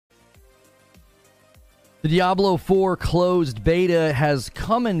The Diablo 4 closed beta has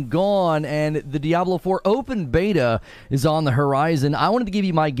come and gone, and the Diablo 4 open beta is on the horizon. I wanted to give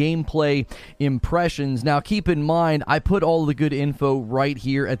you my gameplay impressions. Now, keep in mind, I put all the good info right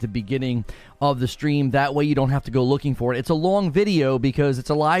here at the beginning of the stream. That way you don't have to go looking for it. It's a long video because it's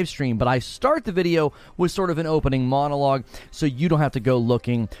a live stream, but I start the video with sort of an opening monologue, so you don't have to go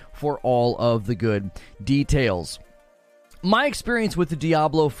looking for all of the good details. My experience with the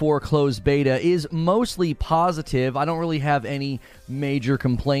Diablo 4 closed beta is mostly positive. I don't really have any major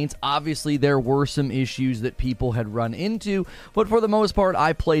complaints. Obviously, there were some issues that people had run into, but for the most part,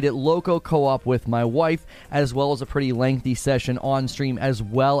 I played it local co-op with my wife, as well as a pretty lengthy session on stream, as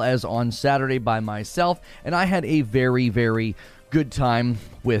well as on Saturday by myself, and I had a very, very good time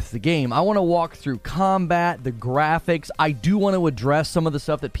with the game. I want to walk through combat, the graphics. I do want to address some of the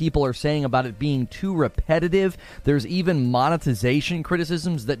stuff that people are saying about it being too repetitive. There's even monetization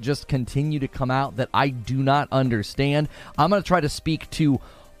criticisms that just continue to come out that I do not understand. I'm going to try to speak to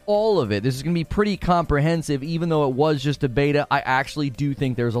all of it. This is going to be pretty comprehensive. Even though it was just a beta, I actually do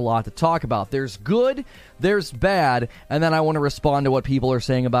think there's a lot to talk about. There's good, there's bad, and then I want to respond to what people are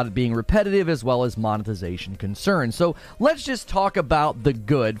saying about it being repetitive as well as monetization concerns. So let's just talk about the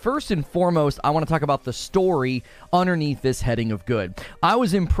good. First and foremost, I want to talk about the story underneath this heading of good. I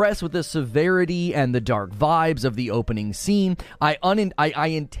was impressed with the severity and the dark vibes of the opening scene. I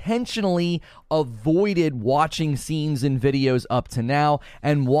intentionally avoided watching scenes and videos up to now,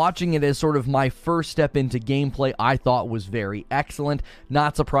 and watching it as sort of my first step into gameplay I thought was very excellent.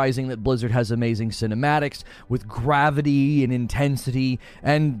 Not surprising that Blizzard has amazing cinematics with gravity and intensity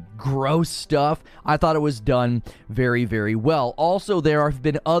and gross stuff. I thought it was done very, very well. Also, there have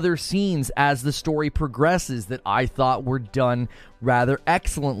been other scenes as the story progresses that I thought were done rather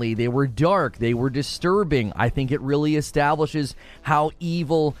excellently. They were dark, they were disturbing. I think it really establishes how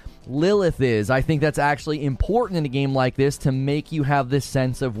evil Lilith is. I think that's actually important in a game like this to make you have this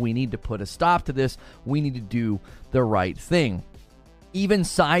sense of we need to put a stop to this, we need to do the right thing. Even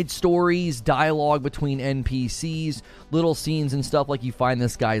side stories, dialogue between NPCs, little scenes and stuff like you find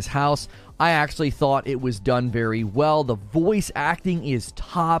this guy's house, I actually thought it was done very well. The voice acting is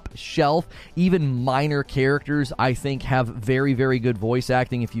top shelf. Even minor characters, I think, have very, very good voice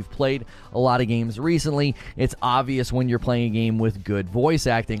acting. If you've played a lot of games recently, it's obvious when you're playing a game with good voice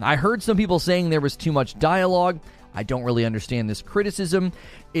acting. I heard some people saying there was too much dialogue. I don't really understand this criticism.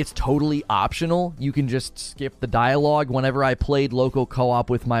 It's totally optional. You can just skip the dialogue. Whenever I played local co-op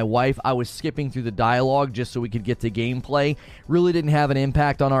with my wife, I was skipping through the dialogue just so we could get to gameplay. Really didn't have an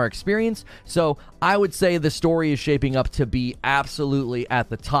impact on our experience. So I would say the story is shaping up to be absolutely at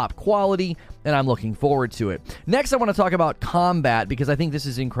the top quality, and I'm looking forward to it. Next, I want to talk about combat, because I think this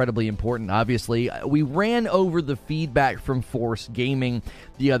is incredibly important, obviously. We ran over the feedback from Force Gaming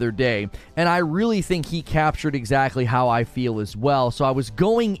the other day, and I really think he captured exactly how I feel as well. So I was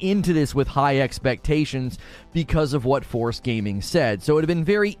going into this with high expectations because of what Force Gaming said. So it would have been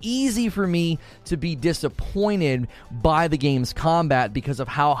very easy for me to be disappointed by the game's combat because of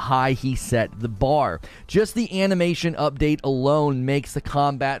how high he set the bar. Just the animation update alone makes the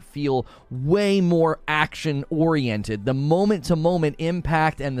combat feel way more action-oriented. The moment-to-moment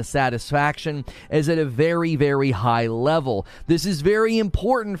impact and the satisfaction is at a very, very high level. This is very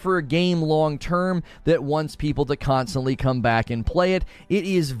important for a game long-term that wants people to constantly come back and play it. It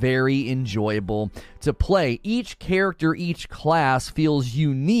is very enjoyable to play. Each character, each class feels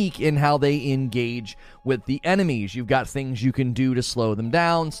unique in how they engage with the enemies. You've got things you can do to slow them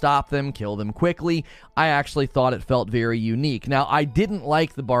down, stop them, kill them quickly. I actually thought it felt very unique. Now, I didn't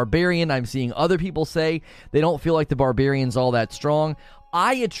like the Barbarian. I'm seeing other people say they don't feel like the Barbarian's all that strong.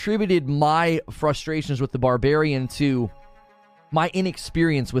 I attributed my frustrations with the Barbarian to my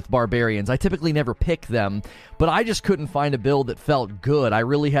inexperience with barbarians. I typically never pick them, but I just couldn't find a build that felt good. I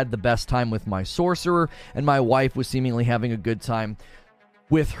really had the best time with my sorcerer, and my wife was seemingly having a good time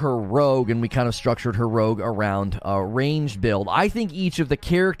with her rogue, and we kind of structured her rogue around a ranged build. I think each of the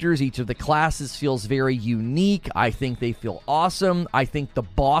characters, each of the classes feels very unique. I think they feel awesome. I think the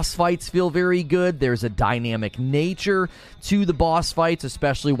boss fights feel very good. There's a dynamic nature to the boss fights,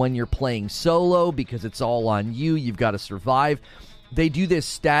 especially when you're playing solo, because it's all on you. You've got to survive. They do this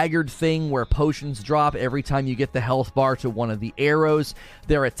staggered thing where potions drop every time you get the health bar to one of the arrows.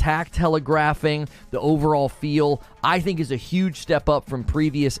 Their attack telegraphing, the overall feel, I think is a huge step up from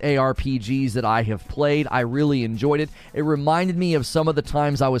previous ARPGs that I have played. I really enjoyed it. It reminded me of some of the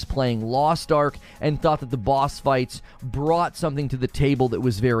times I was playing Lost Ark and thought that the boss fights brought something to the table that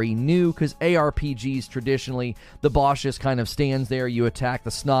was very new, because ARPGs traditionally, the boss just kind of stands there, you attack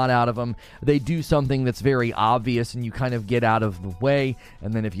the snot out of them, they do something that's very obvious and you kind of get out of the way,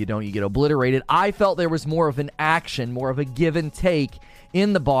 and then if you don't, you get obliterated. I felt there was more of an action, more of a give and take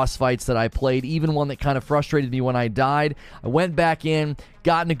in the boss fights that I played, even one that kind of frustrated me when I died. I went back in,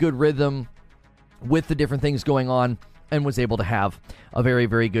 got in a good rhythm with the different things going on, and was able to have a very,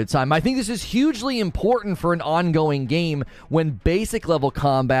 very good time. I think this is hugely important for an ongoing game when basic level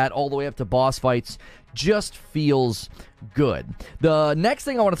combat all the way up to boss fights just feels good. The next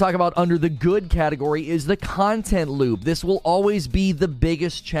thing I want to talk about under the good category is the content loop. This will always be the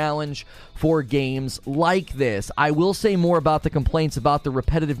biggest challenge for games like this. I will say more about the complaints about the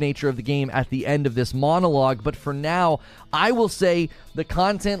repetitive nature of the game at the end of this monologue, but for now, I will say the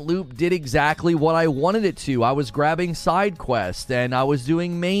content loop did exactly what I wanted it to. I was grabbing side quests and I was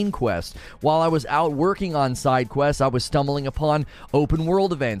doing main quests. While I was out working on side quests, I was stumbling upon open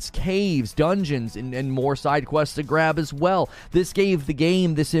world events, caves, dungeons, and more side quests to grab as well. This gave the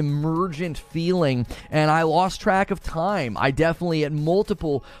game this emergent feeling, and I lost track of time. I definitely, at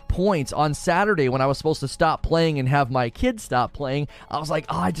multiple points on Saturday when I was supposed to stop playing and have my kids stop playing, I was like,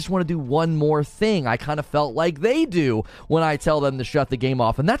 I just want to do one more thing. I kind of felt like they do when I tell them to shut the game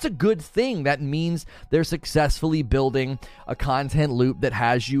off, and that's a good thing. That means they're successfully building a content loop that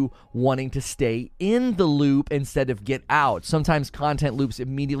has you wanting to stay in the loop instead of get out. Sometimes content loops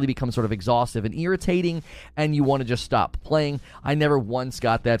immediately become sort of exhaustive and irritating, and you want to just stop playing. I never once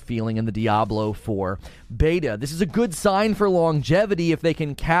got that feeling in the Diablo 4 beta. This is a good sign for longevity if they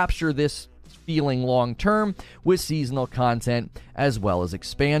can capture this feeling long term with seasonal content as well as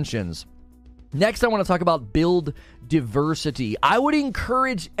expansions. Next, I want to talk about build diversity. I would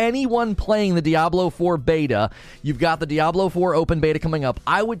encourage anyone playing the Diablo 4 beta. You've got the Diablo 4 open beta coming up.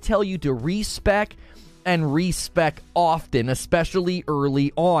 I would tell you to respec and respec often, especially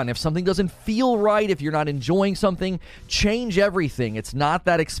early on. If something doesn't feel right, if you're not enjoying something, change everything. It's not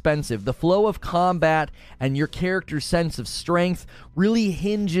that expensive. The flow of combat and your character's sense of strength really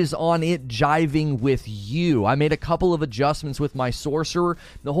hinges on it jiving with you. I made a couple of adjustments with my sorcerer.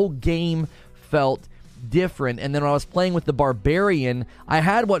 The whole game felt different, and then when I was playing with the barbarian, I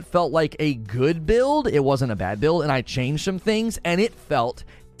had what felt like a good build. It wasn't a bad build, and I changed some things, and it felt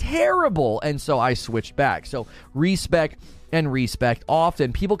terrible, and so I switched back. So respec and respec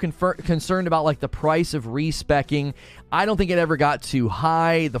often. People concerned about like the price of respecing. I don't think it ever got too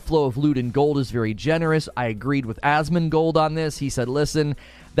high. The flow of loot and gold is very generous. I agreed with Asmongold on this. He said, listen,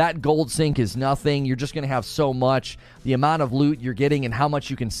 that gold sink is nothing. You're just going to have so much. The amount of loot you're getting and how much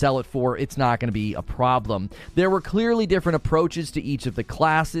you can sell it for, it's not going to be a problem. There were clearly different approaches to each of the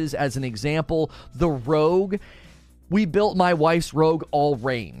classes. As an example, the rogue, we built my wife's rogue all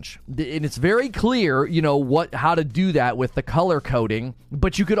range. And it's very clear, how to do that with the color coding,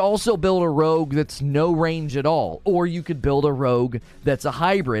 but you could also build a rogue that's no range at all, or you could build a rogue that's a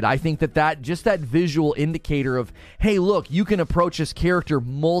hybrid. I think that just that visual indicator of, hey, look, you can approach this character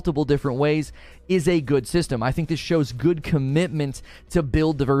multiple different ways is a good system. I think this shows good commitment to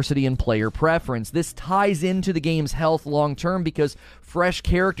build diversity and player preference. This ties into the game's health long term because fresh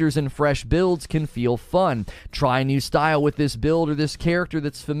characters and fresh builds can feel fun. Try a new style with this build or this character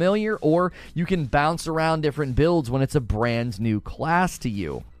that's familiar, or you can bounce around different builds when it's a brand new class to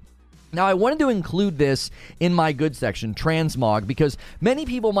you. Now, I wanted to include this in my good section, transmog, because many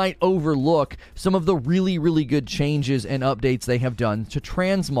people might overlook some of the really, really good changes and updates they have done to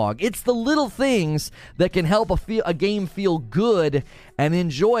transmog. It's the little things that can help a game feel good and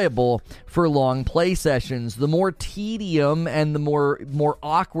enjoyable for long play sessions. The more tedium and the more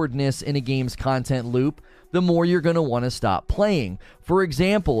awkwardness in a game's content loop, the more you're going to want to stop playing. For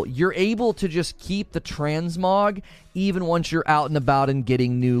example, you're able to just keep the transmog even once you're out and about and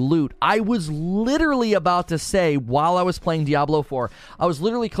getting new loot. I was literally about to say, while I was playing Diablo 4, I was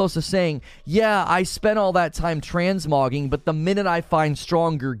literally close to saying, yeah, I spent all that time transmogging, but the minute I find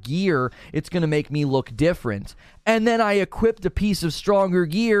stronger gear, it's going to make me look different. And then I equipped a piece of stronger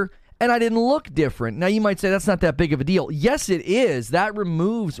gear, and I didn't look different. Now, you might say that's not that big of a deal. Yes, it is. That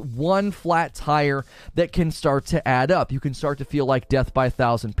removes one flat tire that can start to add up. You can start to feel like death by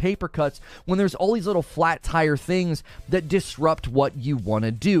 1,000 paper cuts when there's all these little flat tire things that disrupt what you want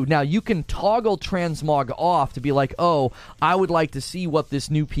to do. Now, you can toggle transmog off to be like, oh, I would like to see what this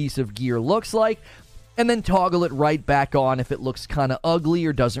new piece of gear looks like, and then toggle it right back on if it looks kind of ugly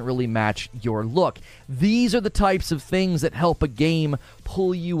or doesn't really match your look. These are the types of things that help a game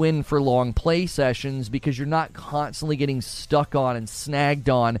pull you in for long play sessions because you're not constantly getting stuck on and snagged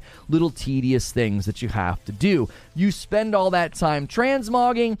on little tedious things that you have to do. You spend all that time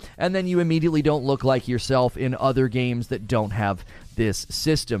transmogging, and then you immediately don't look like yourself in other games that don't have this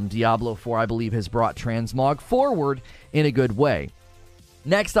system. Diablo 4, I believe, has brought transmog forward in a good way.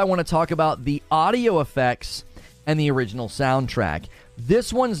 Next, I want to talk about the audio effects and the original soundtrack.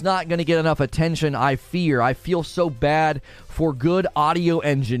 This one's not going to get enough attention, I fear. I feel so bad for good audio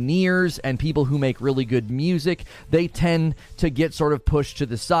engineers and people who make really good music. They tend to get sort of pushed to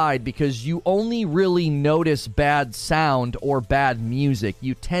the side because you only really notice bad sound or bad music.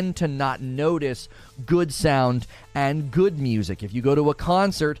 You tend to not notice good sound and good music. If you go to a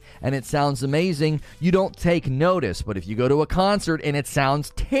concert and it sounds amazing, you don't take notice. But if you go to a concert and it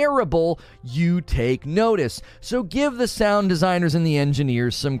sounds terrible, you take notice. So give the sound designers and the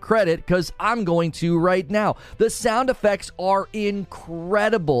engineers some credit, because I'm going to right now. The sound effects are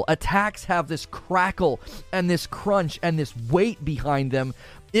incredible. Attacks have this crackle and this crunch and this weight behind them.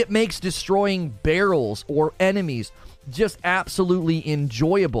 It makes destroying barrels or enemies just absolutely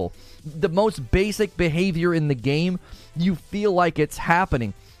enjoyable. The most basic behavior in the game, you feel like it's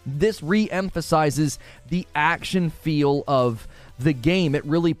happening. This re-emphasizes the action feel of the game. It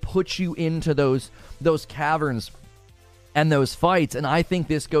really puts you into those caverns and those fights, and I think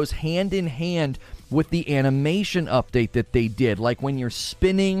this goes hand in hand with the animation update that they did. Like when you're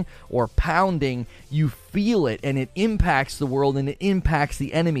spinning or pounding, you feel it, and it impacts the world, and it impacts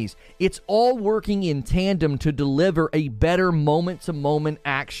the enemies. It's all working in tandem to deliver a better moment-to-moment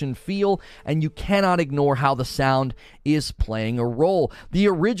action feel, and you cannot ignore how the sound is playing a role. The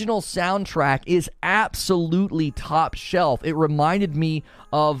original soundtrack is absolutely top shelf. It reminded me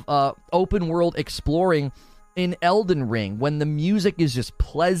of open world exploring in Elden Ring, when the music is just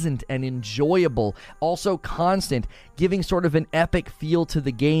pleasant and enjoyable, also constant, giving sort of an epic feel to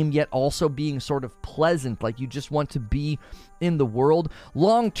the game, yet also being sort of pleasant, like you just want to be in the world.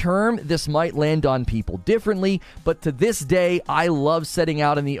 Long term, this might land on people differently, but to this day, I love setting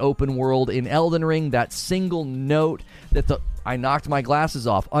out in the open world in Elden Ring. That single note that I knocked my glasses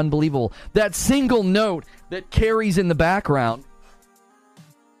off. Unbelievable. That single note that carries in the background.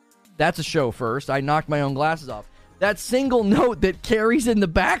 That's a show first. I knocked my own glasses off. That single note that carries in the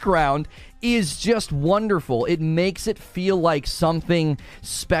background is just wonderful. It makes it feel like something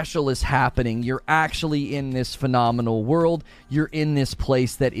special is happening. You're actually in this phenomenal world. You're in this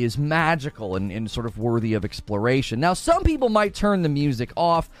place that is magical and sort of worthy of exploration. Now, some people might turn the music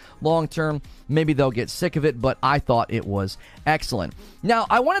off long term. Maybe they'll get sick of it, but I thought it was excellent. Now,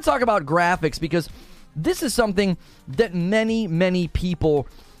 I want to talk about graphics because this is something that many people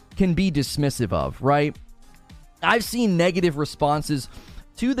can be dismissive of, right? I've seen negative responses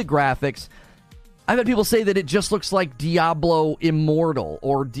to the graphics. I've had people say that it just looks like Diablo Immortal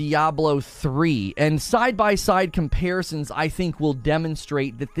or Diablo 3, and side-by-side comparisons, I think, will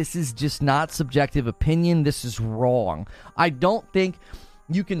demonstrate that this is just not subjective opinion. This is wrong. I don't think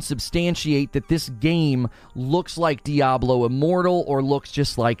you can substantiate that this game looks like Diablo Immortal or looks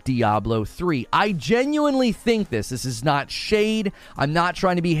just like Diablo 3. I genuinely think this is not shade. I'm not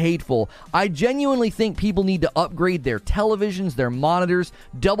trying to be hateful. I genuinely think people need to upgrade their televisions, their monitors,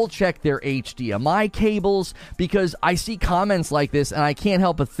 double check their HDMI cables, because I see comments like this and I can't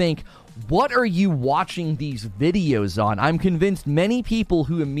help but think, what are you watching these videos on? I'm convinced many people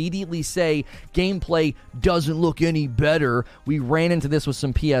who immediately say gameplay doesn't look any better. We ran into this with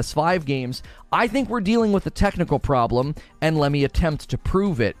some PS5 games. I think we're dealing with a technical problem, and let me attempt to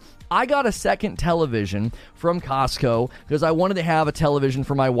prove it. I got a second television from Costco because I wanted to have a television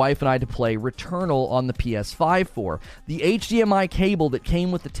for my wife and I to play Returnal on the PS5 for. The HDMI cable that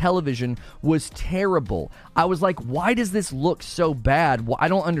came with the television was terrible. I was like, why does this look so bad? I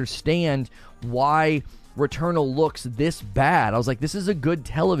don't understand why Returnal looks this bad. I was like, this is a good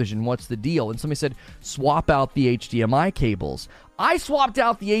television. What's the deal? And somebody said, swap out the HDMI cables. I swapped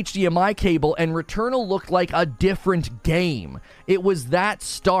out the HDMI cable and Returnal looked like a different game. It was that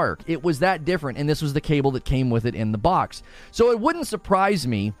stark. It was that different. And this was the cable that came with it in the box. So it wouldn't surprise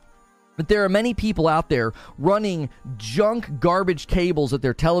me but there are many people out there running junk garbage cables that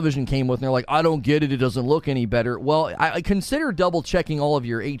their television came with, and they're like, I don't get it, it doesn't look any better. Well, I consider double checking all of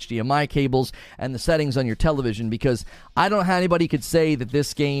your HDMI cables and the settings on your television, because I don't know how anybody could say that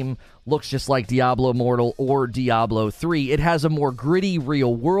this game looks just like Diablo Immortal or Diablo 3. It has a more gritty,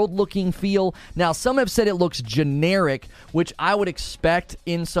 real-world looking feel. Now, some have said it looks generic, which I would expect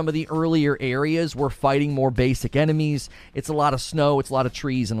in some of the earlier areas. We're fighting more basic enemies. It's a lot of snow, it's a lot of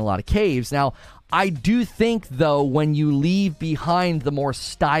trees, and a lot of caves. Now, I do think, though, when you leave behind the more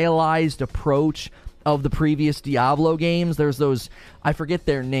stylized approach of the previous Diablo games. There's those, I forget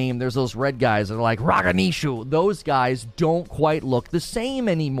their name, there's those red guys that are like Raganishu. Those guys don't quite look the same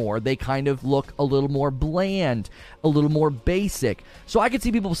anymore. They kind of look a little more bland, a little more basic. So I could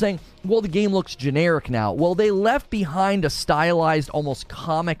see people saying, well, the game looks generic now. Well, they left behind a stylized, almost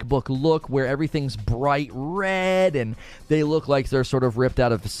comic book look where everything's bright red and they look like they're sort of ripped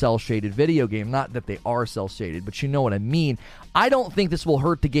out of a cel-shaded video game. Not that they are cel-shaded, but you know what I mean. I don't think this will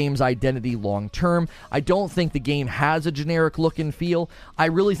hurt the game's identity long term. I don't think the game has a generic look and feel. I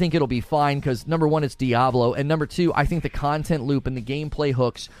really think it'll be fine because, number one, it's Diablo, and number two, I think the content loop and the gameplay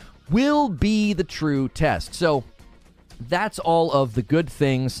hooks will be the true test. So that's all of the good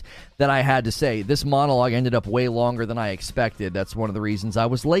things that I had to say. This monologue ended up way longer than I expected. That's one of the reasons I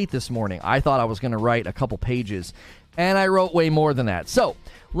was late this morning. I thought I was going to write a couple pages, and I wrote way more than that. So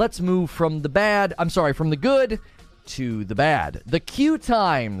let's move from the good to the bad. The queue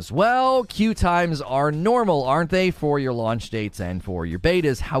times. Well, queue times are normal, aren't they, for your launch dates and for your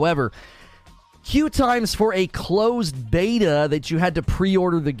betas. However, queue times for a closed beta that you had to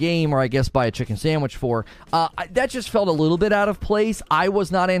pre-order the game, or I guess buy a chicken sandwich for, that just felt a little bit out of place. I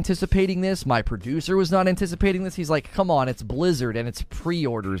was not anticipating this. My producer was not anticipating this. He's like, come on, it's Blizzard and it's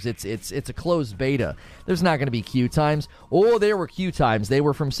pre-orders. It's a closed beta. There's not going to be queue times. Oh, there were queue times. They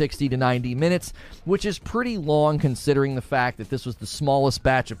were from 60 to 90 minutes, which is pretty long considering the fact that this was the smallest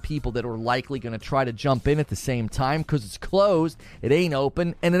batch of people that were likely going to try to jump in at the same time because it's closed, it ain't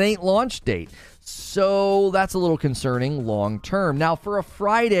open, and it ain't launch date. So that's a little concerning long term. Now, for a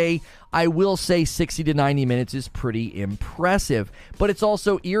Friday, I will say 60 to 90 minutes is pretty impressive. But it's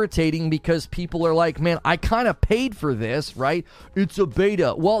also irritating because people are like, man, I kind of paid for this, right? It's a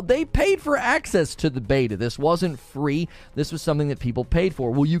beta. Well, they paid for access to the beta. This wasn't free. This was something that people paid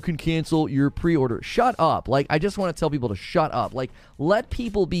for. Well, you can cancel your pre-order. Shut up. Like, I just want to tell people to shut up. Like, let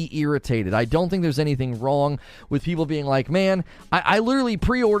people be irritated. I don't think there's anything wrong with people being like, man, I literally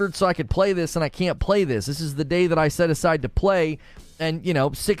pre-ordered so I could play this and I can't play this. This is the day that I set aside to play. And,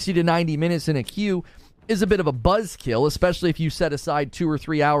 60 to 90 minutes in a queue is a bit of a buzzkill, especially if you set aside 2 or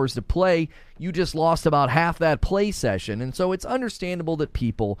 3 hours to play. You just lost about half that play session. And so it's understandable that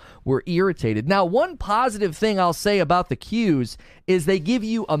people were irritated. Now, one positive thing I'll say about the queues is they give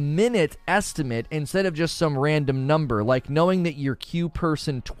you a minute estimate instead of just some random number. Like knowing that your queue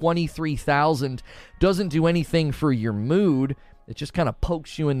person 23,000 doesn't do anything for your mood. It just kind of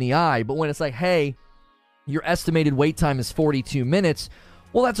pokes you in the eye. But when it's like, hey, your estimated wait time is 42 minutes,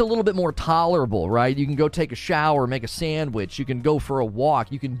 well, that's a little bit more tolerable, right? You can go take a shower, make a sandwich, you can go for a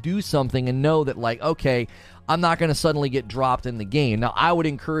walk, you can do something and know that, like, okay, I'm not going to suddenly get dropped in the game. Now, I would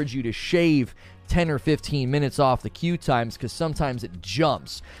encourage you to shave 10 or 15 minutes off the queue times because sometimes it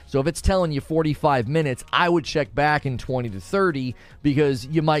jumps. So if it's telling you 45 minutes, I would check back in 20 to 30 because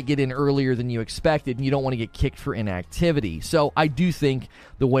you might get in earlier than you expected and you don't want to get kicked for inactivity. So I do think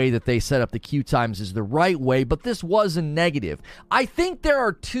the way that they set up the queue times is the right way, but this was a negative. I think there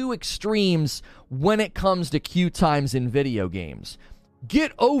are two extremes when it comes to queue times in video games.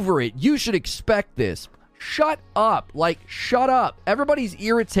 Get over it. You should expect this. Shut up. Like, shut up. Everybody's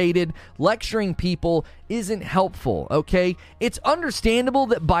irritated. Lecturing people isn't helpful, okay? It's understandable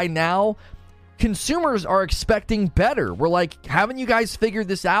that by now, consumers are expecting better. We're like, haven't you guys figured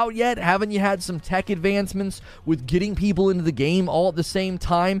this out yet? Haven't you had some tech advancements with getting people into the game all at the same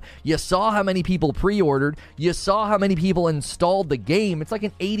time? You saw how many people pre-ordered. You saw how many people installed the game. It's like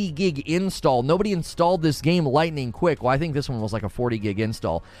an 80 gig install. Nobody installed this game lightning quick. Well, I think this one was like a 40 gig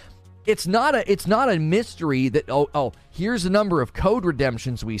install. It's not a mystery that, here's the number of code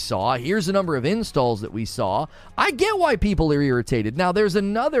redemptions we saw. Here's the number of installs that we saw. I get why people are irritated. Now, there's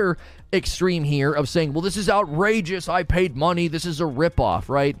another extreme here of saying, well, this is outrageous. I paid money. This is a ripoff,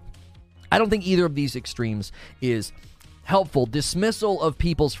 right? I don't think either of these extremes is helpful. Dismissal of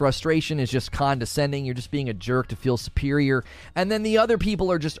people's frustration is just condescending. You're just being a jerk to feel superior. And then the other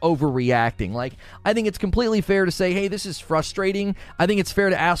people are just overreacting. Like, I think it's completely fair to say, hey, this is frustrating. I think it's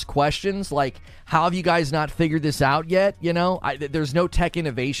fair to ask questions like, how have you guys not figured this out yet? There's no tech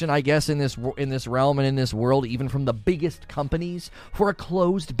innovation, I guess, in this realm and in this world, even from the biggest companies for a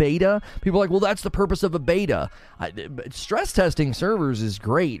closed beta. People are like, well, that's the purpose of a beta. Stress testing servers is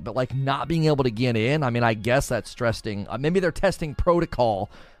great, but like not being able to get in, I mean, I guess that's stressing. Maybe they're testing protocol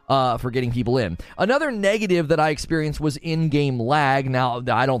for getting people in. Another negative that I experienced was in-game lag. Now,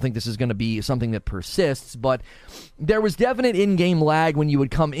 I don't think this is going to be something that persists, but there was definite in-game lag when you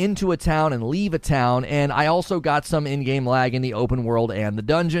would come into a town and leave a town, and I also got some in-game lag in the open world and the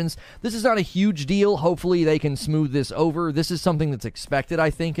dungeons. This is not a huge deal. Hopefully they can smooth this over. This is something that's expected, I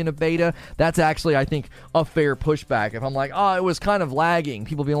think, in a beta. That's actually, I think, a fair pushback. If I'm like, oh, it was kind of lagging,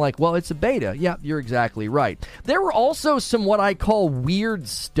 people being like, well, it's a beta. Yeah, you're exactly right. There were also some what I call weird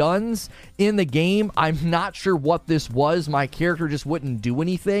stuns in the game. I'm not sure what this was. My character just wouldn't do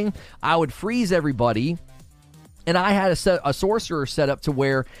anything. I would freeze everybody, and I had a sorcerer set up to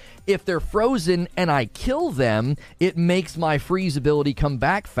where if they're frozen and I kill them, it makes my freeze ability come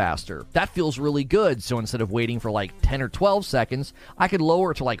back faster. That feels really good. So instead of waiting for like 10 or 12 seconds, I could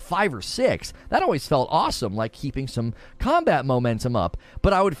lower it to like 5 or 6. That always felt awesome, like keeping some combat momentum up.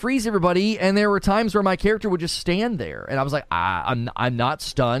 But I would freeze everybody, and there were times where my character would just stand there. And I was like, I'm not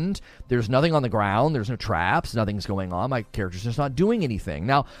stunned. There's nothing on the ground. There's no traps. Nothing's going on. My character's just not doing anything.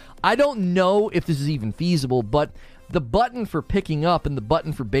 Now, I don't know if this is even feasible, but the button for picking up and the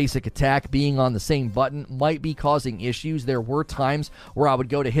button for basic attack being on the same button might be causing issues. There were times where I would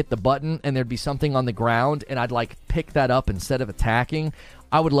go to hit the button and there'd be something on the ground and I'd like pick that up instead of attacking.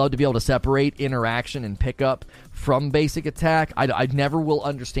 I would love to be able to separate interaction and pickup from basic attack. I never will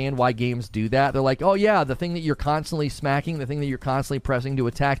understand why games do that. They're like, oh yeah, the thing that you're constantly smacking, the thing that you're constantly pressing to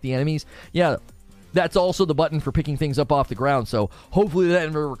attack the enemies, yeah, that's also the button for picking things up off the ground, so hopefully that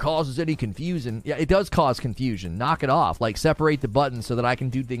never causes any confusion. Yeah, it does cause confusion. Knock it off. Like, separate the buttons so that I can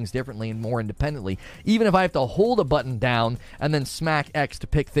do things differently and more independently. Even if I have to hold a button down and then smack X to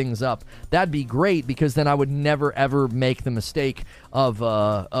pick things up, that'd be great, because then I would never, ever make the mistake of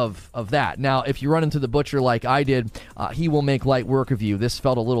that. Now, if you run into the butcher like I did, he will make light work of you. This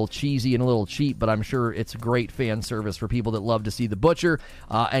felt a little cheesy and a little cheap, but I'm sure it's great fan service for people that love to see the butcher,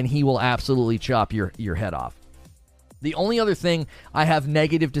 and he will absolutely chop your head off. The only other thing I have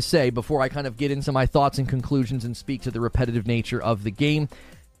negative to say before I kind of get into my thoughts and conclusions and speak to the repetitive nature of the game,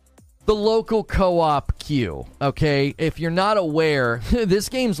 the local co-op queue. Okay, if you're not aware, this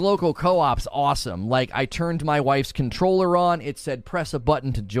game's local co-op's awesome. Like, I turned my wife's controller on, it said press a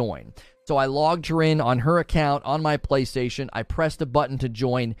button to join. So I logged her in on her account on my PlayStation, I pressed a button to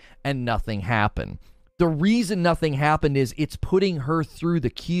join, and nothing happened. The reason nothing happened is it's putting her through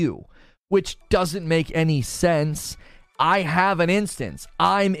the queue, which doesn't make any sense. I have an instance.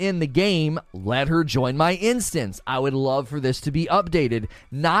 I'm in the game. Let her join my instance. I would love for this to be updated.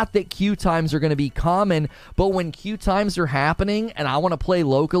 Not that queue times are going to be common, but when queue times are happening and I want to play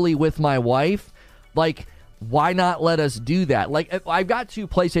locally with my wife, like, why not let us do that? Like, I've got 2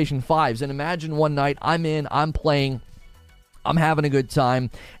 PlayStation 5s, and imagine one night I'm playing, I'm having a good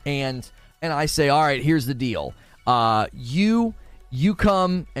time, and I say, all right, here's the deal. You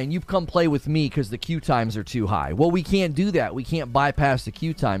come play with me because the queue times are too high. Well, we can't do that. We can't bypass the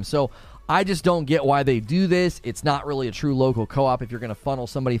queue time. So I just don't get why they do this. It's not really a true local co-op if you're going to funnel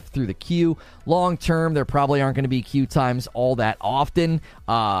somebody through the queue. Long term, there probably aren't going to be queue times all that often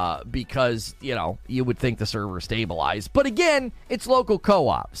because, you would think the server stabilized. But again, it's local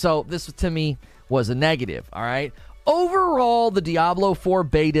co-op. So this, to me, was a negative, all right? Overall, the Diablo 4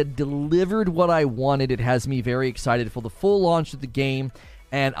 beta delivered what I wanted. It has me very excited for the full launch of the game,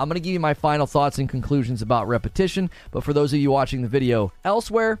 and I'm going to give you my final thoughts and conclusions about repetition, but for those of you watching the video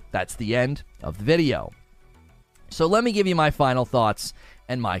elsewhere, that's the end of the video. So let me give you my final thoughts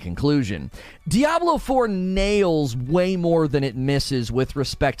and my conclusion. Diablo 4 nails way more than it misses with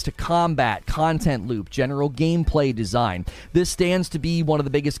respect to combat, content loop, general gameplay design. This stands to be one of the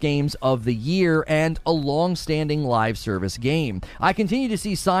biggest games of the year and a long-standing live service game. I continue to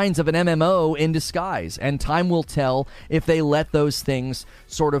see signs of an MMO in disguise, and time will tell if they let those things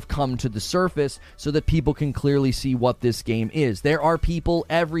sort of come to the surface so that people can clearly see what this game is. There are people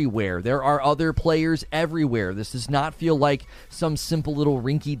everywhere. There are other players everywhere. This does not feel like some simple little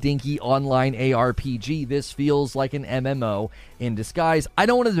rinky-dinky online ARPG. This feels like an MMO in disguise. I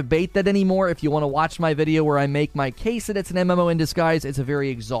don't want to debate that anymore. If you want to watch my video where I make my case that it's an MMO in disguise, it's a very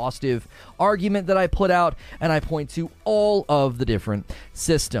exhaustive argument that I put out, and I point to all of the different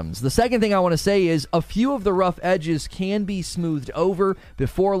systems. The second thing I want to say is a few of the rough edges can be smoothed over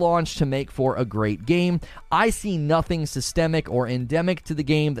before launch to make for a great game. I see nothing systemic or endemic to the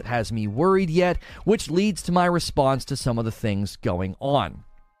game that has me worried yet, which leads to my response to some of the things going on.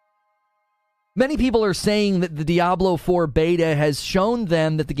 Many people are saying that the Diablo 4 beta has shown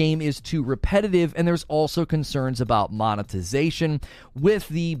them that the game is too repetitive, and there's also concerns about monetization with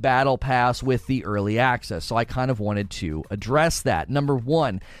the Battle Pass, with the early access. So I kind of wanted to address that. Number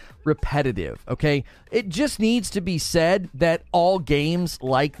one, repetitive, okay? It just needs to be said that all games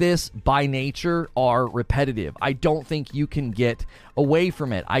like this by nature are repetitive. I don't think you can get away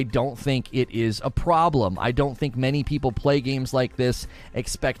from it. I don't think it is a problem. I don't think many people play games like this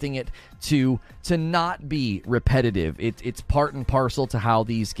expecting it to not be repetitive. It's part and parcel to how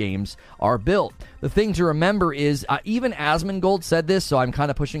these games are built. The thing to remember is, even Asmongold said this, so I'm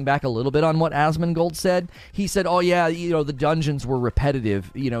kind of pushing back a little bit on what Asmongold said. He said, oh yeah, the dungeons were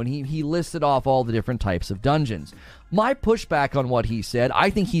repetitive, and he listed off all the different types of dungeons. My pushback on what he said, I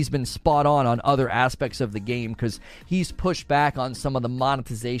think he's been spot on other aspects of the game, because he's pushed back on some of the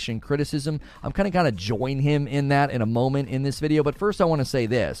monetization criticism. I'm kind of going to join him in that in a moment in this video, but first I want to say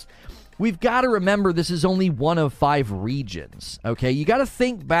this. We've got to remember this is only one of 5 regions, okay? You got to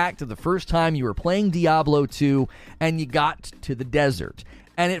think back to the first time you were playing Diablo 2 and you got to the desert.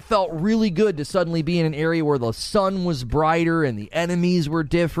 And it felt really good to suddenly be in an area where the sun was brighter and the enemies were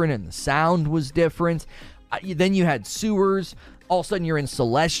different and the sound was different. Then you had sewers. All of a sudden you're in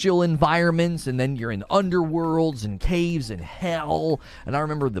celestial environments, and then you're in underworlds and caves and hell. And I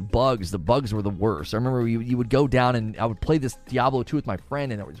remember the bugs. The bugs were the worst. I remember you would go down, and I would play this Diablo 2 with my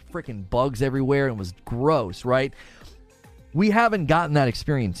friend, and there was freaking bugs everywhere, and it was gross, right? We haven't gotten that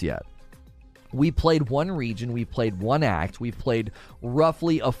experience yet. We played one region, we've played one act, we've played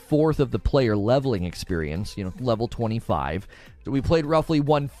roughly a fourth of the player leveling experience, level 25. So we played roughly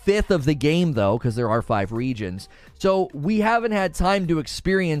 1/5 of the game, though, because there are 5 regions. So we haven't had time to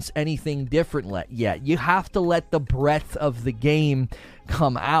experience anything different yet. You have to let the breadth of the game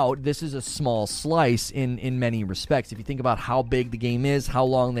come out. This is a small slice in many respects. If you think about how big the game is, how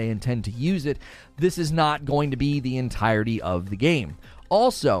long they intend to use it, this is not going to be the entirety of the game.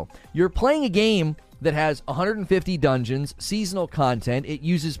 Also, you're playing a game that has 150 dungeons, seasonal content. It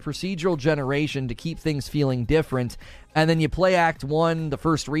uses procedural generation to keep things feeling different. And then you play Act 1, the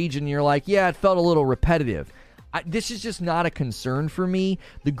first region, and you're like, yeah, it felt a little repetitive. This is just not a concern for me.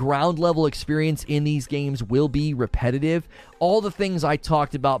 The ground level experience in these games will be repetitive. All the things I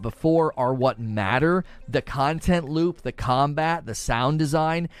talked about before are what matter. The content loop, the combat, the sound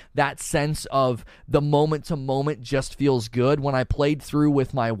design, that sense of the moment to moment just feels good. When I played through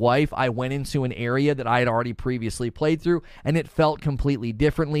with my wife, I went into an area that I had already previously played through, and it felt completely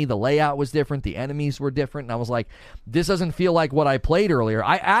differently. The layout was different. The enemies were different. And I was like, this doesn't feel like what I played earlier.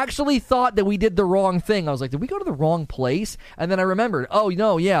 I actually thought that we did the wrong thing. I was like, did we go to the wrong place? And then I remembered, oh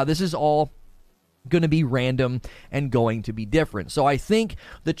no, yeah, this is all going to be random and going to be different. So I think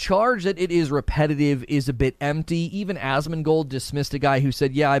the charge that it is repetitive is a bit empty. Even Asmongold dismissed a guy who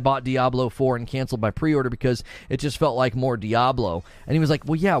said, yeah, I bought Diablo 4 and canceled my pre-order because it just felt like more Diablo. And he was like,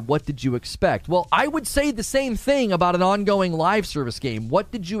 well, yeah, what did you expect? Well, I would say the same thing about an ongoing live service game.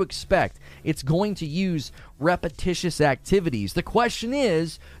 What did you expect? It's going to use repetitious activities. The question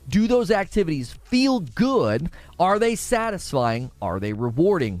is, do those activities feel good? Are they satisfying? Are they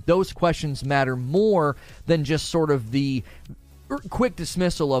rewarding? Those questions matter more than just sort of the quick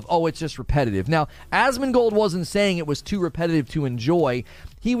dismissal of, oh, it's just repetitive. Now, Asmongold wasn't saying it was too repetitive to enjoy.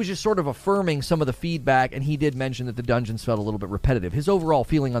 He was just sort of affirming some of the feedback, and he did mention that the dungeons felt a little bit repetitive. His overall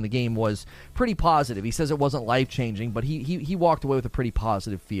feeling on the game was pretty positive. He says it wasn't life-changing, but he walked away with a pretty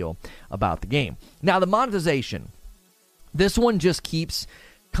positive feel about the game. Now, the monetization. This one just keeps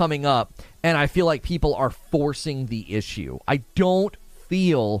coming up, and I feel like people are forcing the issue. I don't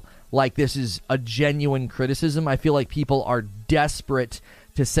feel like this is a genuine criticism. I feel like people are desperate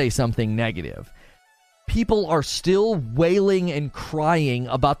to say something negative. People are still wailing and crying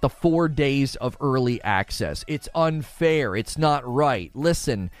about the 4 days of early access. It's unfair. It's not right.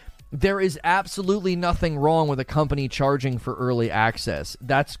 Listen, there is absolutely nothing wrong with a company charging for early access.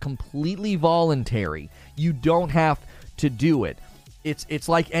 That's completely voluntary. You don't have to do it. It's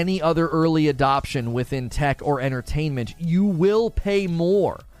like any other early adoption within tech or entertainment. You will pay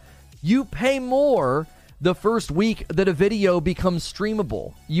more. You pay more the first week that a video becomes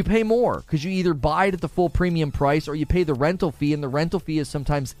streamable. You pay more because you either buy it at the full premium price or you pay the rental fee, and the rental fee is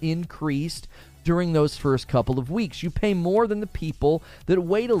sometimes increased during those first couple of weeks. You pay more than the people that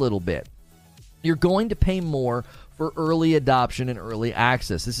wait a little bit. You're going to pay more for early adoption and early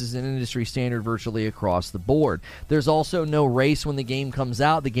access. This is an industry standard virtually across the board. There's also no race when the game comes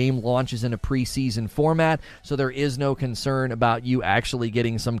out. The game launches in a preseason format, so there is no concern about you actually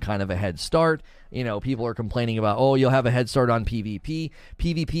getting some kind of a head start. People are complaining about, oh, you'll have a head start on PvP.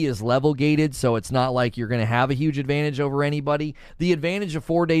 PvP is level gated, so it's not like you're going to have a huge advantage over anybody. The advantage of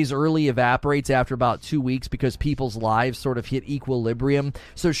 4 days early evaporates after about 2 weeks because people's lives sort of hit equilibrium.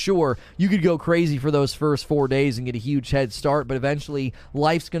 So sure, you could go crazy for those first 4 days and get a huge head start, but eventually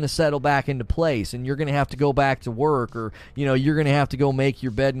life's going to settle back into place, and you're going to have to go back to work, or you're going to have to go make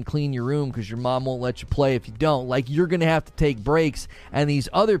your bed and clean your room because your mom won't let you play if you don't. Like, you're going to have to take breaks, and these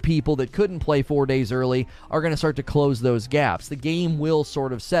other people that couldn't play 4 days early are going to start to close those gaps. The game will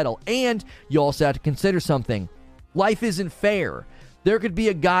sort of settle, and you also have to consider something. Life isn't fair. There could be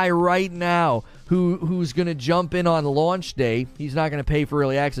a guy right now who's going to jump in on launch day. He's not going to pay for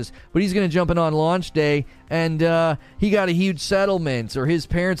early access, but he's going to jump in on launch day, and he got a huge settlement, or his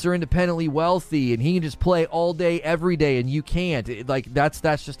parents are independently wealthy, and he can just play all day, every day, and you can't.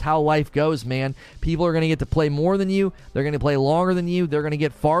 That's just how life goes, man. People are going to get to play more than you. They're going to play longer than you. They're going to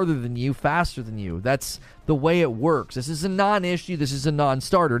get farther than you, faster than you. That's the way it works. This is a non-issue. This is a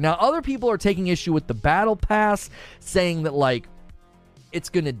non-starter. Now, other people are taking issue with the Battle Pass, saying that, like, it's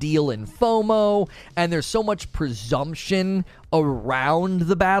going to deal in FOMO, and there's so much presumption around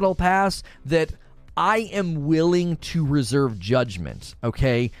the Battle Pass that I am willing to reserve judgment,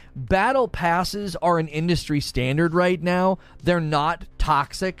 okay? Battle Passes are an industry standard right now. They're not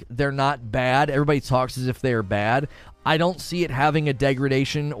toxic. They're not bad. Everybody talks as if they're bad. I don't see it having a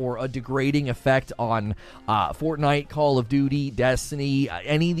degradation or a degrading effect on Fortnite, Call of Duty, Destiny,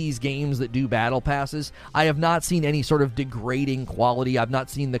 any of these games that do battle passes. I have not seen any sort of degrading quality. I've not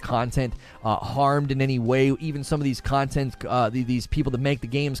seen the content harmed in any way. Even some of these these people that make the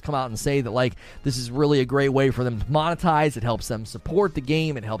games come out and say that, like, this is really a great way for them to monetize. It helps them support the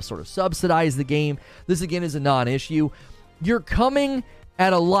game. It helps sort of subsidize the game. This, again, is a non-issue. You're coming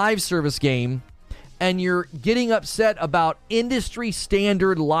at a live service game, and you're getting upset about industry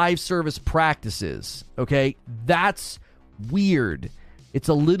standard live service practices, okay? That's weird. It's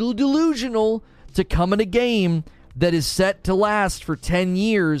a little delusional to come in a game that is set to last for 10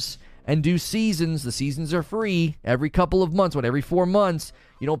 years and do seasons. The seasons are free every couple of months, every 4 months.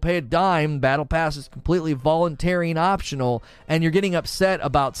 You don't pay a dime. Battle Pass is completely voluntary and optional, and you're getting upset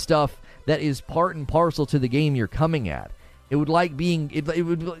about stuff that is part and parcel to the game you're coming at. It would like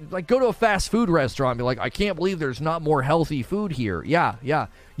go to a fast food restaurant and be like, I can't believe there's not more healthy food here. Yeah.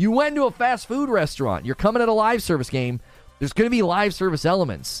 You went to a fast food restaurant. You're coming at a live service game. There's going to be live service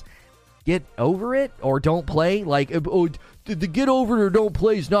elements. Get over it or don't play. Like, the get over it or don't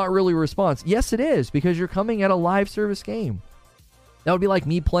play is not really a response. Yes, it is, because you're coming at a live service game. That would be like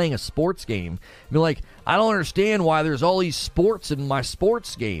me playing a sports game. Be like, I don't understand why there's all these sports in my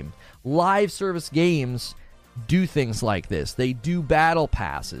sports game. Live service games do things like this. They do battle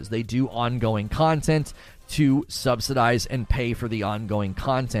passes. They do ongoing content to subsidize and pay for the ongoing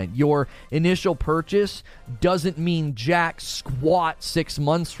content. Your initial purchase doesn't mean jack squat 6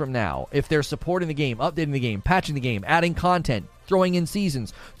 months from now. If they're supporting the game, updating the game, patching the game, adding content, throwing in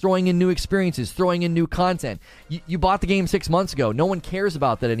seasons, throwing in new experiences, throwing in new content. You bought the game 6 months ago. No one cares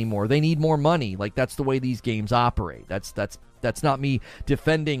about that anymore. They need more money. Like, that's the way these games operate. That's not me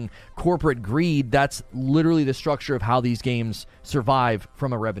defending corporate greed. That's literally the structure of how these games survive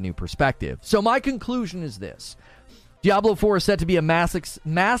from a revenue perspective. So my conclusion is this. Diablo 4 is set to be a massive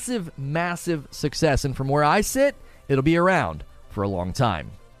success. And from where I sit, it'll be around for a long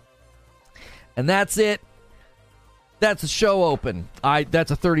time. And that's it. That's a show open. That's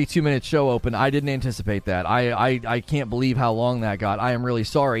a 32-minute show open. I didn't anticipate that. I can't believe how long that got. I am really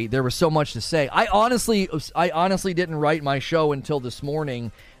sorry. There was so much to say. I honestly didn't write my show until this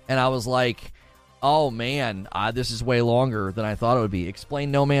morning, and I was like, oh man, this is way longer than I thought it would be.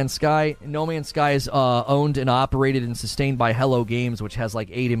 Explain No Man's Sky. No Man's Sky is owned and operated and sustained by Hello Games, which has like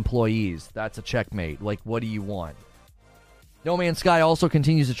 8 employees. That's a checkmate. Like, what do you want? No Man's Sky also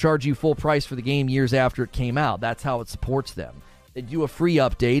continues to charge you full price for the game years after it came out. That's how it supports them. They do a free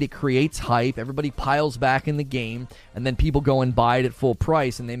update. It creates hype. Everybody piles back in the game, and then people go and buy it at full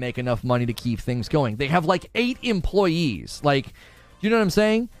price, and they make enough money to keep things going. They have like 8 employees. Like, you know what I'm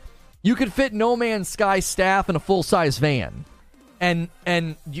saying? You could fit No Man's Sky staff in a full-size van. And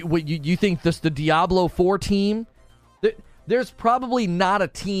you think the Diablo 4 team... There's probably not a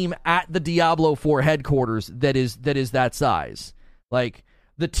team at the Diablo 4 headquarters that is that size. Like,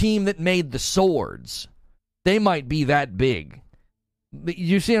 the team that made the swords, they might be that big.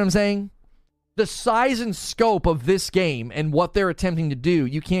 You see what I'm saying? The size and scope of this game and what they're attempting to do,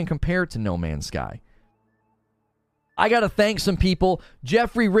 you can't compare it to No Man's Sky. I got to thank some people.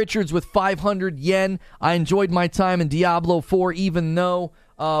 Jeffrey Richards with 500 yen. I enjoyed my time in Diablo 4, even though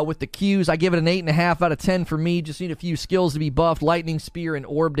with the Qs, I give it an 8.5 out of 10 for me. Just need a few skills to be buffed. Lightning Spear and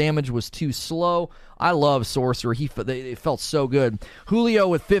Orb damage was too slow. I love Sorcerer. It felt so good. Julio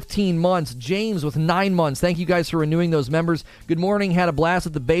with 15 months. James with 9 months. Thank you guys for renewing those members. Good morning. Had a blast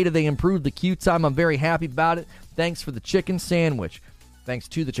at the beta. They improved the queue time. I'm very happy about it. Thanks for the chicken sandwich. Thanks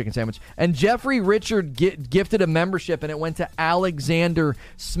to the chicken sandwich. And Jeffrey Richard gifted a membership, and it went to Alexander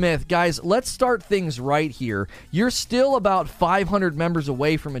Smith. Guys, let's start things right here. You're still about 500 members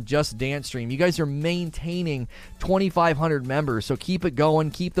away from a Just Dance stream. You guys are maintaining 2,500 members, so keep it going.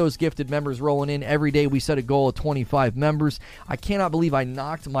 Keep those gifted members rolling in. Every day we set a goal of 25 members. I cannot believe I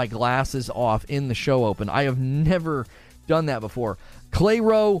knocked my glasses off in the show open. I have never done that before. Clay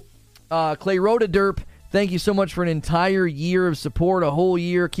Road to Derp. Thank you so much for an entire year of support, a whole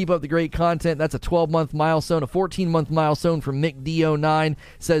year. Keep up the great content. That's a 12-month milestone. A 14-month milestone from Mick D09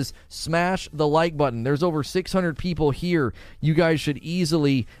 says, smash the like button. There's over 600 people here. You guys should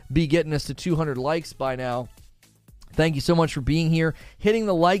easily be getting us to 200 likes by now. Thank you so much for being here. Hitting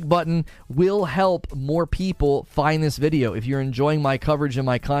the like button will help more people find this video. If you're enjoying my coverage and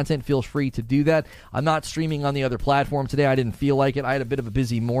my content, feel free to do that. I'm not streaming on the other platform today. I didn't feel like it. I had a bit of a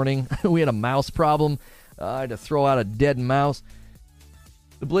busy morning. We had a mouse problem. I had to throw out a dead mouse.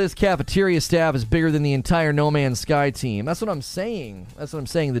 The Blizz cafeteria staff is bigger than the entire No Man's Sky team. That's what I'm saying. The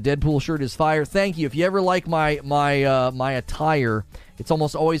Deadpool shirt is fire. Thank you. If you ever like my attire, it's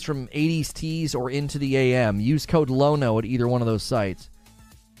almost always from 80s Tees or Into the AM. Use code LONO at either one of those sites.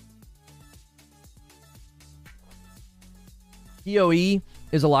 PoE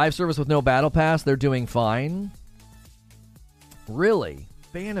is a live service with no battle pass. They're doing fine. Really?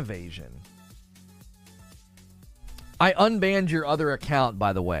 Ban evasion. I unbanned your other account,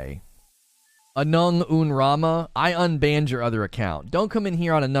 by the way. Anung Unrama, I unbanned your other account. Don't come in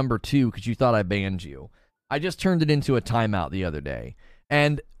here on a number 2 because you thought I banned you. I just turned it into a timeout the other day.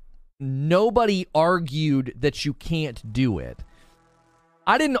 And nobody argued that you can't do it.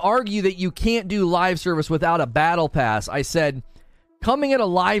 I didn't argue that you can't do live service without a battle pass. I said, coming at a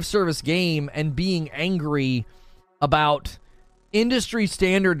live service game and being angry about industry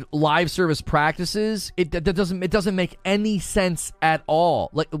standard live service practices, it doesn't make any sense at all.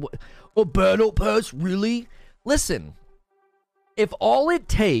 Like, a battle pass, really? Listen, if all it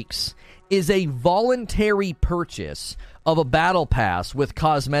takes is a voluntary purchase of a battle pass with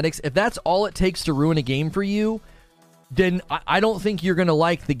cosmetics, if that's all it takes to ruin a game for you, then I don't think you're going to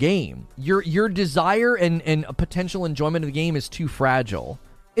like the game. Your desire and a potential enjoyment of the game is too fragile.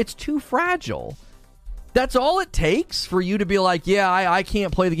 It's too fragile. That's all it takes for you to be like, yeah, I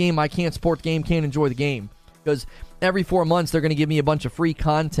can't play the game, I can't support the game, can't enjoy the game. Because every 4 months they're going to give me a bunch of free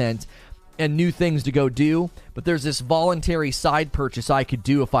content and new things to go do. But there's this voluntary side purchase I could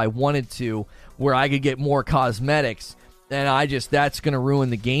do if I wanted to, where I could get more cosmetics. And that's going to ruin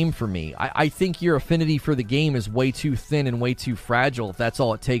the game for me. I think your affinity for the game is way too thin and way too fragile if that's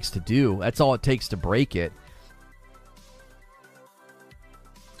all it takes to do. That's all it takes to break it.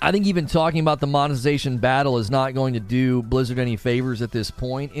 I think even talking about the monetization battle is not going to do Blizzard any favors at this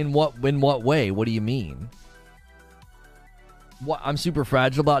point. In what way? What do you mean? What, I'm super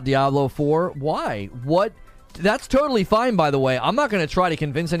fragile about Diablo 4? Why? What? That's totally fine, by the way. I'm not going to try to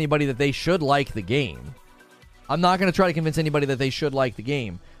convince anybody that they should like the game.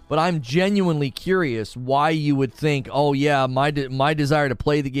 But I'm genuinely curious why you would think, oh yeah, my desire to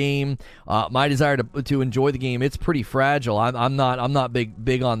play the game, my desire to enjoy the game, it's pretty fragile. I'm not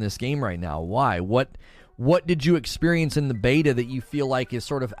big on this game right now. Why? What did you experience in the beta that you feel like is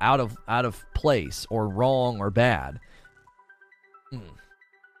sort of out of place or wrong or bad?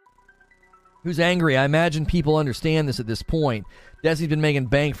 Who's angry? I imagine people understand this at this point. Desi's been making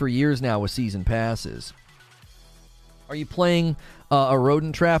bank for years now with season passes. Are you playing a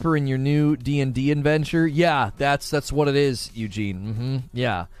rodent trapper in your new D&D adventure? Yeah, that's what it is, Eugene.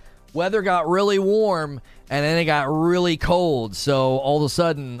 Yeah. Weather got really warm and then it got really cold, so all of a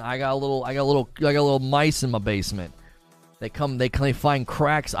sudden I got a little mice in my basement. They find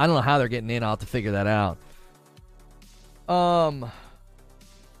cracks. I don't know how they're getting in. I'll have to figure that out.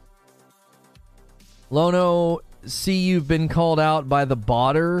 Lono, see, you've been called out by the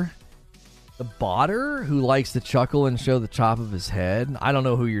botter. The botter who likes to chuckle and show the top of his head? I don't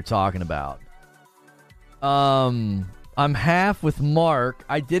know who you're talking about. I'm half with Mark.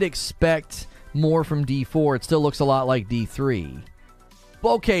 I did expect more from D4. It still looks a lot like D3.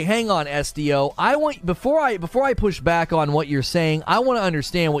 Okay, hang on, SDO. Before I push back on what you're saying, I want to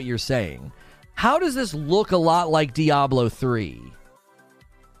understand what you're saying. How does this look a lot like Diablo 3?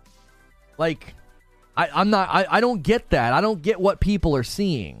 Like, I don't get that. I don't get what people are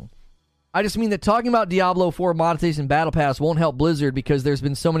seeing. I just mean that talking about Diablo 4 monetization Battle Pass won't help Blizzard because there's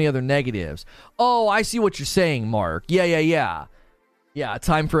been so many other negatives. Oh, I see what you're saying, Mark. Yeah. Yeah,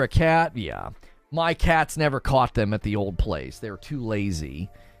 time for a cat? Yeah. My cats never caught them at the old place. They were too lazy.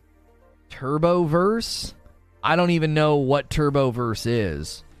 Turboverse? I don't even know what Turboverse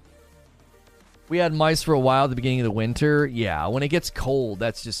is. We had mice for a while at the beginning of the winter. Yeah, when it gets cold,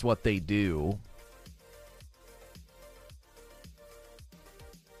 that's just what they do.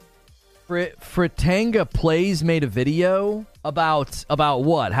 Fritanga Plays made a video about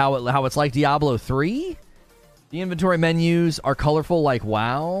what? How it's like Diablo 3? The inventory menus are colorful like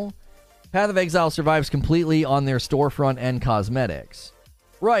WoW. Path of Exile survives completely on their storefront and cosmetics.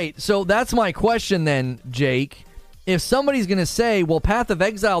 Right, so that's my question then, Jake. If somebody's going to say, well, Path of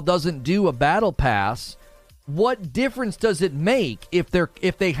Exile doesn't do a battle pass, what difference does it make if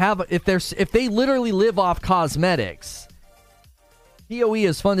they literally live off cosmetics? PoE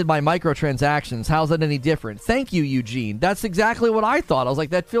is funded by microtransactions. How's that any different? Thank you, Eugene. That's exactly what I thought. I was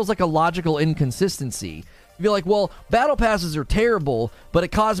like, that feels like a logical inconsistency. You'd be like, well, battle passes are terrible, but a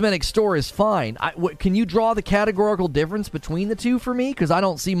cosmetic store is fine. Can you draw the categorical difference between the two for me? Because I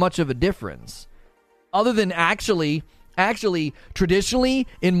don't see much of a difference. Other than actually, traditionally,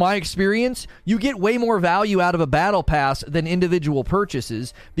 in my experience, you get way more value out of a battle pass than individual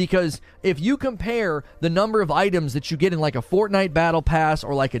purchases, because if you compare the number of items that you get in like a Fortnite battle pass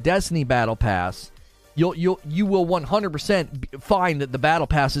or like a Destiny battle pass, you will 100% find that the battle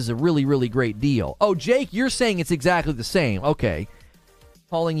pass is a really, really great deal. Oh, Jake, you're saying it's exactly the same. Okay.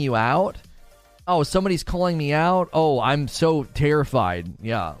 Calling you out? Oh, somebody's calling me out? Oh, I'm so terrified.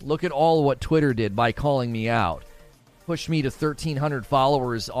 Yeah, look at all what Twitter did by calling me out. Pushed me to 1,300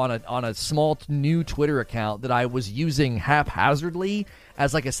 followers on a small new Twitter account that I was using haphazardly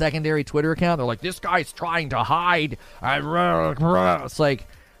as like a secondary Twitter account. They're like, this guy's trying to hide. It's like,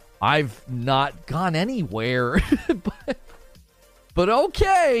 I've not gone anywhere. but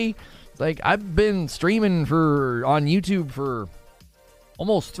okay. It's like, I've been streaming on YouTube for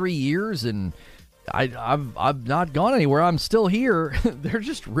almost 3 years, and I've not gone anywhere. I'm still here. They're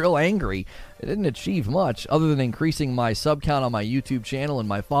just real angry. It didn't achieve much other than increasing my sub count on my YouTube channel and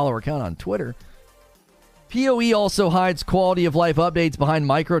my follower count on Twitter. PoE also hides quality of life updates behind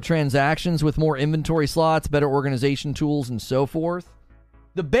microtransactions with more inventory slots, better organization tools, and so forth.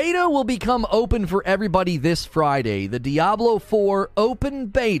 The beta will become open for everybody this Friday. The Diablo 4 open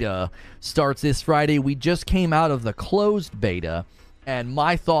beta starts this Friday. We just came out of the closed beta, and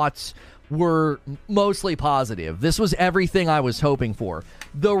my thoughts were mostly positive. This was everything I was hoping for.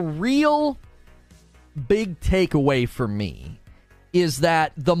 The real big takeaway for me is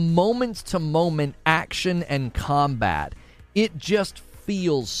that the moment-to-moment action and combat, it just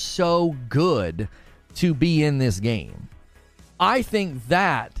feels so good to be in this game. I think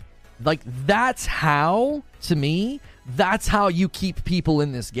that's how, to me, that's how you keep people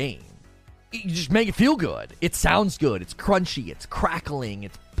in this game. You just make it feel good. It sounds good. It's crunchy. It's crackling.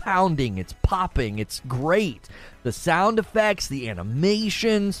 It's pounding. It's popping. It's great. The sound effects, the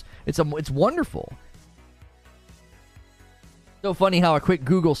animations, it's wonderful. So funny how a quick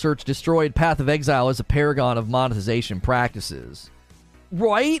Google search destroyed Path of Exile as a paragon of monetization practices.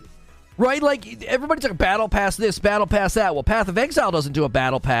 Right? Right? Like, everybody's like, battle pass this, battle pass that. Well, Path of Exile doesn't do a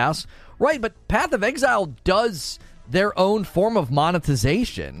battle pass. Right, but Path of Exile does their own form of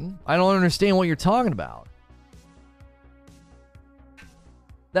monetization. I don't understand what you're talking about.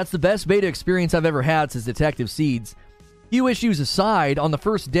 That's the best beta experience I've ever had since Detective Seeds. Few issues aside, on the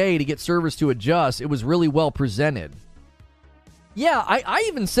first day to get servers to adjust, it was really well presented. Yeah, I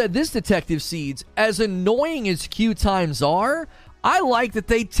even said this, Detective Seeds, as annoying as queue times are, I like that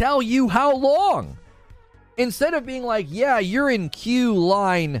they tell you how long. Instead of being like, yeah, you're in queue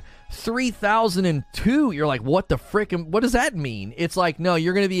line 3002, you're like, what the frick? What does that mean? It's like, no,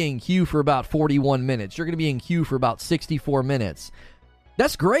 you're going to be in queue for about 41 minutes. You're going to be in queue for about 64 minutes.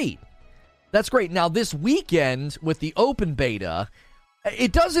 That's great. That's great. Now, this weekend with the open beta,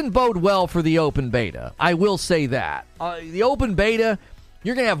 it doesn't bode well for the open beta. I will say that. The open beta,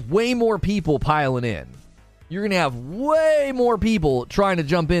 you're going to have way more people piling in. You're going to have way more people trying to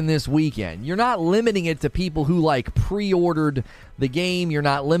jump in this weekend. You're not limiting it to people who, like, pre-ordered the game. You're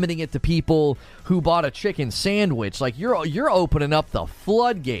not limiting it to people who bought a chicken sandwich. Like, you're opening up the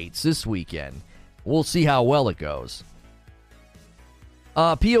floodgates this weekend. We'll see how well it goes.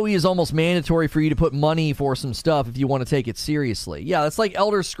 PoE is almost mandatory for you to put money for some stuff if you want to take it seriously. Yeah, that's like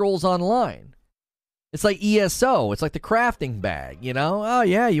Elder Scrolls Online. It's like ESO. It's like the crafting bag, you know? Oh,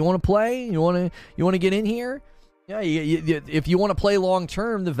 yeah, you want to play? You want to get in here? Yeah, if you want to play long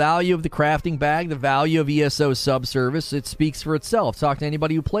term, the value of the crafting bag, the value of ESO subservice, it speaks for itself. Talk to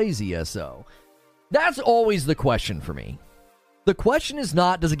anybody who plays ESO. That's always the question for me. The question is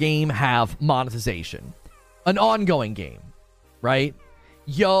not, does a game have monetization? An ongoing game, right?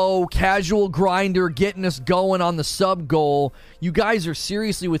 Yo, casual grinder getting us going on the sub goal. You guys are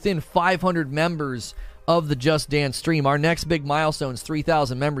seriously within 500 members of the Just Dance stream. Our next big milestone is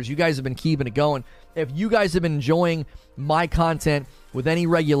 3,000 members. You guys have been keeping it going. If you guys have been enjoying my content with any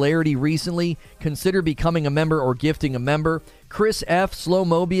regularity recently, consider becoming a member or gifting a member. Chris F., Slow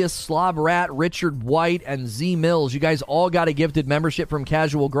Mobius, Slob Rat, Richard White, and Z Mills, you guys all got a gifted membership from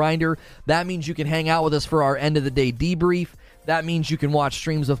Casual Grinder. That means you can hang out with us for our end of the day debrief. That means you can watch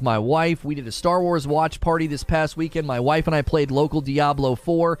streams with my wife. We did a Star Wars watch party this past weekend. My wife and I played local Diablo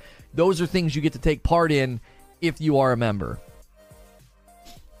 4. Those are things you get to take part in if you are a member.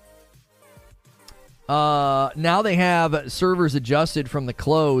 Now they have servers adjusted from the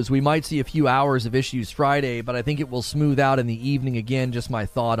close. We might see a few hours of issues Friday, but I think it will smooth out in the evening again. Just my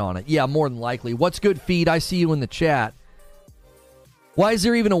thought on it. Yeah, more than likely. What's good, Feed? I see you in the chat. Why is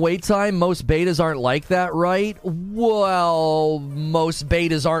there even a wait time? Most betas aren't like that, right? Well, most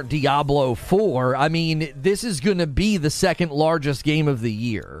betas aren't Diablo 4. I mean, this is going to be the second largest game of the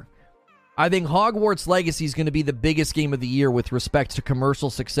year. I think Hogwarts Legacy is going to be the biggest game of the year with respect to commercial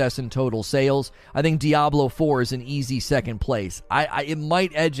success and total sales. I think Diablo 4 is an easy second place. It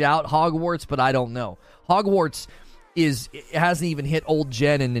might edge out Hogwarts, but I don't know. Hogwarts hasn't even hit old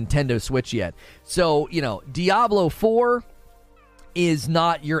gen and Nintendo Switch yet. So, Diablo 4 is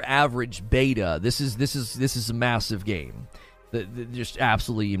not your average beta. This is a massive game. Just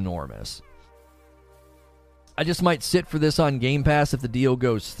absolutely enormous. I just might sit for this on Game Pass if the deal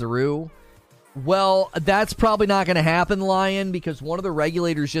goes through. Well, that's probably not going to happen, Lion, because one of the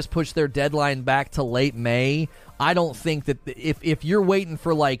regulators just pushed their deadline back to late May. I don't think that if you're waiting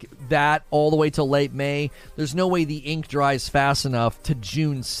for like that all the way till late May, there's no way the ink dries fast enough to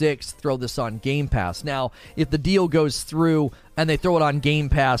June 6th throw this on Game Pass. Now, if the deal goes through and they throw it on Game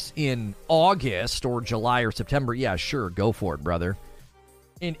Pass in August or July or September, yeah, sure, go for it, brother.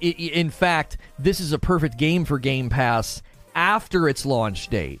 In fact, this is a perfect game for Game Pass after its launch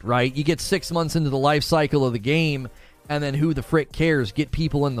date, right? You get 6 months into the life cycle of the game, and then who the frick cares? Get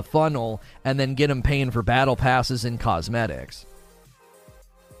people in the funnel, and then get them paying for battle passes and cosmetics.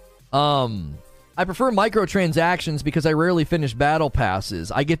 I prefer microtransactions because I rarely finish battle passes.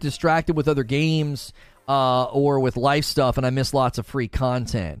 I get distracted with other games or with life stuff, and I miss lots of free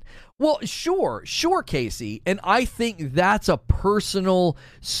content. Well, sure, Casey, and I think that's a personal,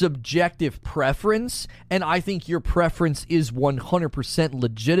 subjective preference, and I think your preference is 100%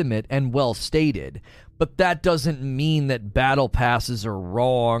 legitimate and well stated, but that doesn't mean that battle passes are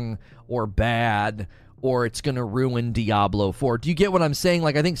wrong or bad or it's going to ruin Diablo 4. Do you get what I'm saying?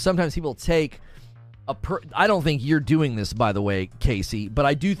 Like, I think sometimes people take I don't think you're doing this, by the way, Casey, but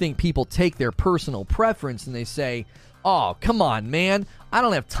I do think people take their personal preference and they say, oh, come on, man, I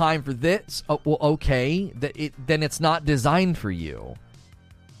don't have time for this. Oh, well, okay, then it's not designed for you.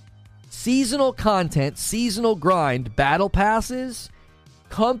 Seasonal content, seasonal grind, battle passes,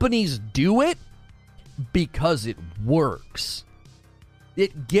 companies do it because it works.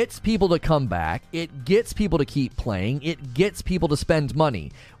 It gets people to come back. It gets people to keep playing. It gets people to spend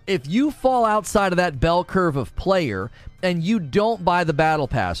money. If you fall outside of that bell curve of player and you don't buy the battle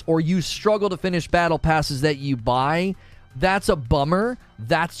pass or you struggle to finish battle passes that you buy, that's a bummer.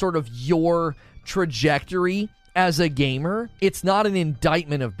 That's sort of your trajectory as a gamer. It's not an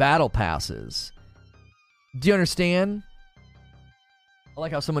indictment of battle passes. Do you understand? I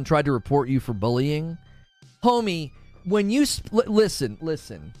like how someone tried to report you for bullying. Homie, when you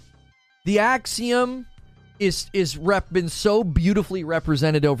listen. The axiom is been so beautifully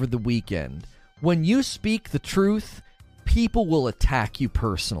represented over the weekend. When you speak the truth, people will attack you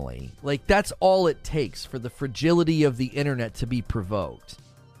personally. Like, that's all it takes for the fragility of the internet to be provoked.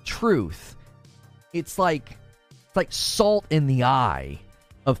 Truth. It's like salt in the eye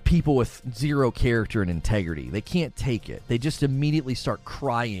of people with zero character and integrity. They can't take it. They just immediately start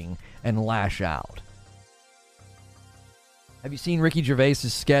crying and lash out. Have you seen Ricky Gervais'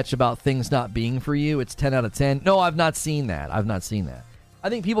 sketch about things not being for you? It's 10 out of 10. No, I've not seen that. I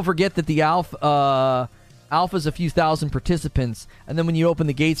think people forget that the alpha's a few thousand participants, and then when you open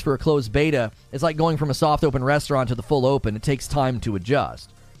the gates for a closed beta, it's like going from a soft open restaurant to the full open. It takes time to adjust.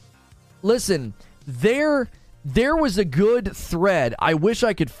 Listen, there was a good thread. I wish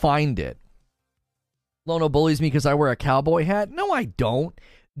I could find it. Lono bullies me because I wear a cowboy hat. No, I don't.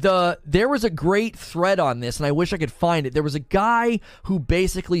 There was a great thread on this, and I wish I could find it. There was a guy who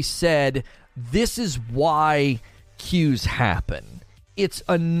basically said, this is why queues happen. It's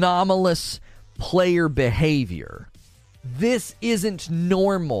anomalous player behavior. This isn't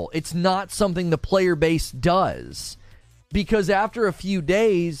normal. It's not something the player base does. Because after a few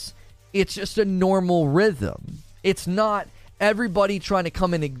days, it's just a normal rhythm. It's not everybody trying to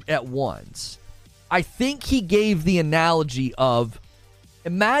come in at once. I think he gave the analogy of,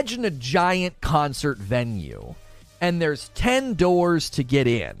 imagine a giant concert venue, and there's 10 doors to get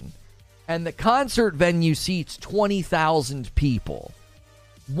in, and the concert venue seats 20,000 people.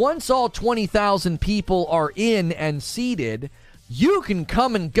 Once all 20,000 people are in and seated, you can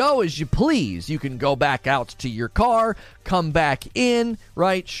come and go as you please. You can go back out to your car, come back in,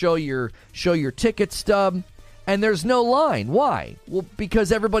 right? Show your ticket stub, and there's no line. Why? Well,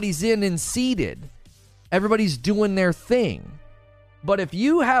 because everybody's in and seated. Everybody's doing their thing. But if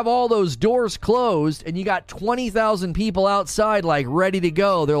you have all those doors closed and you got 20,000 people outside, like, ready to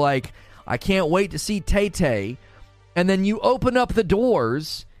go, they're like, I can't wait to see Tay-Tay, and then you open up the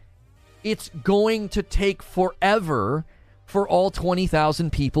doors, it's going to take forever for all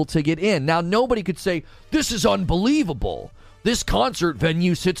 20,000 people to get in. Now, nobody could say, this is unbelievable. This concert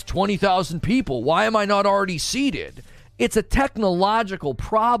venue sits 20,000 people. Why am I not already seated? It's a technological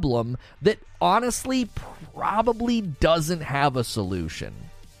problem that honestly probably doesn't have a solution.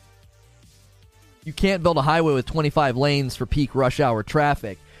 You can't build a highway with 25 lanes for peak rush hour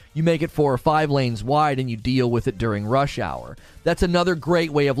traffic. You make it 4 or 5 lanes wide and you deal with it during rush hour. That's another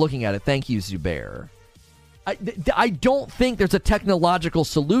great way of looking at it. Thank you, Zubair. I don't think there's a technological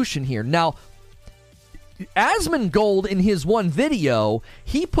solution here. Now, Asmongold, in his one video,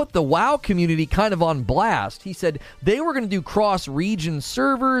 he put the WoW community kind of on blast. He said they were going to do cross-region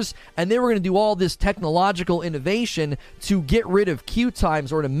servers, and they were going to do all this technological innovation to get rid of queue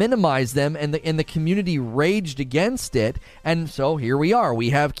times or to minimize them, and the community raged against it. And so here we are. We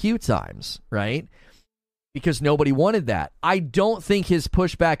have queue times, right? Because nobody wanted that. I don't think his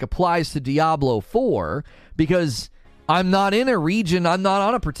pushback applies to Diablo 4 because I'm not in a region. I'm not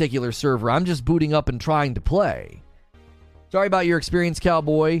on a particular server. I'm just booting up and trying to play. Sorry about your experience,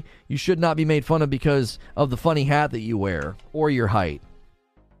 cowboy. You should not be made fun of because of the funny hat that you wear or your height.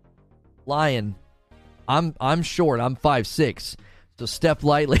 Lion, I'm short. I'm 5'6", so step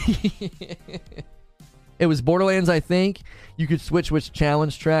lightly. It was Borderlands, I think. You could switch which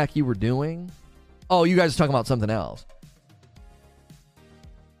challenge track you were doing. Oh, you guys are talking about something else.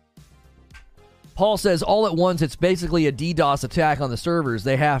 Paul says, all at once, it's basically a DDoS attack on the servers.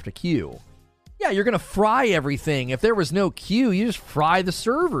 They have to queue. Yeah, you're going to fry everything. If there was no queue, you just fry the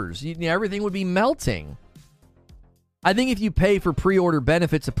servers. Everything would be melting. I think if you pay for pre-order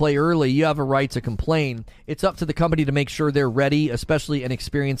benefits to play early, you have a right to complain. It's up to the company to make sure they're ready, especially an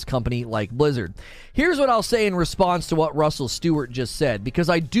experienced company like Blizzard. Here's what I'll say in response to what Russell Stewart just said, because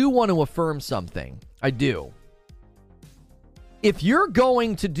I do want to affirm something. I do. If you're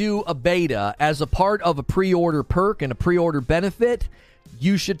going to do a beta as a part of a pre-order perk and a pre-order benefit,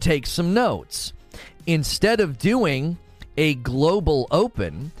 you should take some notes. Instead of doing a global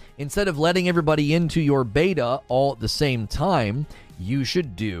open, instead of letting everybody into your beta all at the same time, you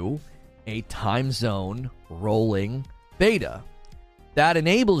should do a time zone rolling beta. That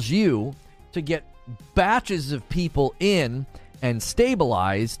enables you to get batches of people in and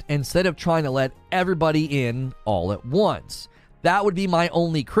stabilized instead of trying to let everybody in all at once. That would be my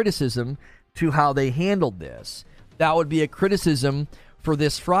only criticism to how they handled this. That would be a criticism for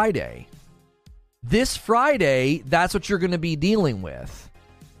this Friday. This Friday, that's what you're going to be dealing with.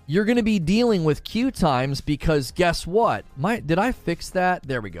 You're going to be dealing with queue times because guess what? Did I fix that?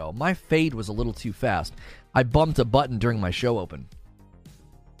 There we go. My fade was a little too fast. I bumped a button during my show open.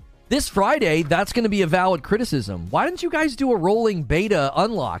 This Friday, that's going to be a valid criticism. Why didn't you guys do a rolling beta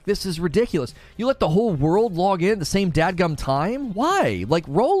unlock? This is ridiculous. You let the whole world log in at the same dadgum time? Why?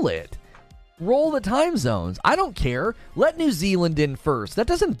 Roll it. Roll the time zones. I don't care. Let New Zealand in first. That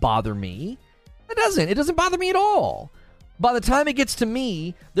doesn't bother me. It doesn't bother me at all. By the time it gets to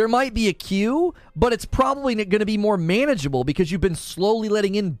me, there might be a queue, but it's probably going to be more manageable because you've been slowly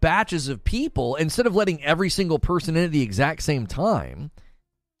letting in batches of people instead of letting every single person in at the exact same time.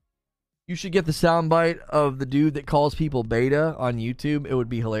 You should get the soundbite of the dude that calls people beta on YouTube. It would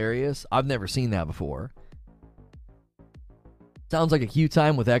be hilarious. I've never seen that before. Sounds like a queue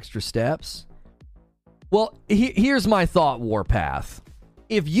time with extra steps. Well, here's my thought, Warpath.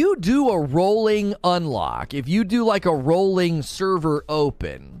 If you do a rolling unlock, if you do like a rolling server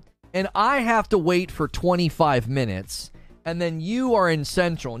open, and I have to wait for 25 minutes, and then you are in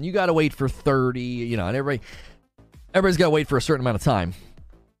Central, and you got to wait for 30, and everybody's got to wait for a certain amount of time.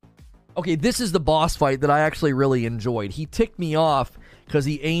 Okay, this is the boss fight that I actually really enjoyed. He ticked me off because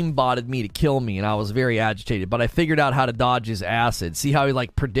he aimbotted me to kill me, and I was very agitated. But I figured out how to dodge his acid. See how he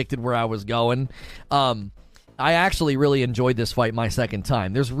like predicted where I was going? I actually really enjoyed this fight my second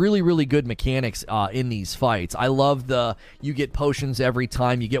time. There's really, really good mechanics in these fights. I love you get potions every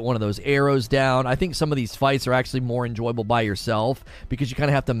time you get one of those arrows down. I think some of these fights are actually more enjoyable by yourself because you kind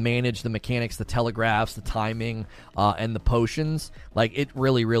of have to manage the mechanics, the telegraphs, the timing, and the potions. Like, it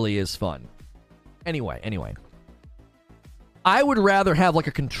really, really is fun. Anyway. I would rather have like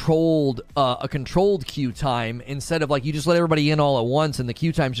a controlled queue time instead of like you just let everybody in all at once and the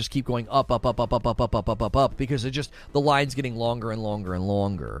queue times just keep going up because the line's getting longer and longer and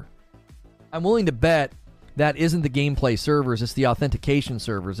longer. I'm willing to bet that isn't the gameplay servers, it's the authentication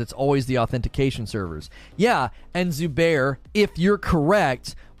servers. It's always the authentication servers. Yeah, and Zubair, if you're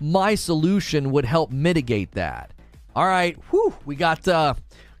correct, my solution would help mitigate that. All right, we got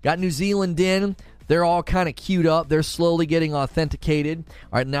New Zealand in. They're all kind of queued up. They're slowly getting authenticated.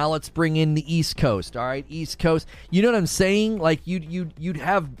 All right, now let's bring in the East Coast. All right, East Coast. You know what I'm saying? Like you'd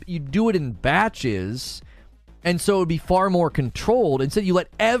do it in batches, and so it would be far more controlled. Instead, you let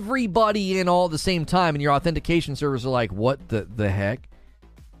everybody in all at the same time, and your authentication servers are like, what the heck?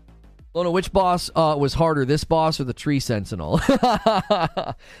 Oh no, which boss was harder, this boss or the Tree Sentinel?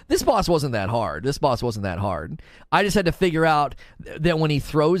 This boss wasn't that hard. I just had to figure out that when he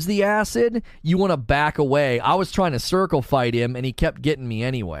throws the acid, you want to back away. I was trying to circle fight him, and he kept getting me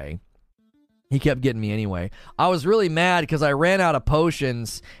anyway. I was really mad because I ran out of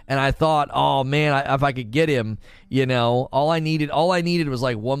potions, and I thought, oh man, if I could get him, all I needed was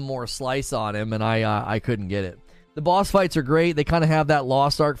like one more slice on him, and I couldn't get it. The boss fights are great. They kind of have that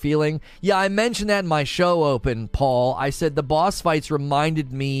Lost Ark feeling. Yeah, I mentioned that in my show open, Paul. I said the boss fights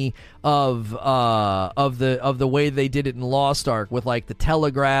reminded me of the way they did it in Lost Ark with like the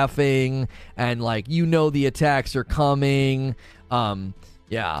telegraphing and like the attacks are coming.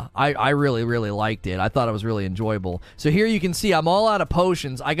 Yeah, I really, really liked it. I thought it was really enjoyable. So here you can see I'm all out of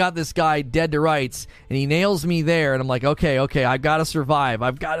potions. I got this guy dead to rights, and he nails me there, and I'm like, okay, I've got to survive.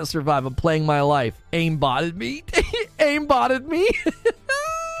 I'm playing my life. Aimbotted me.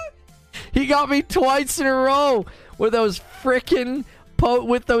 He got me twice in a row with those frickin'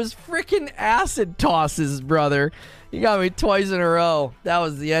 acid tosses, brother. He got me twice in a row. That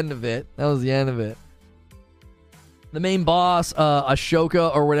was the end of it. The main boss,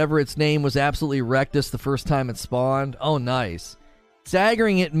 Ashoka, or whatever its name, was absolutely wrecked us the first time it spawned. Oh, nice.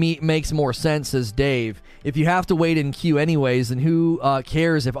 Staggering it makes more sense, says Dave. If you have to wait in queue anyways, then who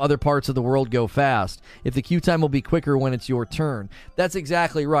cares if other parts of the world go fast? If the queue time will be quicker when it's your turn. That's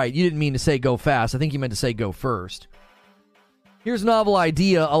exactly right. You didn't mean to say go fast. I think you meant to say go first. Here's a novel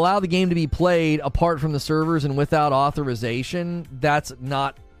idea. Allow the game to be played apart from the servers and without authorization. That's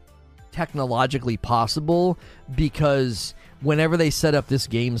not technologically possible because whenever they set up this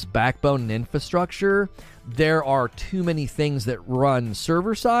game's backbone and infrastructure, there are too many things that run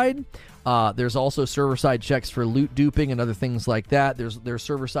server side. There's also server side checks for loot duping and other things like that. There's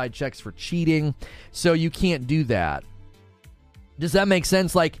server side checks for cheating, so you can't do that. Does that make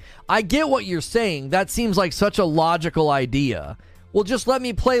sense? Like, I get what you're saying. That seems like such a logical idea. Well, just let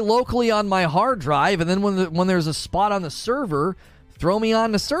me play locally on my hard drive, and then when there's a spot on the server, throw me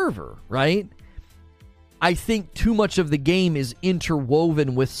on the server, right? I think too much of the game is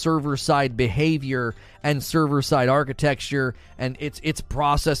interwoven with server-side behavior and server-side architecture, and it's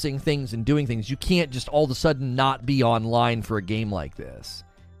processing things and doing things. You can't just all of a sudden not be online for a game like this.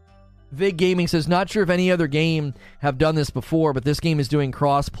 Vig Gaming says, not sure if any other game have done this before, but this game is doing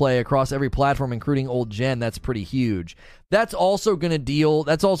cross-play across every platform, including old gen. That's pretty huge. That's also going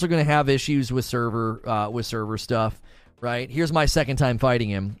to have issues with server stuff. Right? Here's my second time fighting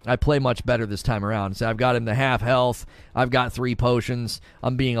him. I play much better this time around. So I've got him to half health. I've got 3 potions.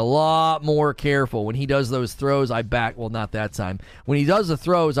 I'm being a lot more careful. When he does those throws, I back... Well, not that time. When he does the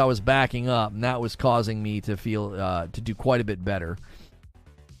throws, I was backing up, and that was causing me to feel... to do quite a bit better.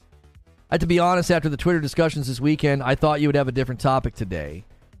 I have to be honest, after the Twitter discussions this weekend, I thought you would have a different topic today.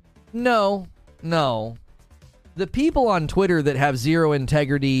 No. The people on Twitter that have zero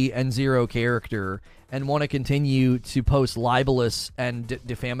integrity and zero character and want to continue to post libelous and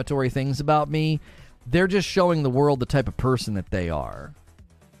defamatory things about me, they're just showing the world the type of person that they are.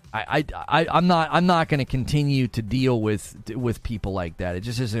 I'm not going to continue to deal with people like that. It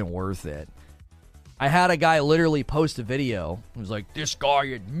just isn't worth it. I had a guy literally post a video. He was like, this guy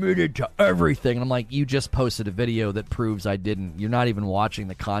admitted to everything. And I'm like, you just posted a video that proves I didn't. You're not even watching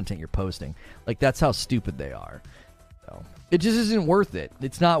the content you're posting. Like, that's how stupid they are. So it just isn't worth it.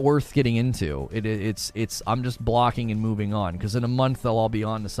 It's not worth getting into. It's I'm just blocking and moving on, because in a month they'll all be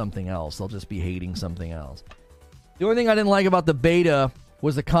on to something else. They'll just be hating something else. The only thing I didn't like about the beta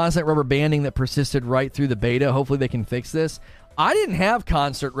was the constant rubber banding that persisted right through the beta. Hopefully they can fix this. I didn't have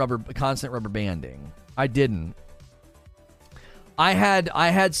constant rubber banding. I didn't. I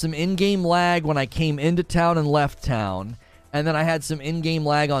had some in-game lag when I came into town and left town, and then I had some in-game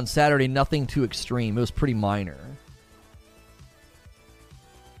lag on Saturday, nothing too extreme. It was pretty minor.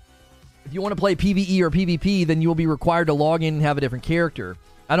 If you want to play PvE or PvP, then you will be required to log in and have a different character.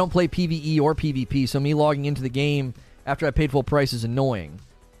 I don't play PvE or PvP, so me logging into the game after I paid full price is annoying.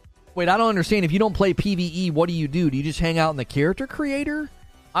 Wait, I don't understand. If you don't play PvE, what do you do? Do you just hang out in the character creator?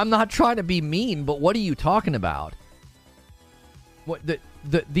 I'm not trying to be mean, but what are you talking about? What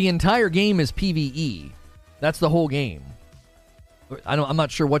the entire game is PvE. That's the whole game. I'm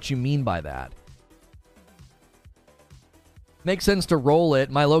not sure what you mean by that. Makes sense to roll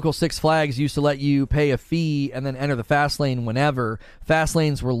it. My local Six Flags used to let you pay a fee and then enter the fast lane whenever. Fast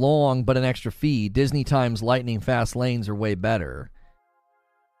lanes were long, but an extra fee. Disney Times Lightning fast lanes are way better.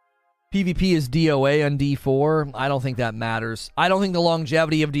 PvP is DOA on D4. I don't think that matters. I don't think the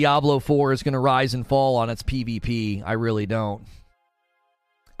longevity of Diablo 4 is going to rise and fall on its PvP. I really don't.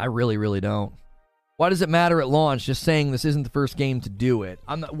 I really, really don't. Why does it matter at launch? Just saying this isn't the first game to do it.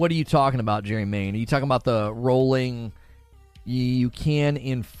 What are you talking about, Jerry Main? Are you talking about the rolling... You can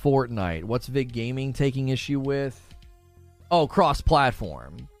in Fortnite. What's Vig Gaming taking issue with? Oh,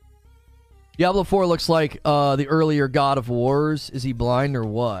 cross-platform. Diablo 4 looks like the earlier God of Wars. Is he blind or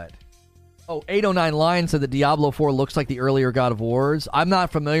what? Oh, 809 Lion said that Diablo 4 looks like the earlier God of Wars. I'm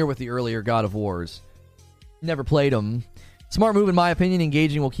not familiar with the earlier God of Wars. Never played them. Smart move, in my opinion.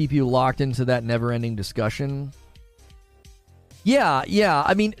 Engaging will keep you locked into that never-ending discussion. Yeah.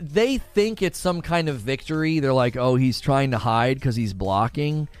 I mean, they think it's some kind of victory. They're like, oh, he's trying to hide because he's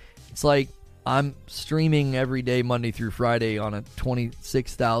blocking. It's like, I'm streaming every day, Monday through Friday, on a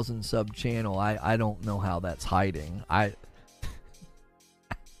 26,000 sub channel. I don't know how that's hiding.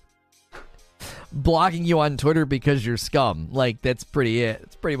 Blocking you on Twitter because you're scum. Like, that's pretty it.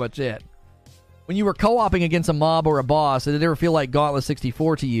 That's pretty much it. When you were co-oping against a mob or a boss, did it ever feel like Gauntlet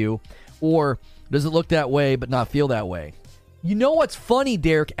 64 to you? Or does it look that way but not feel that way? You know what's funny,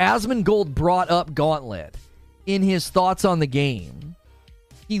 Derek? Asmongold brought up Gauntlet in his thoughts on the game.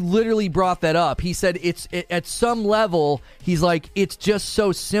 He literally brought that up. He said at some level, he's like, it's just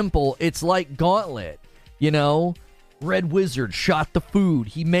so simple. It's like Gauntlet, you know? Red Wizard shot the food.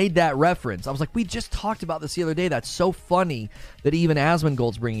 He made that reference. I was like, we just talked about this the other day. That's so funny that even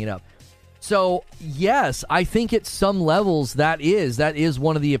Asmongold's bringing it up. So, yes, I think at some levels that is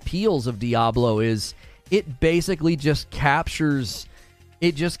one of the appeals of Diablo is... It basically just captures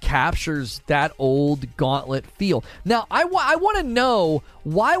that old Gauntlet feel. Now, I want to know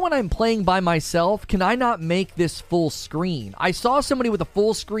why when I'm playing by myself, can I not make this full screen? I saw somebody with a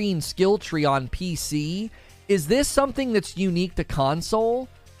full screen skill tree on PC. Is this something that's unique to console?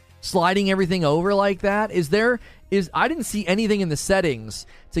 Sliding everything over like that? I didn't see anything in the settings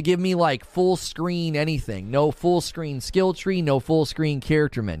to give me like full screen anything. No full screen skill tree, no full screen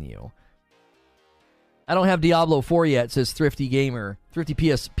character menu. I don't have Diablo 4 yet, says Thrifty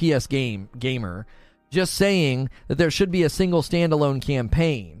PS Gamer. Just saying that there should be a single standalone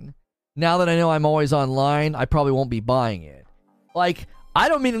campaign. Now that I know I'm always online, I probably won't be buying it. Like, I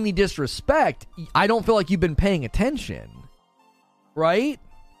don't mean any disrespect. I don't feel like you've been paying attention. Right?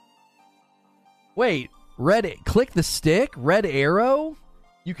 Wait, click the stick? Red arrow?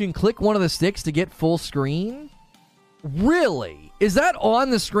 You can click one of the sticks to get full screen? Really? Is that on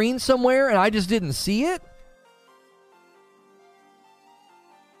the screen somewhere and I just didn't see it?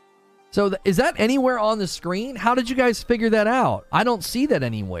 So is that anywhere on the screen? How did you guys figure that out? I don't see that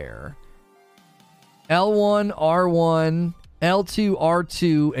anywhere. L1, R1, L2,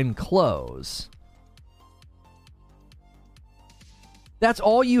 R2, and close. That's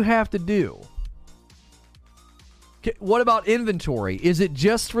all you have to do. What about inventory? Is it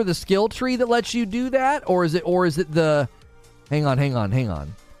just for the skill tree that lets you do that? Or is it the... Hang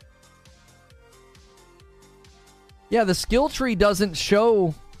on. Yeah, the skill tree doesn't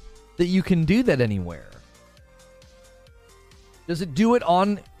show that you can do that anywhere. Does it do it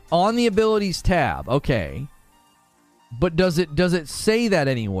on the abilities tab? Okay. But does it say that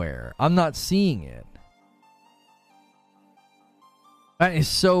anywhere? I'm not seeing it. That is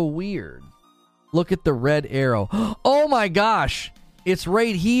so weird. Look at the red arrow. Oh my gosh. It's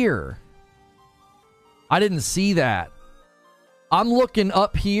right here. I didn't see that. I'm looking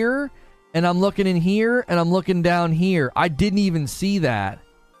up here, and I'm looking in here, and I'm looking down here. I didn't even see that.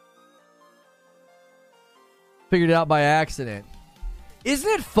 Figured it out by accident.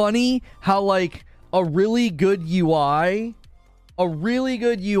 Isn't it funny how, like, a really good UI,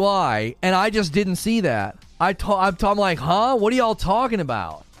 and I just didn't see that. I'm like, huh? What are y'all talking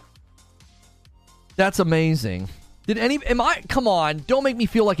about? That's amazing. Come on, don't make me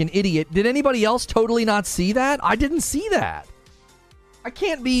feel like an idiot. Did anybody else totally not see that? I didn't see that. I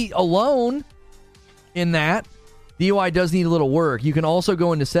can't be alone in that. The UI does need a little work. You can also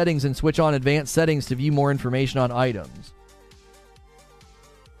go into settings and switch on advanced settings to view more information on items.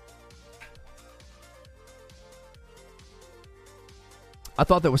 I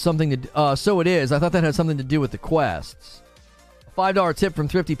thought that was something to... so it is. I thought that had something to do with the quests. A $5 tip from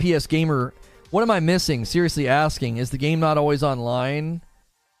Thrifty PS Gamer. What am I missing? Seriously asking. Is the game not always online?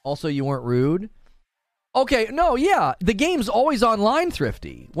 Also, you weren't rude? Okay, no, yeah. The game's always online,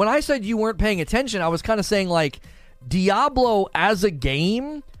 Thrifty. When I said you weren't paying attention, I was kind of saying, like, Diablo as a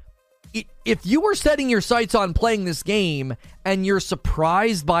game... If you were setting your sights on playing this game and you're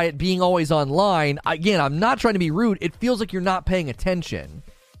surprised by it being always online, again, I'm not trying to be rude. It feels like you're not paying attention.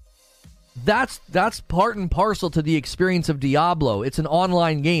 That's part and parcel to the experience of Diablo. It's an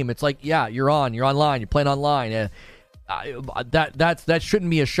online game. It's like, yeah, you're online, you're playing online. That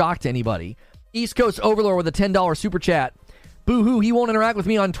shouldn't be a shock to anybody. East Coast Overlord with a $10 super chat. Boo-hoo, he won't interact with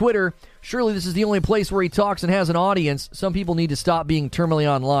me on Twitter. Surely this is the only place where he talks and has an audience. Some people need to stop being terminally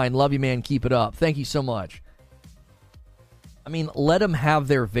online. Love you, man. Keep it up. Thank you so much. I mean, let them have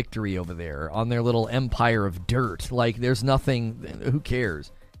their victory over there on their little empire of dirt. Like, there's nothing... Who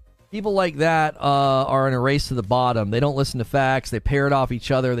cares? People like that are in a race to the bottom. They don't listen to facts. They parrot off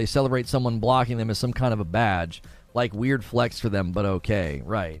each other. They celebrate someone blocking them as some kind of a badge. Like, weird flex for them, but okay.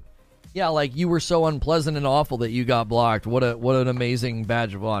 Right. Yeah, like, you were so unpleasant and awful that you got blocked. What an amazing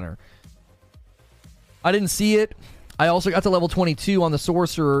badge of honor. I didn't see it. I also got to level 22 on the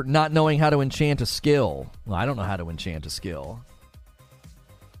sorcerer, not knowing how to enchant a skill. Well, I don't know how to enchant a skill.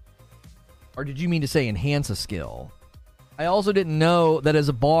 Or did you mean to say enhance a skill? I also didn't know that as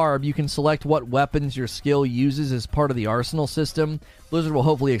a barb, you can select what weapons your skill uses as part of the arsenal system. Blizzard will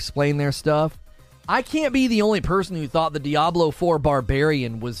hopefully explain their stuff. I can't be the only person who thought the Diablo 4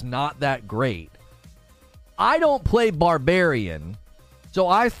 Barbarian was not that great. I don't play Barbarian, so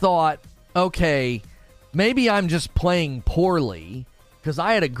I thought, okay, maybe I'm just playing poorly, because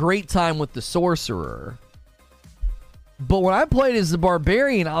I had a great time with the Sorcerer. But when I played as the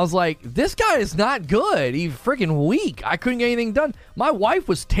Barbarian, I was like, this guy is not good. He's freaking weak. I couldn't get anything done. My wife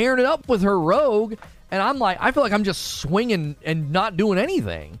was tearing it up with her rogue, and I'm like, I feel like I'm just swinging and not doing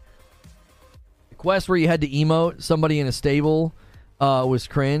anything. Quest where you had to emote somebody in a stable was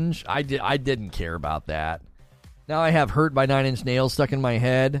cringe. I didn't care about that. Now I have Hurt by Nine Inch Nails stuck in my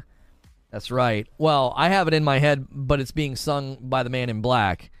head. That's right. Well, I have it in my head, but it's being sung by the Man in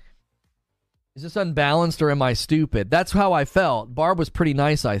Black. Is this unbalanced or am I stupid? That's how I felt. Barb was pretty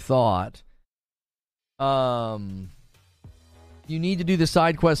nice, I thought. You need to do the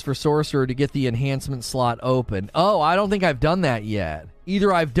side quest for Sorcerer to get the enhancement slot open. Oh, I don't think I've done that yet.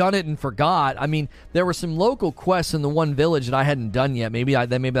 Either I've done it and forgot. I mean, there were some local quests in the one village that I hadn't done yet. Maybe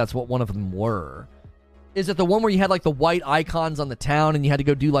that's what one of them were. Is it the one where you had like the white icons on the town and you had to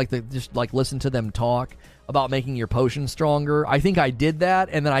go do like just listen to them talk about making your potion stronger? I think I did that,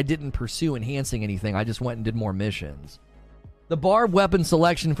 and then I didn't pursue enhancing anything. I just went and did more missions. The barb weapon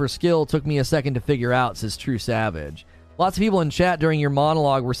selection for skill took me a second to figure out, says True Savage. Lots of people in chat during your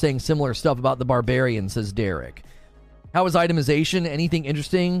monologue were saying similar stuff about the Barbarian, says Derek. How was itemization? Anything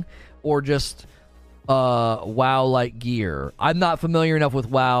interesting? Or just WoW-like gear? I'm not familiar enough with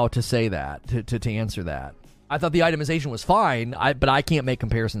WoW to say that, to answer that. I thought the itemization was fine, but I can't make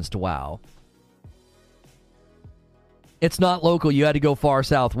comparisons to WoW. It's not local. You had to go far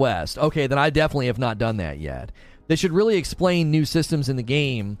southwest. Okay, then I definitely have not done that yet. They should really explain new systems in the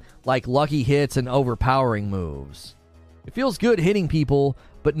game, like lucky hits and overpowering moves. It feels good hitting people,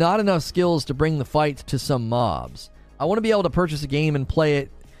 but not enough skills to bring the fight to some mobs. I want to be able to purchase a game and play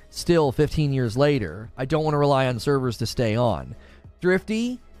it still 15 years later. I don't want to rely on servers to stay on.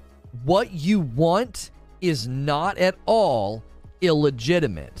 Thrifty, what you want is not at all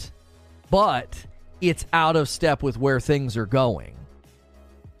illegitimate, but it's out of step with where things are going.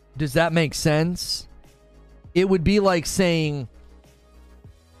 Does that make sense? It would be like saying,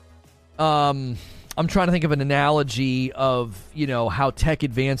 I'm trying to think of an analogy of, how tech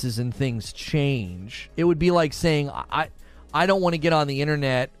advances and things change. It would be like saying, I don't want to get on the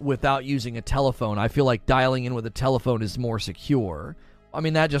internet without using a telephone. I feel like dialing in with a telephone is more secure. I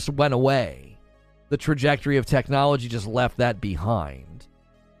mean, that just went away. The trajectory of technology just left that behind.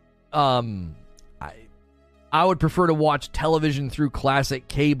 I would prefer to watch television through classic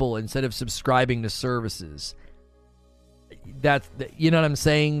cable instead of subscribing to services. You know what I'm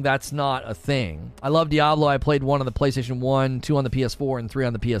saying? That's not a thing. I love Diablo. I played 1 on the PlayStation 1, 2 on the PS4, and 3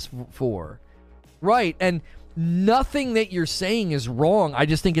 on the PS4. Right, and nothing that you're saying is wrong. I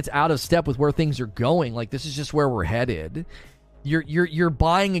just think it's out of step with where things are going. Like, this is just where we're headed. You're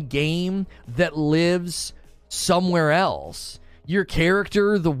buying a game that lives somewhere else. Your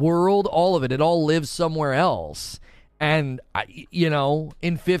character, the world, all of it, it all lives somewhere else. And,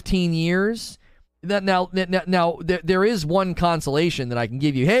 in 15 years... Now, there is one consolation that I can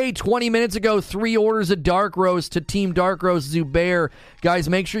give you. Hey, 20 minutes ago, 3 orders of Dark Roast to Team Dark Roast Zubair. Guys,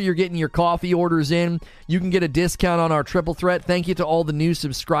 make sure you're getting your coffee orders in. You can get a discount on our Triple Threat. Thank you to all the new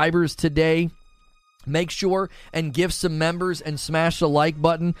subscribers today. Make sure and give some members and smash the like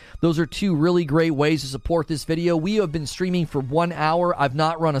button. Those are 2 really great ways to support this video. We have been streaming for 1 hour. I've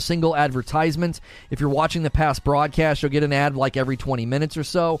not run a single advertisement. If you're watching the past broadcast, you'll get an ad like every 20 minutes or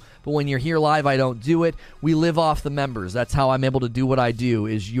so. But when you're here live, I don't do it. We live off the members. That's how I'm able to do what I do,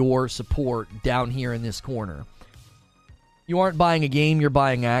 is your support down here in this corner. You aren't buying a game, you're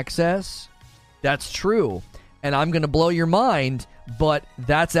buying access. That's true. And I'm going to blow your mind, but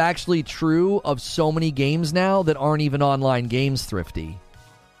that's actually true of so many games now that aren't even online games, Thrifty.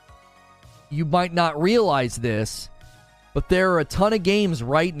 You might not realize this, but there are a ton of games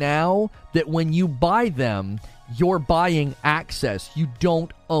right now that when you buy them, you're buying access. You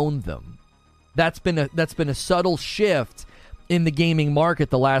don't own them. That's been a subtle shift in the gaming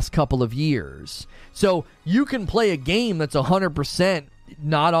market the last couple of years. So you can play a game that's 100%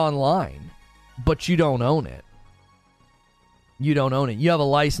 not online, but you don't own it. You don't own it. You have a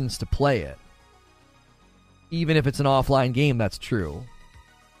license to play it. Even if it's an offline game, that's true.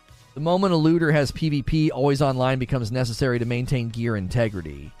 The moment a looter has PvP, always online becomes necessary to maintain gear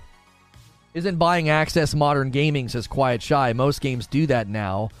integrity. Isn't buying access modern gaming, says Quiet Shy. Most games do that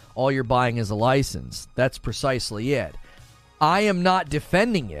now. All you're buying is a license. That's precisely it. I am not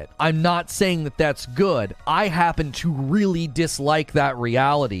defending it. I'm not saying that that's good. I happen to really dislike that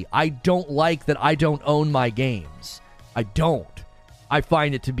reality. I don't like that I don't own my games. I don't. I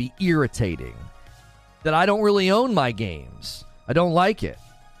find it to be irritating that I don't really own my games. I don't like it.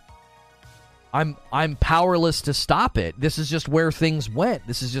 I'm powerless to stop it. This is just where things went.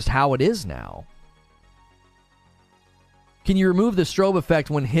 This is just how it is now. Can you remove the strobe effect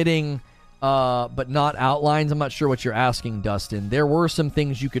when hitting but not outlines? I'm not sure what you're asking, Dustin. There were some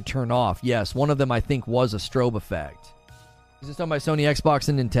things you could turn off. Yes, one of them I think was a strobe effect. Is this done by Sony, Xbox,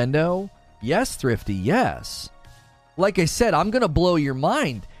 and Nintendo? Yes, Thrifty, yes. Like I said, I'm going to blow your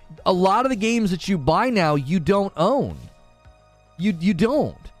mind. A lot of the games that you buy now, you don't own. You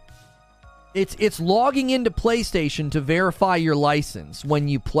don't. It's logging into PlayStation to verify your license when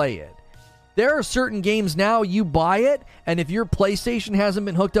you play it. There are certain games now, you buy it, and if your PlayStation hasn't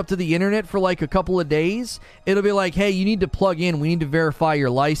been hooked up to the internet for like a couple of days, it'll be like, hey, you need to plug in. We need to verify your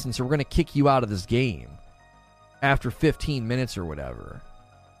license, or we're going to kick you out of this game after 15 minutes or whatever.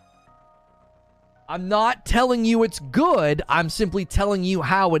 I'm not telling you it's good. I'm simply telling you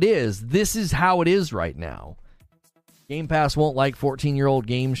how it is. This is how it is right now. Game Pass won't like 14-year-old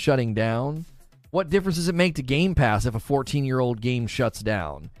games shutting down. What difference does it make to Game Pass if a 14-year-old game shuts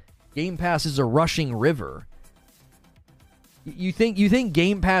down? Game Pass is a rushing river. You think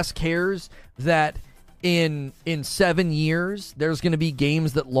Game Pass cares that in 7 years there's going to be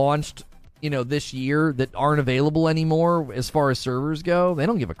games that launched, this year that aren't available anymore as far as servers go? They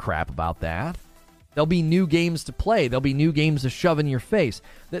don't give a crap about that. There'll be new games to play. There'll be new games to shove in your face.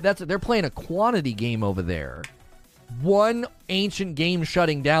 They're playing a quantity game over there. One ancient game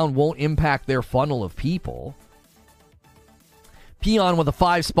shutting down won't impact their funnel of people. Peon with a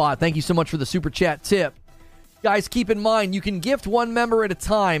 5 spot. Thank you so much for the super chat tip. Guys, keep in mind, you can gift one member at a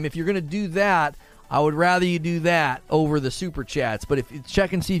time. If you're going to do that, I would rather you do that over the super chats. But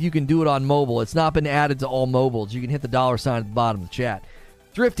check and see if you can do it on mobile. It's not been added to all mobiles. You can hit the $ at the bottom of the chat.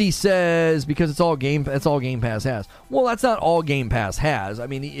 Thrifty says, because that's all Game Pass has. Well, that's not all Game Pass has. I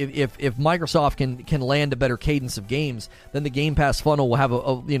mean, if Microsoft can land a better cadence of games, then the Game Pass funnel will have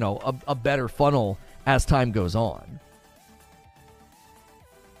a better funnel as time goes on.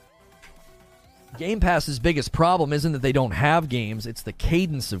 Game Pass's biggest problem isn't that they don't have games, it's the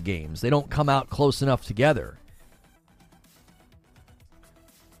cadence of games. They don't come out close enough together.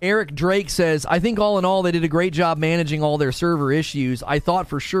 Eric Drake says, I think all in all, they did a great job managing all their server issues. I thought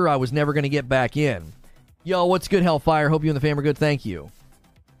for sure I was never going to get back in. Yo, what's good, Hellfire? Hope you and the fam are good. Thank you.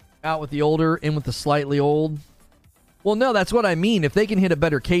 Out with the older, in with the slightly old. Well, no, that's what I mean. If they can hit a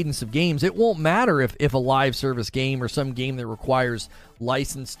better cadence of games, it won't matter if a live service game or some game that requires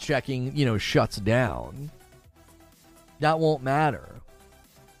license checking, shuts down. That won't matter.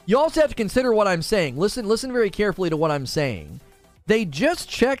 You also have to consider what I'm saying. Listen very carefully to what I'm saying. They just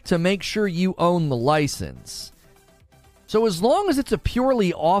check to make sure you own the license. So as long as it's a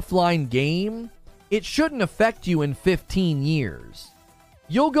purely offline game, it shouldn't affect you in 15 years.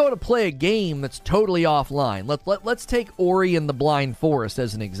 You'll go to play a game that's totally offline. Let's take Ori and the Blind Forest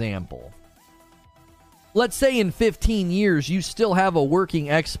as an example. Let's say in 15 years you still have a working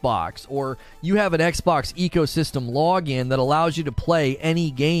Xbox, or you have an Xbox ecosystem login that allows you to play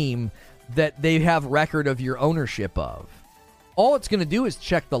any game that they have record of your ownership of. All it's going to do is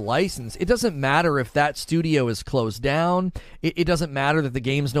check the license. It doesn't matter if that studio is closed down. It doesn't matter that the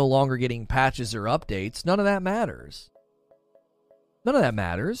game's no longer getting patches or updates. None of that matters. None of that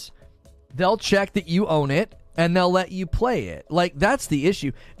matters. They'll check that you own it, and they'll let you play it. Like, that's the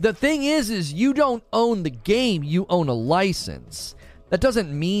issue. The thing is you don't own the game, you own a license. That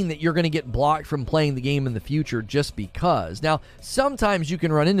doesn't mean that you're going to get blocked from playing the game in the future just because. Now, sometimes you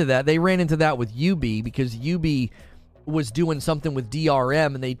can run into that. They ran into that with UB because UB was doing something with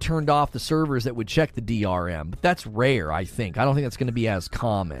DRM, and they turned off the servers that would check the DRM. But that's rare, I think. I don't think that's going to be as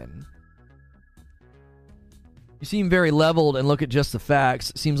common. You seem very leveled and look at just the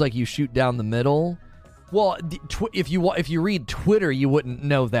facts. Seems like you shoot down the middle. Well, if you read Twitter, you wouldn't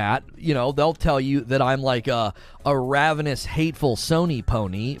know that. You know, they'll tell you that I'm like a ravenous, hateful Sony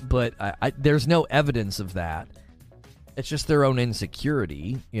pony, but there's no evidence of that. It's just their own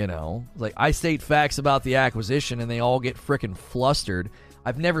insecurity, you know. Like, I state facts about the acquisition, and they all get frickin' flustered.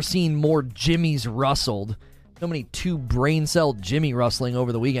 I've never seen more Jimmys rustled. So many two-brain-celled Jimmy rustling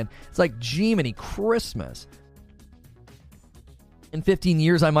over the weekend. It's like Jiminy Christmas. In 15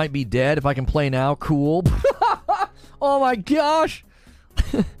 years, I might be dead. If I can play now, cool. Oh my gosh.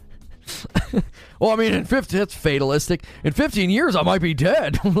 Well, I mean, in 15, that's fatalistic. In 15 years, I might be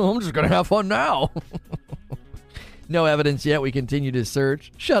dead. I'm just going to have fun now. No evidence yet. We continue to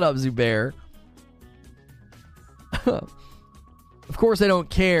search. Shut up, Zubair. Of course, they don't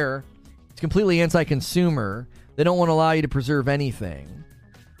care. It's completely anti-consumer. They don't want to allow you to preserve anything.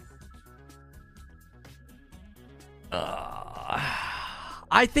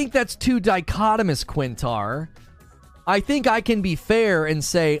 I think that's too dichotomous, Quintar. I think I can be fair and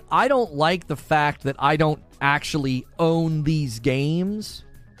say I don't like the fact that I don't actually own these games,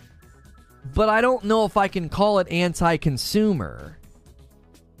 but I don't know if I can call it anti-consumer.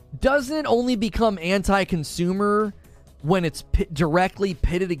 Doesn't it only become anti-consumer when it's directly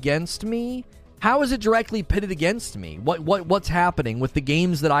pitted against me? How is it directly pitted against me? What's happening with the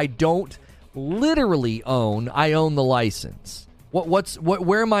games that I don't literally own? I own the license.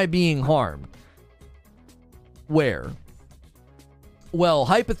 Where am I being harmed? Where? Well,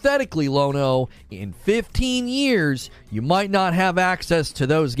 hypothetically, Lono, in 15 years, you might not have access to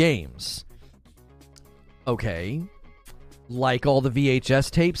those games. Okay. Like all the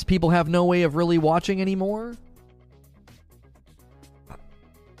VHS tapes people have no way of really watching anymore?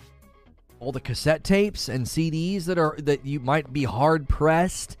 All the cassette tapes and CDs that you might be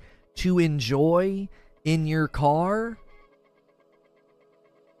hard-pressed to enjoy in your car?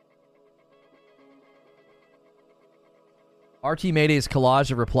 RT Mayday's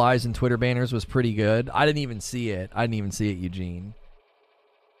collage of replies and Twitter banners was pretty good. I didn't even see it, Eugene.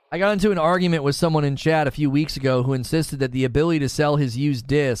 I got into an argument with someone in chat a few weeks ago who insisted that the ability to sell his used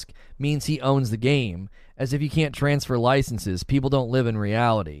disc means he owns the game, as if you can't transfer licenses. People don't live in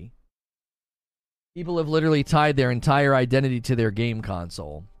reality. People have literally tied their entire identity to their game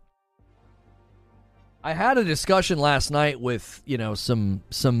console. I had a discussion last night with, you know, some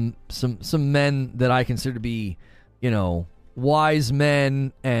men that I consider to be, you know, wise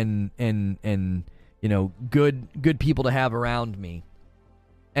men and you know, good people to have around me.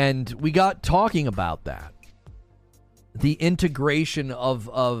 And we got talking about that. The integration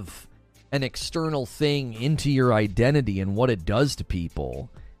of an external thing into your identity and what it does to people.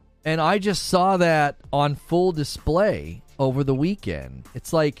 And I just saw that on full display over the weekend.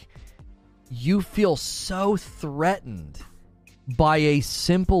 It's like you feel so threatened by a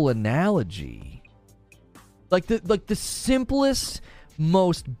simple analogy. Like the simplest,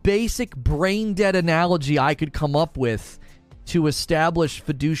 most basic brain dead analogy I could come up with to establish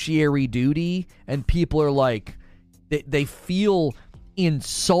fiduciary duty, and people are like, they feel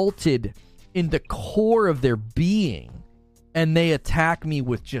insulted in the core of their being, and they attack me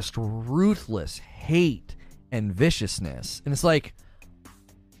with just ruthless hate and viciousness. And it's like,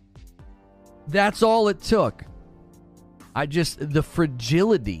 that's all it took. The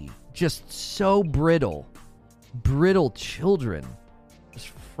fragility, just so brittle children, just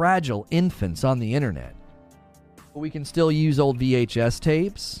fragile infants on the internet. But we can still use old VHS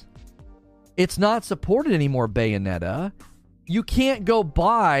tapes. It's not supported anymore, Bayonetta. You can't go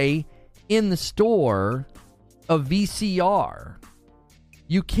buy in the store a VCR.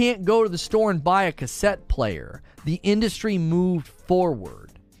 You can't go to the store and buy a cassette player. The industry moved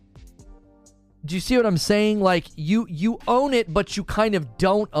forward. Do you see what I'm saying? Like, you own it, but you kind of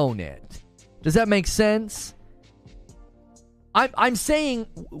don't own it. Does that make sense? I'm saying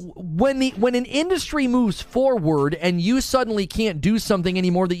when an industry moves forward and you suddenly can't do something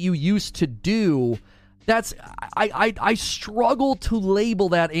anymore that you used to do, that's I struggle to label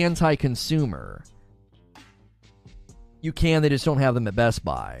that anti-consumer. You can, they just don't have them at Best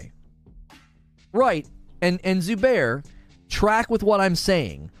Buy. Right. And Zubair, track with what I'm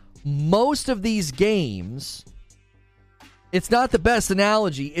saying. Most of these games, it's not the best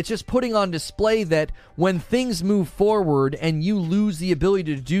analogy. It's just putting on display that when things move forward and you lose the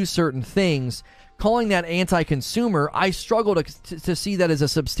ability to do certain things, calling that anti-consumer, I struggle to see that as a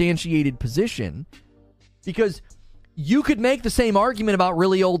substantiated position, because you could make the same argument about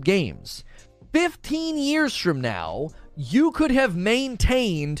really old games. 15 years from now, you could have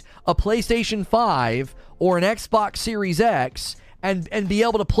maintained a PlayStation 5 or an Xbox Series X and be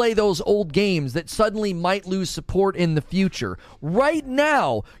able to play those old games that suddenly might lose support in the future. Right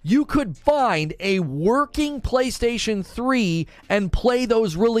now, you could find a working PlayStation 3 and play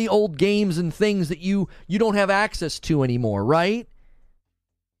those really old games and things that you don't have access to anymore, right?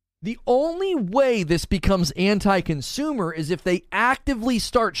 The only way this becomes anti-consumer is if they actively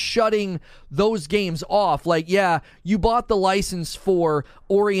start shutting those games off. Like, yeah, you bought the license for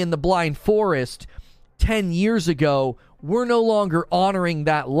Ori and the Blind Forest 10 years ago. We're no longer honoring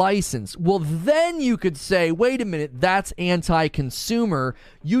that license. Well, then you could say, wait a minute, that's anti-consumer.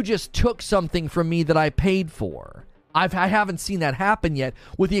 You just took something from me that I paid for. I haven't seen that happen yet,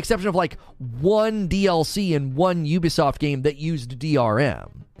 with the exception of like one DLC and one Ubisoft game that used DRM.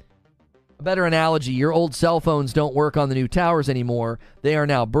 A better analogy, your old cell phones don't work on the new towers anymore. They are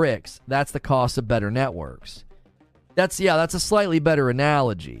now bricks. That's the cost of better networks. That's a slightly better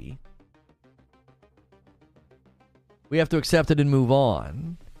analogy. We have to accept it and move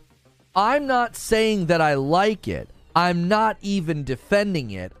on. I'm not saying that I like it. I'm not even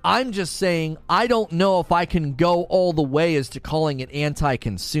defending it. I'm just saying I don't know if I can go all the way as to calling it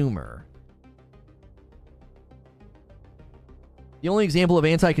anti-consumer. The only example of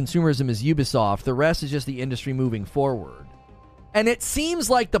anti-consumerism is Ubisoft. The rest is just the industry moving forward. And it seems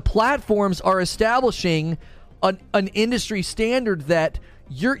like the platforms are establishing an industry standard that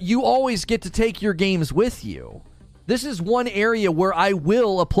you always get to take your games with you. This is one area where I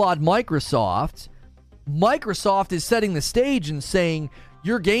will applaud Microsoft. Microsoft is setting the stage and saying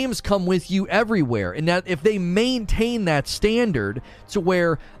your games come with you everywhere. And that if they maintain that standard to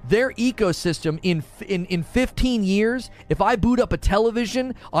where their ecosystem in 15 years, if I boot up a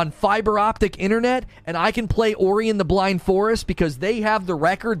television on fiber optic internet and I can play Ori and the Blind Forest because they have the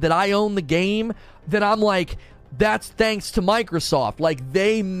record that I own the game, then I'm like, that's thanks to Microsoft. Like,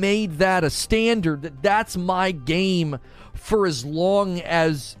 they made that a standard that's my game for as long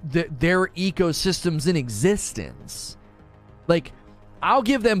as their ecosystem's in existence. Like, I'll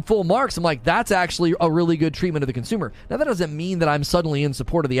give them full marks. I'm like, that's actually a really good treatment of the consumer. Now, that doesn't mean that I'm suddenly in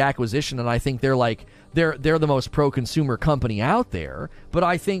support of the acquisition and I think they're the most pro-consumer company out there. But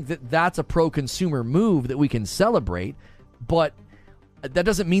I think that that's a pro-consumer move that we can celebrate. But that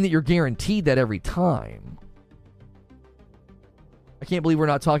doesn't mean that you're guaranteed that every time. I can't believe we're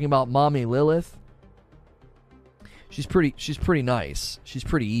not talking about Mommy Lilith. She's pretty nice. She's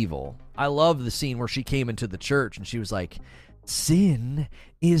pretty evil. I love the scene where she came into the church and she was like, sin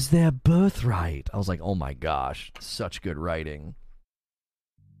is their birthright. I was like, oh my gosh, such good writing.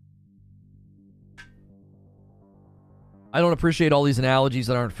 I don't appreciate all these analogies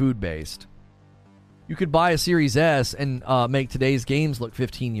that aren't food-based. You could buy a Series S and make today's games look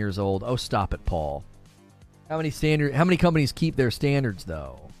 15 years old. Oh, stop it, Paul. How many companies keep their standards,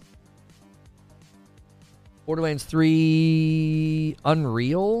 though? Borderlands 3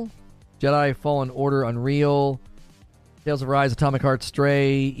 Unreal? Jedi Fallen Order Unreal? Tales of Rise, Atomic Heart,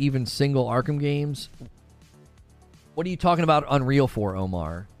 Stray, even single Arkham games? What are you talking about Unreal for,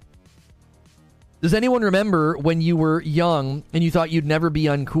 Omar? Does anyone remember when you were young and you thought you'd never be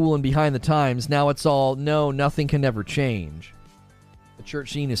uncool and behind the times? Now it's all, no, nothing can never change. The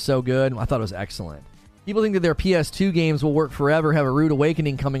church scene is so good. I thought it was excellent. People think that their PS2 games will work forever, have a rude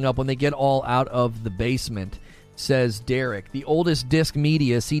awakening coming up when they get all out of the basement, says Derek. The oldest disc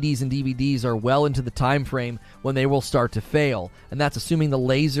media, CDs and DVDs, are well into the time frame when they will start to fail, and that's assuming the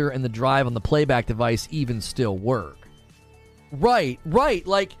laser and the drive on the playback device even still work. Right.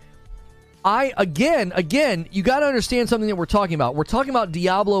 Like, again, you got to understand something that we're talking about. We're talking about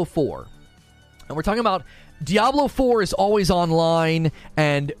Diablo 4, and we're talking about Diablo 4 is always online,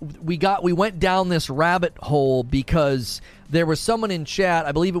 and we went down this rabbit hole because there was someone in chat,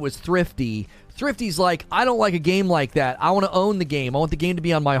 I believe it was Thrifty, Thrifty's like, I don't like a game like that. I want to own the game. I want the game to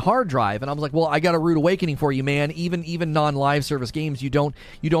be on my hard drive. And I was like, well, I got a rude awakening for you, man. Even non-live service games, you don't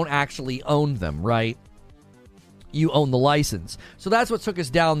actually own them, right? You own the license. So that's what took us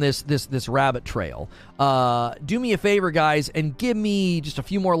down this rabbit trail. Do me a favor, guys, and give me just a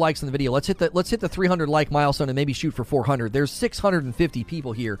few more likes on the video. Let's hit the 300 like milestone and maybe shoot for 400. There's 650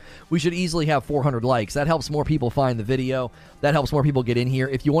 people here. We should easily have 400 likes. That helps more people find the video. That helps more people get in here.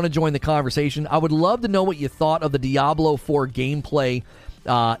 If you want to join the conversation, I would love to know what you thought of the Diablo 4 gameplay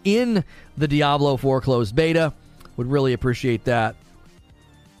in the Diablo 4 closed beta. Would really appreciate that.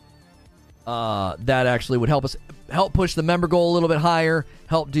 That actually would help push the member goal a little bit higher,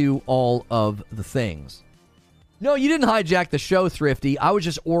 help do all of the things. No, you didn't hijack the show, Thrifty. I was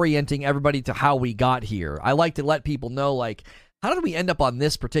just orienting everybody to how we got here. I like to let people know, like, how did we end up on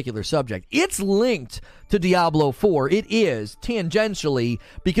this particular subject? It's linked to Diablo 4. It is, tangentially,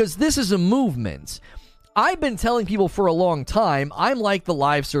 because this is a movement. I've been telling people for a long time, I'm like the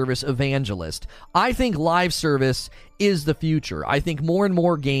live service evangelist. I think live service is the future. I think more and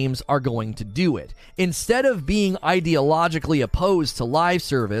more games are going to do it. Instead of being ideologically opposed to live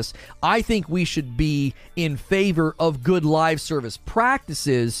service, I think we should be in favor of good live service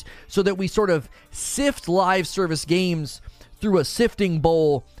practices so that we sort of sift live service games through a sifting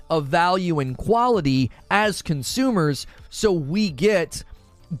bowl of value and quality as consumers so we get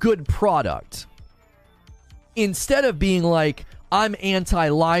good product. Instead of being like, I'm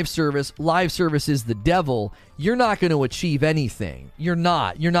anti-live service is the devil, you're not going to achieve anything. You're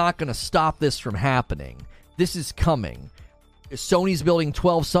not going to stop this from happening. This is coming. Sony's building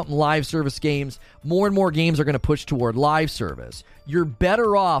 12-something live service games. More and more games are going to push toward live service. You're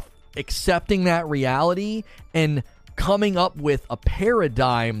better off accepting that reality and coming up with a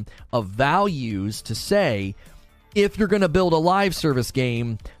paradigm of values to say, if you're going to build a live service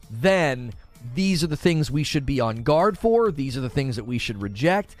game, then these are the things we should be on guard for. These are the things that we should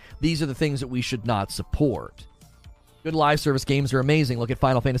reject. These are the things that we should not support. Good live service games are amazing. Look at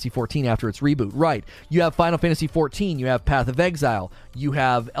Final Fantasy XIV after its reboot. Right. You have Final Fantasy XIV. You have Path of Exile. You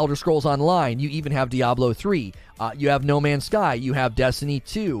have Elder Scrolls Online. You even have Diablo 3. You have No Man's Sky. You have Destiny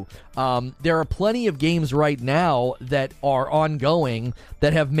 2. There are plenty of games right now that are ongoing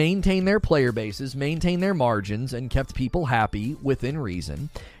that have maintained their player bases, maintained their margins, and kept people happy within reason.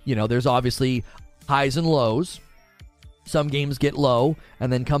 You know, there's obviously highs and lows. Some games get low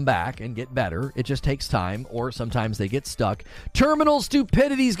and then come back and get better. It just takes time, or sometimes they get stuck. Terminal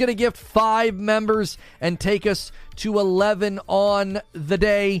Stupidity is going to gift 5 members and take us to 11 on the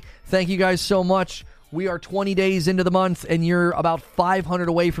day. Thank you guys so much. We are 20 days into the month, and you're about 500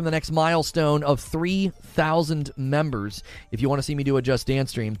 away from the next milestone of 3,000 members. If you want to see me do a Just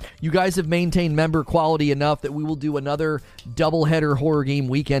Dance stream, you guys have maintained member quality enough that we will do another doubleheader horror game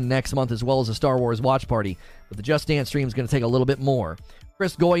weekend next month, as well as a Star Wars watch party. But the Just Dance stream is going to take a little bit more.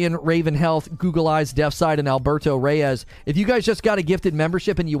 Chris Goyen, Raven Health, Google Eyes, Deafside, and Alberto Reyes. If you guys just got a gifted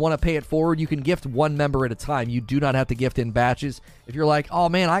membership and you want to pay it forward, you can gift one member at a time. You do not have to gift in batches. If you're like, oh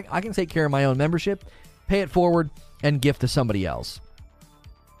man, I can take care of my own membership, pay it forward and gift to somebody else.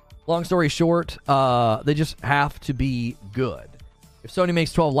 Long story short, they just have to be good. If Sony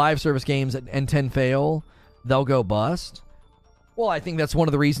makes 12 live service games and 10 fail, they'll go bust. Well, I think that's one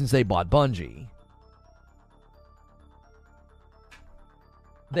of the reasons they bought Bungie.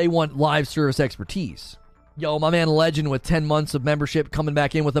 They want live service expertise. Yo, my man Legend with 10 months of membership coming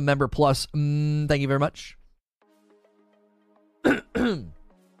back in with a member plus. Thank you very much.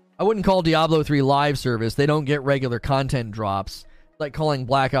 I wouldn't call Diablo 3 live service. They don't get regular content drops. Like calling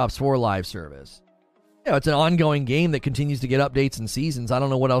Black Ops 4 live service. You know, it's an ongoing game that continues to get updates and seasons. I don't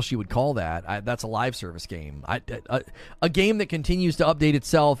know what else you would call that. That's a live service game. A game that continues to update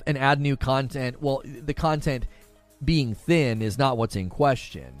itself and add new content. Well, the content being thin is not what's in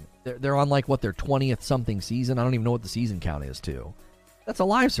question. They're on like what, their 20th something season. I don't even know what the season count is too. That's a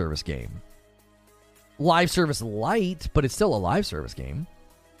live service game. Live service light, but it's still a live service game.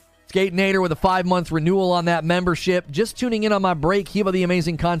 Skate Nader with a 5-month renewal on that membership. Just tuning in on my break. Keep up the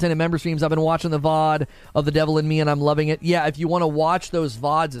amazing content and member streams. I've been watching the VOD of The Devil in Me, and I'm loving it. Yeah, if you want to watch those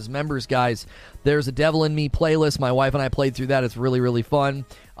VODs as members, guys, there's a Devil in Me playlist. My wife and I played through that. It's really, really fun.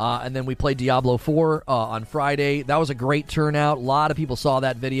 And then we played Diablo 4 on Friday. That was a great turnout. A lot of people saw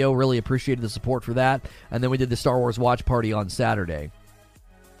that video. Really appreciated the support for that. And then we did the Star Wars watch party on Saturday.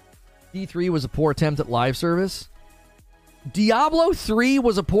 D3 was a poor attempt at live service. Diablo 3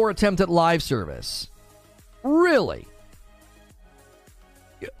 was a poor attempt at live service. Really?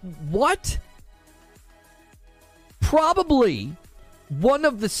 What? Probably one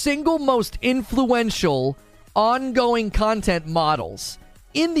of the single most influential ongoing content models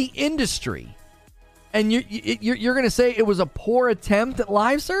in the industry And you're going to say it was a poor attempt at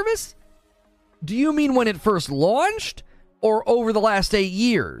live service? Do you mean when it first launched or over the last 8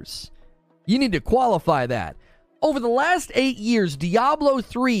 years? You need to qualify that. Over the last 8 years, Diablo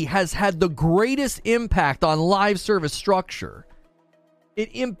 3 has had the greatest impact on live service structure.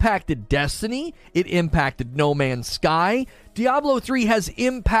 It impacted Destiny. It impacted No Man's Sky. Diablo 3 has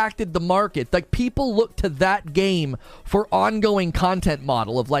impacted the market. Like, people look to that game for ongoing content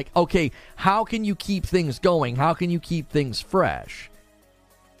model of like, okay, how can you keep things going? How can you keep things fresh?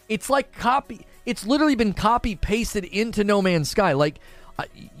 It's like it's literally been copy pasted into No Man's Sky. Like,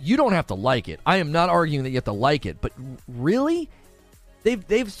 you don't have to like it. I am not arguing that you have to like it, but really?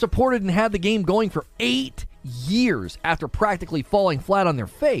 They've supported and had the game going for 8 years after practically falling flat on their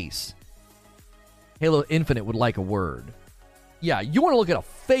face. Halo Infinite would like a word. Yeah, you want to look at a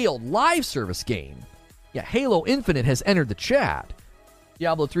failed live service game. Yeah, Halo Infinite has entered the chat.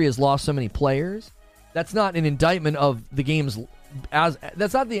 Diablo 3 has lost so many players. That's not an indictment of the game's an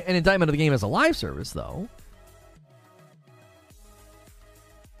indictment of the game as a live service, though.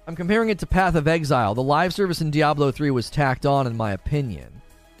 I'm comparing it to Path of Exile. The live service in Diablo 3 was tacked on, in my opinion.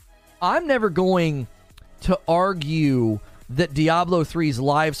 I'm never going to argue that Diablo 3's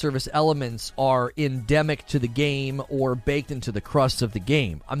live service elements are endemic to the game or baked into the crust of the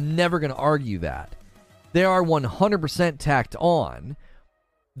game. I'm never going to argue that. They are 100% tacked on.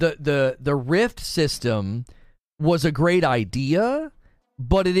 The Rift system was a great idea,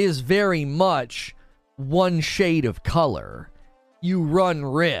 but it is very much one shade of color. You run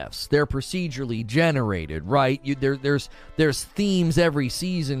rifts. They're procedurally generated, right? There's themes every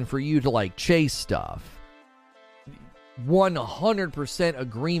season for you to like chase stuff. 100%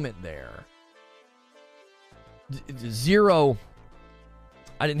 agreement there. Zero.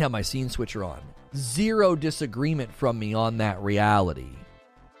 I didn't have my scene switcher on. Zero disagreement from me on that reality.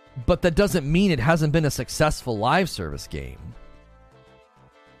 But that doesn't mean it hasn't been a successful live service game.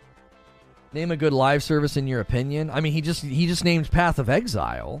 Name a good live service in your opinion. I mean, he just named Path of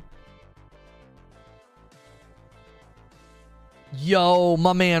Exile. Yo,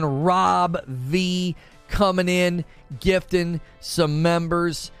 my man Rob V coming in, gifting some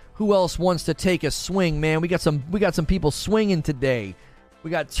members. Who else wants to take a swing, man? We got some people swinging today.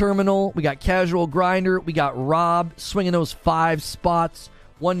 We got Terminal, we got Casual Grinder, we got Rob swinging those 5 spots.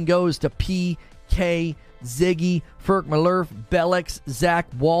 One goes to PK, Ziggy, Ferk Malurf, Bellex, Zach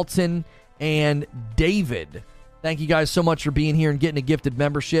Walton, and David. Thank you guys so much for being here and getting a gifted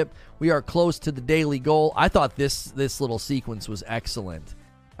membership. We are close to the daily goal. I thought this little sequence was excellent.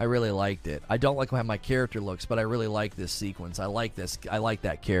 I really liked it. I don't like how my character looks, but I really like this sequence. I like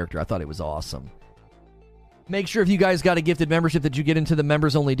that character. I thought it was awesome. Make sure if you guys got a gifted membership that you get into the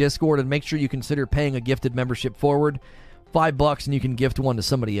members-only Discord, and make sure you consider paying a gifted membership forward. $5 and you can gift one to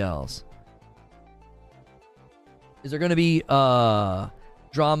somebody else. Is there going to be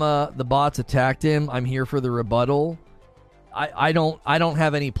drama? The bots attacked him. I'm here for the rebuttal. I don't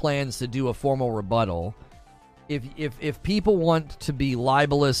have any plans to do a formal rebuttal. If people want to be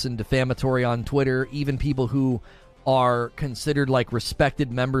libelous and defamatory on Twitter, even people who are considered like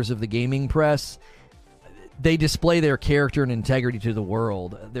respected members of the gaming press, they display their character and integrity to the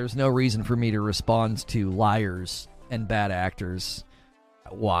world. There's no reason for me to respond to liars and bad actors.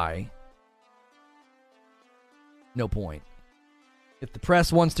 Why? No point. If the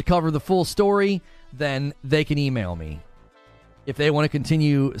press wants to cover the full story, then they can email me. If they want to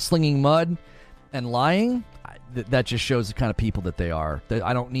continue slinging mud and lying, that just shows the kind of people that they are.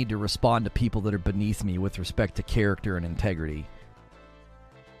 I don't need to respond to people that are beneath me with respect to character and integrity.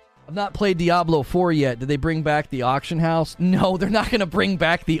 I've not played Diablo 4 yet. Did they bring back the auction house? No, they're not going to bring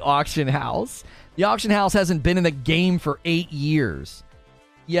back the auction house. The auction house hasn't been in the game for 8 years.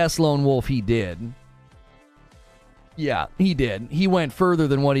 Yes, Lone Wolf, he did. Yeah, he did. He went further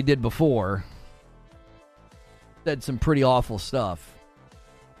than what he did before. Said some pretty awful stuff.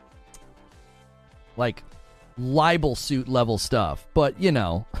 Like libel suit level stuff. But, you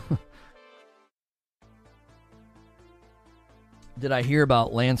know. Did I hear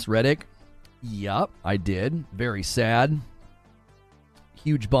about Lance Reddick? Yup, I did. Very sad.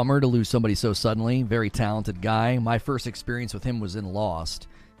 Huge bummer to lose somebody so suddenly. Very talented guy. My first experience with him was in Lost.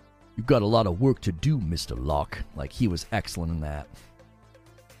 You've got a lot of work to do, Mr. Locke. Like, he was excellent in that.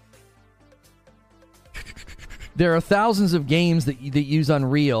 There are thousands of games that use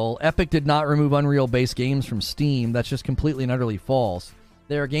Unreal. Epic did not remove Unreal-based games from Steam. That's just completely and utterly false.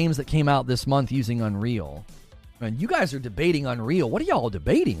 There are games that came out this month using Unreal. And you guys are debating Unreal. What are y'all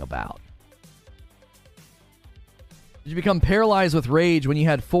debating about? Did you become paralyzed with rage when you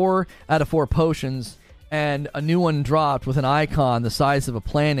had 4 out of 4 potions and a new one dropped with an icon the size of a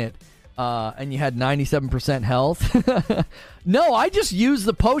planet and you had 97% health. No, I just use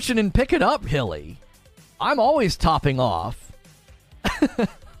the potion and pick it up, Hilly. I'm always topping off.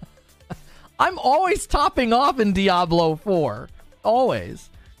 I'm always topping off in Diablo 4. Always.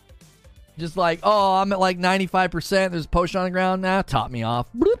 Just like, oh, I'm at like 95%. There's a potion on the ground. Nah, top me off.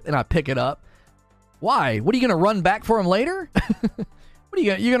 Bloop, and I pick it up. Why? What, are you going to run back for him later? What are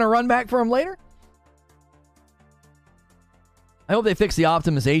you going to run back for him later? I hope they fix the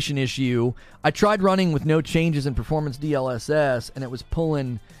optimization issue. I tried running with no changes in performance DLSS, and it was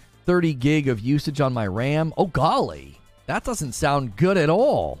pulling 30 gig of usage on my RAM. Oh, golly. That doesn't sound good at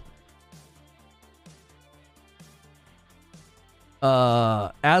all.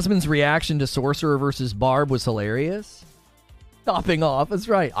 Asmon's reaction to Sorcerer versus Barb was hilarious. Topping off, that's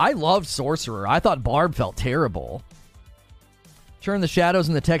right. I loved Sorcerer. I thought Barb felt terrible. Turn the shadows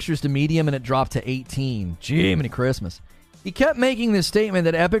and the textures to medium and it dropped to 18. Jiminy Christmas. He kept making this statement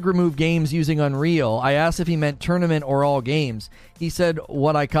that Epic removed games using Unreal. I asked if he meant tournament or all games. He said,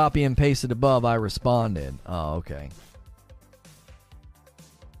 what I copy and pasted above, I responded. Oh, okay.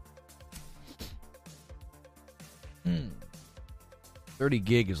 Hmm. 30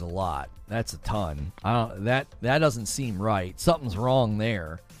 gig is a lot. That's a ton. That doesn't seem right. Something's wrong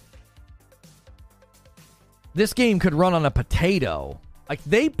there. This game could run on a potato. Like,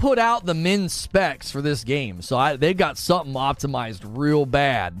 they put out the min specs for this game, so they've got something optimized real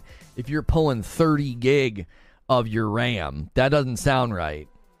bad if you're pulling 30 gig of your RAM. That doesn't sound right.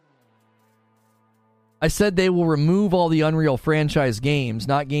 I said they will remove all the Unreal franchise games,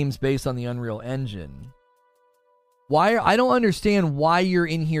 not games based on the Unreal Engine. Why? I don't understand why you're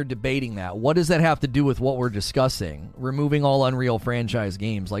in here debating that. What does that have to do with what we're discussing? Removing all Unreal franchise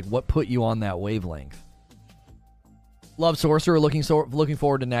games. Like, what put you on that wavelength? Love Sorcerer. Looking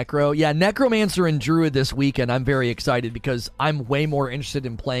forward to Necro. Yeah, Necromancer and Druid this weekend. I'm very excited because I'm way more interested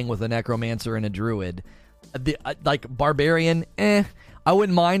in playing with a Necromancer and a Druid. Like, Barbarian, I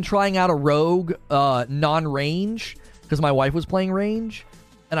wouldn't mind trying out a Rogue non-range because my wife was playing range.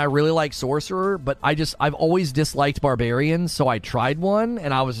 And I really like Sorcerer, but I've always disliked Barbarians, so I tried one,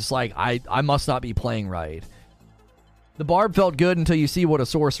 and I was just like, I must not be playing right. The Barb felt good until you see what a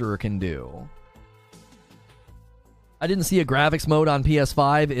Sorcerer can do. I didn't see a graphics mode on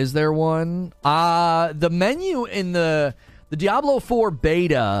PS5. Is there one? The menu in the Diablo 4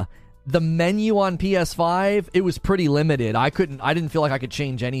 beta, the menu on PS5, it was pretty limited. I didn't feel like I could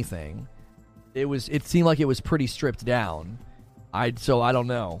change anything. It seemed like it was pretty stripped down. So I don't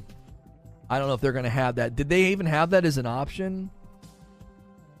know. I don't know if they're going to have that. Did they even have that as an option?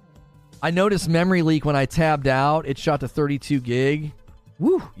 I noticed memory leak when I tabbed out. It shot to 32 gig.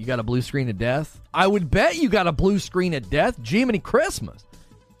 Woo, you got a blue screen of death? I would bet you got a blue screen of death. Jiminy Christmas.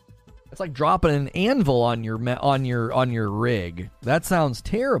 It's like dropping an anvil on your rig. That sounds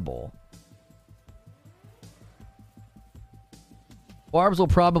terrible. Barbs will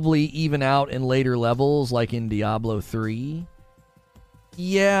probably even out in later levels like in Diablo 3.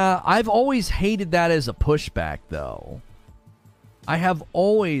 Yeah, I've always hated that as a pushback, though. I have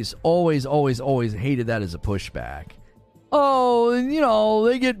always hated that as a pushback. Oh,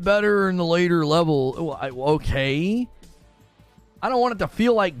 they get better in the later level. Okay. I don't want it to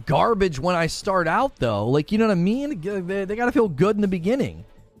feel like garbage when I start out, though. Like, you know what I mean? They got to feel good in the beginning.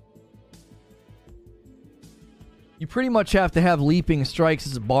 You pretty much have to have leaping strikes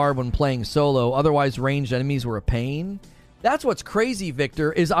as a barb when playing solo. Otherwise, ranged enemies were a pain. That's what's crazy,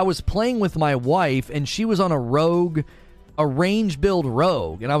 Victor, is I was playing with my wife, and she was on a range build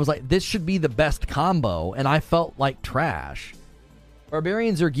rogue, and I was like, this should be the best combo, and I felt like trash.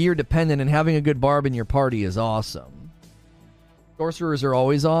 Barbarians are gear dependent, and having a good barb in your party is awesome. Sorcerers are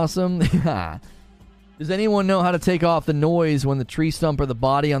always awesome. Does anyone know how to take off the noise when the tree stump or the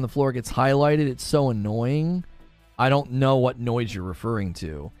body on the floor gets highlighted? It's so annoying. I don't know what noise you're referring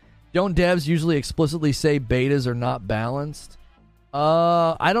to. Don't devs usually explicitly say betas are not balanced?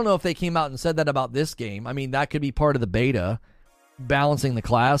 I don't know if they came out and said that about this game. I mean, that could be part of the beta, balancing the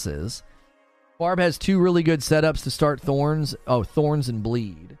classes. Barb has two really good setups to start Thorns. Oh, Thorns and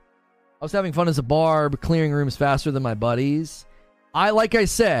Bleed. I was having fun as a Barb, clearing rooms faster than my buddies. Like I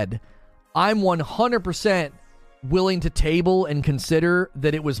said, I'm 100% willing to table and consider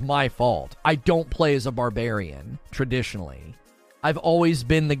that it was my fault. I don't play as a Barbarian, traditionally. I've always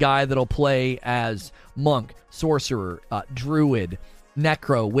been the guy that'll play as Monk, Sorcerer, Druid,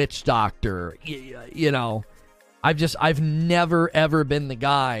 Necro, Witch Doctor. I've never, ever been the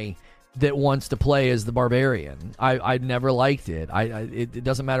guy that wants to play as the Barbarian. I've never liked it. It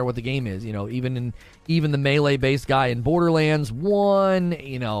doesn't matter what the game is. Even the melee-based guy in Borderlands 1,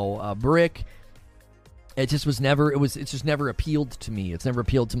 Brick. It just was never. It's just never appealed to me. It's never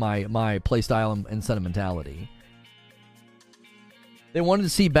appealed to my play style and sentimentality. They wanted to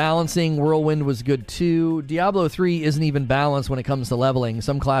see balancing. Whirlwind was good too. Diablo 3 isn't even balanced when it comes to leveling.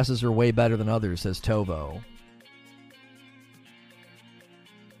 Some classes are way better than others, says Tovo.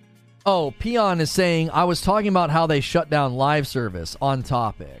 Oh, Peon is saying, I was talking about how they shut down live service. On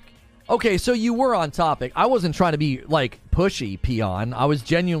topic. Okay, so you were on topic. I wasn't trying to be, like, pushy, Peon. I was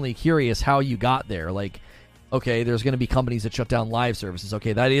genuinely curious how you got there. Like, okay, there's going to be companies that shut down live services.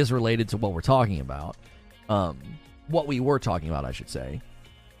 Okay, that is related to what we're talking about. What we were talking about, I should say.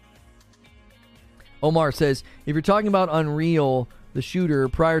 Omar says, if you're talking about Unreal, the shooter,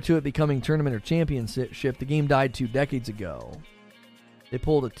 prior to it becoming tournament or championship, the game died 2 decades ago. They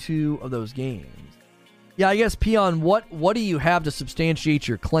pulled 2 of those games. Yeah, I guess, Peon, what do you have to substantiate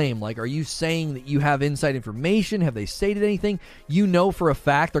your claim? Like, are you saying that you have inside information? Have they stated anything? You know for a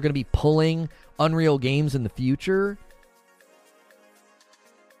fact they're going to be pulling Unreal games in the future?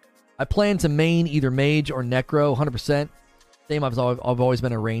 I plan to main either Mage or Necro, 100%. Same, I've always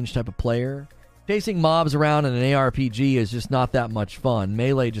been a range type of player. Chasing mobs around in an ARPG is just not that much fun.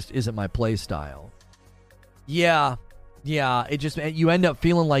 Melee just isn't my play style. Yeah, it just, you end up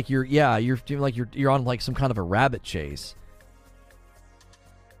feeling like you're feeling like you're on like some kind of a rabbit chase.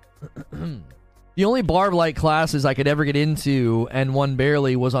 The only barb-like classes I could ever get into, and one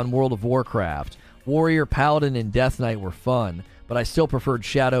barely, was on World of Warcraft. Warrior, Paladin, and Death Knight were fun, but I still preferred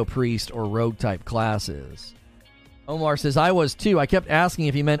Shadow Priest or Rogue-type classes. Omar says, I was too. I kept asking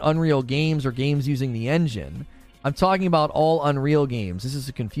if he meant Unreal games or games using the engine. I'm talking about all Unreal games. This is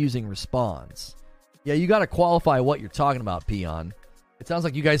a confusing response. Yeah, you got to qualify what you're talking about, Peon. It sounds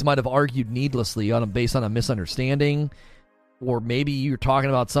like you guys might have argued needlessly based on a misunderstanding, or maybe you're talking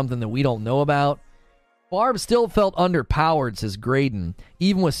about something that we don't know about. Barb still felt underpowered, says Graydon,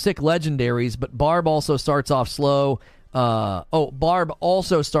 even with sick legendaries, but Barb also starts off slow. Barb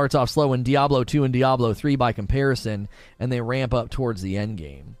also starts off slow in Diablo 2 and Diablo 3 by comparison, and they ramp up towards the end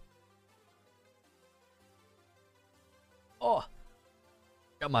game. Oh,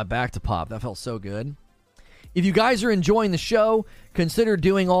 got my back to pop. That felt so good. If you guys are enjoying the show, consider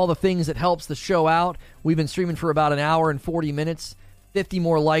doing all the things that helps the show out. We've been streaming for about an hour and 40 minutes. 50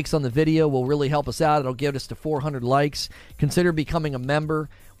 more likes on the video will really help us out. It'll get us to 400 likes. Consider becoming a member.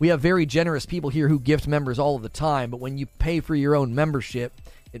 We have very generous people here who gift members all of the time, but when you pay for your own membership,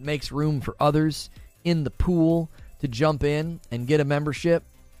 it makes room for others in the pool to jump in and get a membership.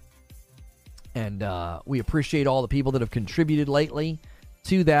 And we appreciate all the people that have contributed lately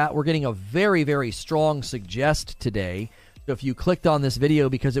to that. We're getting a very, very strong suggest today. So if you clicked on this video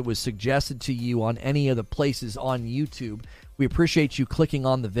because it was suggested to you on any of the places on YouTube, we appreciate you clicking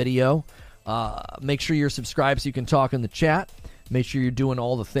on the video. Make sure you're subscribed so you can talk in the chat. Make sure you're doing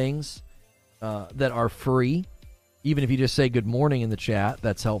all the things that are free. Even if you just say good morning in the chat,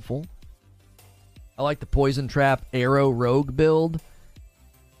 that's helpful. I like the Poison Trap Arrow Rogue build.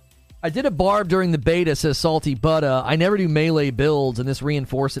 I did a barb during the beta, says Salty Butta. I never do melee builds, and this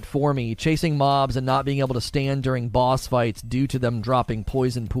reinforced it for me. Chasing mobs and not being able to stand during boss fights due to them dropping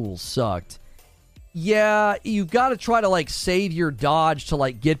poison pools sucked. Yeah, you've got to try to, like, save your dodge to,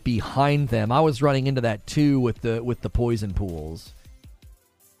 like, get behind them. I was running into that, too, with the poison pools.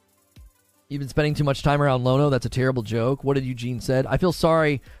 You've been spending too much time around Lono. That's a terrible joke. What did Eugene said? I feel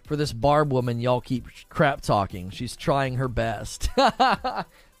sorry for this barb woman y'all keep crap talking. She's trying her best.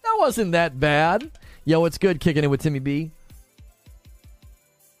 That wasn't that bad. Yo, it's good kicking it with Timmy B.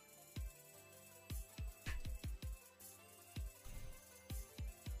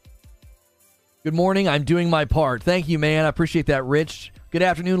 Good morning. I'm doing my part. Thank you, man. I appreciate that, Rich. Good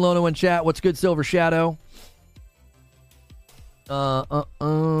afternoon, Lono in chat. What's good, Silver Shadow?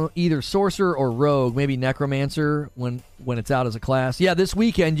 Either Sorcerer or Rogue. Maybe Necromancer when it's out as a class. Yeah, this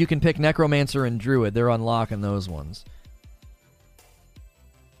weekend you can pick Necromancer and Druid. They're unlocking those ones.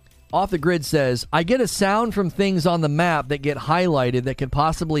 Off the Grid says, I get a sound from things on the map that get highlighted that could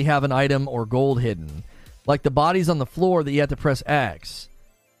possibly have an item or gold hidden. Like the bodies on the floor that you have to press X.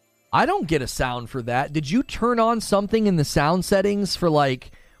 I don't get a sound for that. Did you turn on something in the sound settings for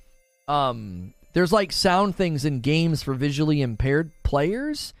like... there's like sound things in games for visually impaired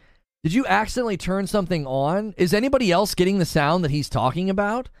players? Did you accidentally turn something on? Is anybody else getting the sound that he's talking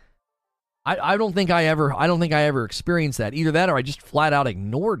about? I don't think I ever experienced that. Either that or I just flat out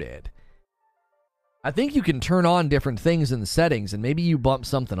ignored it. I think you can turn on different things in the settings and maybe you bump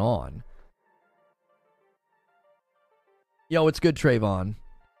something on. Yo, it's good, Trayvon.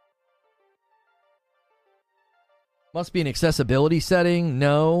 Must be an accessibility setting.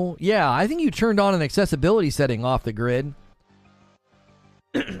 No. Yeah, I think you turned on an accessibility setting off the grid.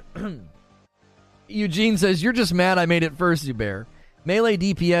 Eugene says, you're just mad I made it first, you bear. Melee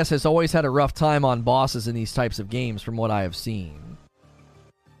DPS has always had a rough time on bosses in these types of games from what I have seen.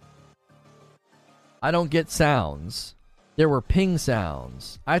 I don't get sounds. There were ping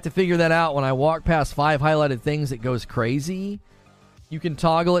sounds. I have to figure that out when I walk past 5 highlighted things. It goes crazy. You can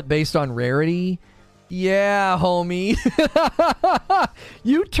toggle it based on rarity. Yeah, homie.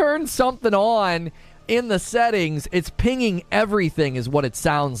 You turn something on in the settings, it's pinging everything is what it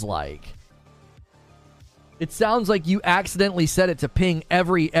sounds like. It sounds like you accidentally set it to ping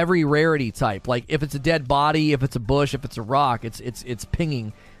every rarity type. Like if it's a dead body, if it's a bush, if it's a rock, it's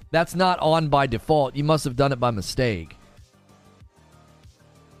pinging. That's not on by default. You must have done it by mistake.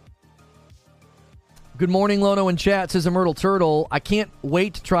 Good morning, Lono in chat, says a Myrtle Turtle. I can't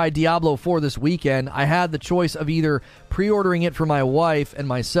wait to try Diablo 4 this weekend. I had the choice of either pre-ordering it for my wife and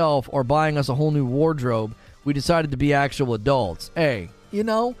myself or buying us a whole new wardrobe. We decided to be actual adults. Hey, you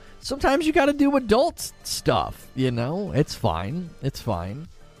know, sometimes you got to do adult stuff, you know? It's fine. It's fine.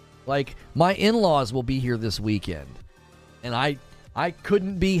 Like, my in-laws will be here this weekend, and I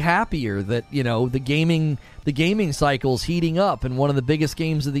couldn't be happier that, you know, the gaming cycle's heating up, and one of the biggest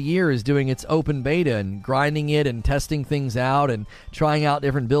games of the year is doing its open beta and grinding it and testing things out and trying out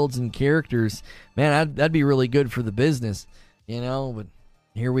different builds and characters. Man, that'd be really good for the business, you know, but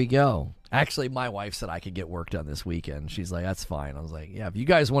here we go. Actually, my wife said I could get work done this weekend. She's like, that's fine. I was like, yeah, if you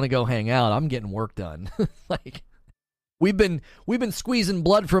guys want to go hang out, I'm getting work done. Like, We've been squeezing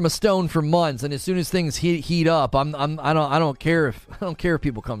blood from a stone for months, and as soon as things heat up, I don't care if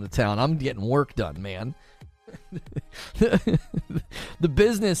people come to town. I'm getting work done, man. The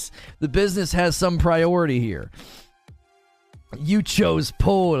business has some priority here. You chose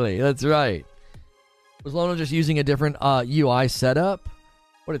poorly. That's right. Was Lono just using a different UI setup?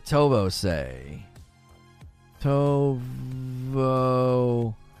 What did Tovo say? Tovo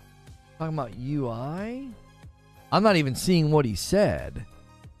talking about UI? I'm not even seeing what he said.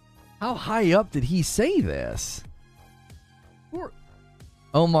 How high up did he say this?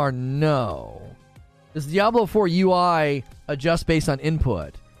 Omar, no. Does Diablo 4 UI adjust based on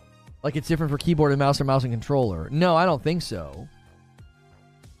input? Like it's different for keyboard and mouse or mouse and controller? No, I don't think so.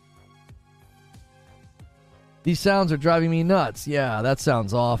 These sounds are driving me nuts. Yeah, that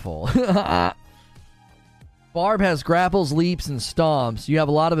sounds awful. Barb has grapples, leaps, and stomps. You have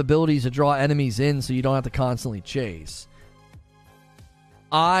a lot of abilities to draw enemies in so you don't have to constantly chase.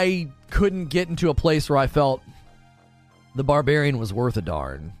 I couldn't get into a place where I felt the barbarian was worth a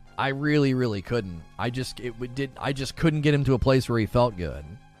darn. I really, really couldn't. I just couldn't get him to a place where he felt good.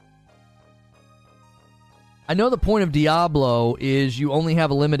 I know the point of Diablo is you only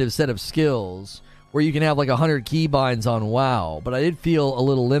have a limited set of skills where you can have like 100 keybinds on WoW, but I did feel a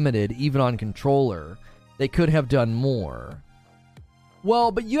little limited even on controller. They could have done more.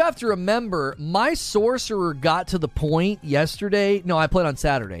 Well, but you have to remember, my sorcerer got to the point yesterday. No, I played on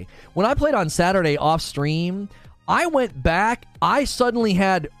Saturday. When I played on Saturday off stream, I went back. I suddenly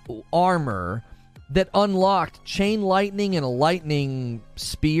had armor that unlocked chain lightning and a lightning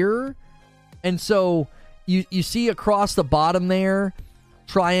spear. And so you see across the bottom there,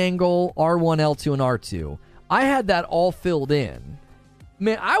 triangle, R1, L2, and R2. I had that all filled in.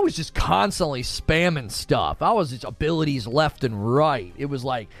 Man, I was just constantly spamming stuff. I was just abilities left and right. It was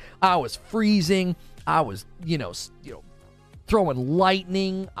like I was freezing. I was, throwing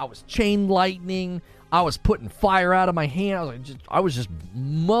lightning. I was chain lightning. I was putting fire out of my hand. I was just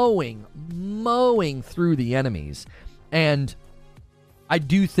mowing through the enemies. And I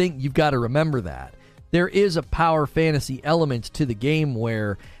do think you've got to remember that. There is a power fantasy element to the game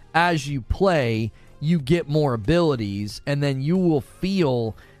where as you play, you get more abilities, and then you will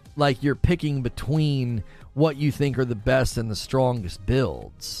feel like you're picking between what you think are the best and the strongest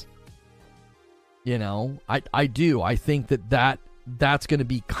builds. You know, I do. I think that's going to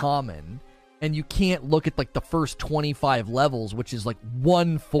be common, and you can't look at like the first 25 levels, which is like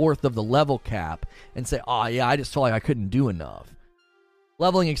 1/4 of the level cap, and say, oh yeah, I just felt like I couldn't do enough.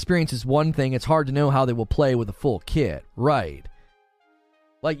 Leveling experience is one thing. It's hard to know how they will play with a full kit. Right.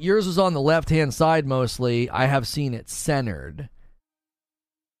 Like, yours was on the left-hand side mostly. I have seen it centered.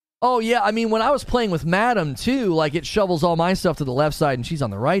 Oh, yeah, I mean, when I was playing with Madam, too, like, it shovels all my stuff to the left side, and she's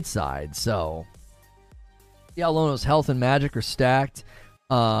on the right side, so. Yeah, Lono's health and magic are stacked,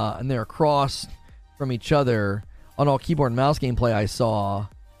 and they're across from each other on all keyboard and mouse gameplay I saw.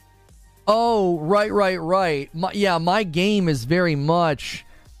 Oh, right. My game is very much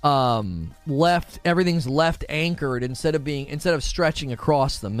left. Everything's left anchored instead of stretching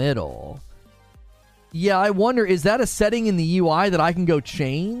across the middle. Yeah, I wonder, is that a setting in the UI that I can go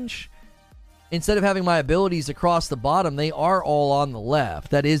change? Instead of having my abilities across the bottom, they are all on the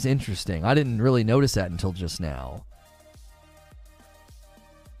left. That is interesting. I didn't really notice that until just now.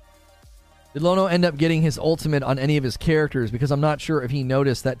 Did Lono end up getting his ultimate on any of his characters? Because I'm not sure if he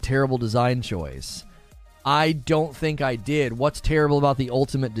noticed that terrible design choice. I don't think I did. What's terrible about the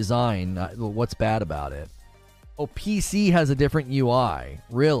ultimate design? What's bad about it? Oh, PC has a different UI.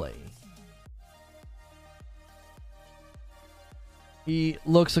 Really? He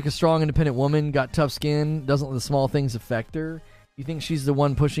looks like a strong, independent woman, got tough skin, doesn't let the small things affect her. You think she's the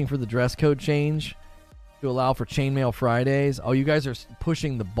one pushing for the dress code change to allow for Chainmail Fridays? Oh, you guys are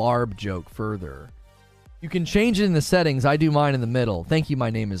pushing the Barb joke further. You can change it in the settings. I do mine in the middle. Thank you, my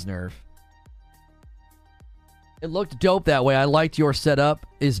name is Nerf. It looked dope that way. I liked your setup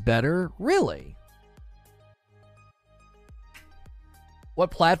is better. Really?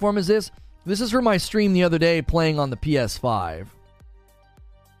 What platform is this? This is from my stream the other day playing on the PS5.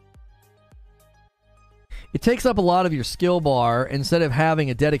 It takes up a lot of your skill bar instead of having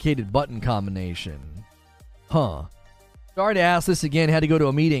a dedicated button combination. Huh. Sorry to ask this again. Had to go to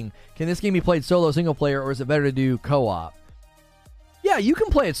a meeting. Can this game be played solo, single player, or is it better to do co-op? Yeah, you can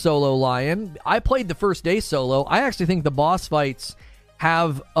play it solo, Lion. I played the first day solo. I actually think the boss fights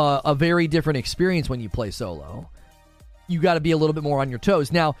have a very different experience when you play solo. You got to be a little bit more on your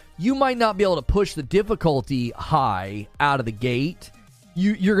toes. Now, you might not be able to push the difficulty high out of the gate.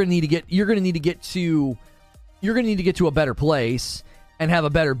 You're going to need to get to a better place and have a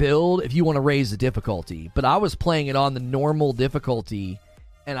better build if you want to raise the difficulty. But I was playing it on the normal difficulty,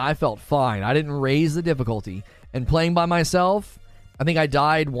 and I felt fine. I didn't raise the difficulty. And playing by myself, I think I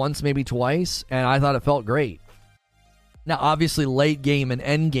died once, maybe twice, and I thought it felt great. Now, obviously, late game and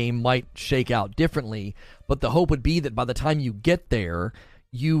end game might shake out differently, but the hope would be that by the time you get there,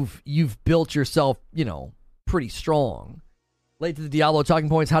 you've built yourself, pretty strong. Late to the Diablo talking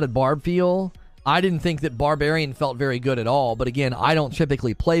points, how did Barb feel? I didn't think that Barbarian felt very good at all, but again, I don't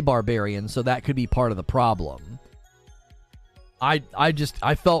typically play Barbarian, so that could be part of the problem. I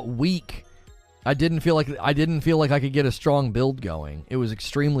felt weak. I didn't feel like I could get a strong build going. It was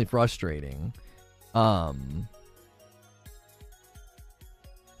extremely frustrating. It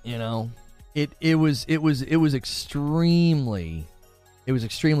was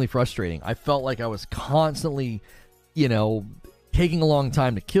extremely frustrating. I felt like I was constantly, taking a long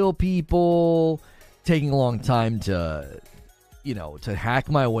time to kill people, taking a long time to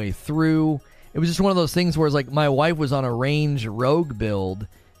hack my way through. It was just one of those things where it's like my wife was on a range rogue build,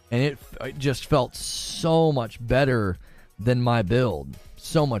 and it just felt so much better than my build.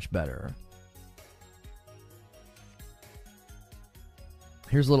 So much better.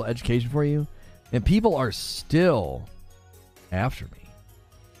 Here's a little education for you. And people are still after me.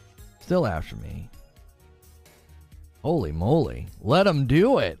 Still after me. Holy moly. Let them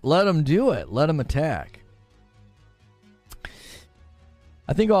do it. Let them do it. Let them attack.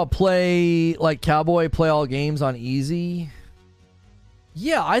 I think I'll play like Cowboy, play all games on easy.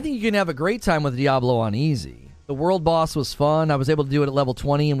 Yeah, I think you can have a great time with Diablo on easy. The world boss was fun. I was able to do it at level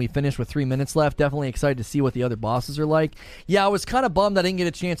 20 and we finished with 3 minutes left. Definitely excited to see what the other bosses are like. Yeah, I was kind of bummed I didn't get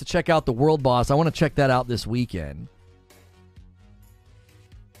a chance to check out the world boss. I want to check that out this weekend.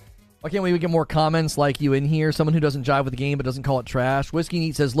 Why can't we get more comments like you in here? Someone who doesn't jive with the game but doesn't call it trash. Whiskey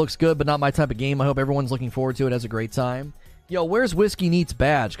Neat says, looks good, but not my type of game. I hope everyone's looking forward to it. Has a great time. Yo, where's Whiskey Neat's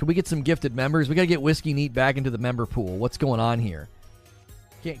badge? Could we get some gifted members? We got to get Whiskey Neat back into the member pool. What's going on here?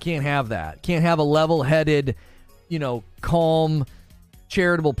 Can't have that. Can't have a level-headed, calm,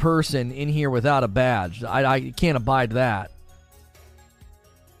 charitable person in here without a badge. I can't abide that.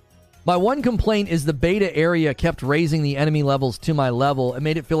 My one complaint is the beta area kept raising the enemy levels to my level. It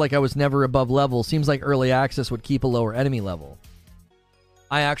made it feel like I was never above level. Seems like early access would keep a lower enemy level.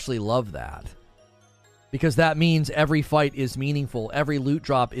 I actually love that. Because that means every fight is meaningful. Every loot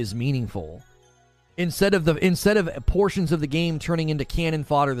drop is meaningful. Instead of portions of the game turning into cannon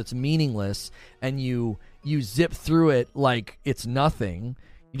fodder that's meaningless and you zip through it like it's nothing.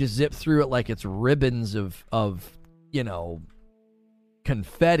 You just zip through it like it's ribbons of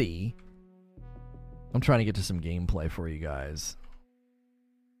confetti. I'm trying to get to some gameplay for you guys.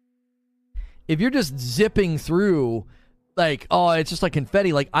 If you're just zipping through like, oh, it's just like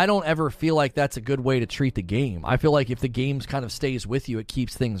confetti, like I don't ever feel like that's a good way to treat the game. I feel like if the game kind of stays with you, it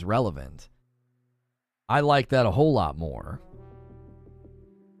keeps things relevant. I like that a whole lot more.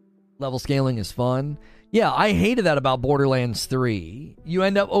 Level scaling is fun. Yeah, I hated that about Borderlands 3. You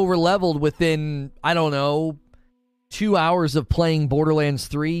end up over-leveled within, 2 hours of playing Borderlands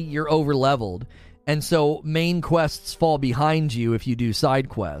 3, you're over-leveled. And so main quests fall behind you if you do side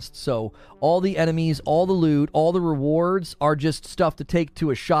quests. So all the enemies, all the loot, all the rewards are just stuff to take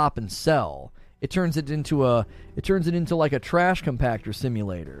to a shop and sell. It turns it into like a trash compactor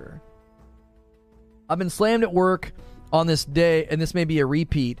simulator. I've been slammed at work on this day, and this may be a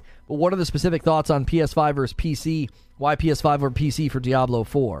repeat, but what are the specific thoughts on PS5 versus PC? Why PS5 over PC for Diablo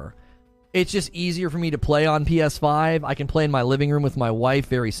 4? It's just easier for me to play on PS5. I can play in my living room with my wife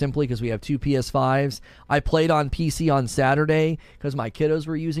very simply because we have two PS5s. I played on PC on Saturday because my kiddos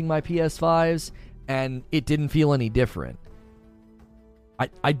were using my PS5s, and it didn't feel any different.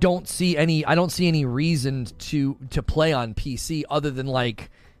 I don't see any reason to play on PC other than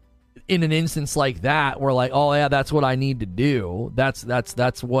like in an instance like that where like, oh yeah, that's what I need to do. That's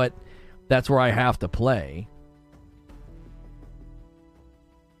where I have to play.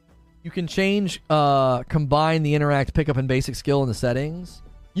 You can change, combine the interact, pickup, and basic skill in the settings.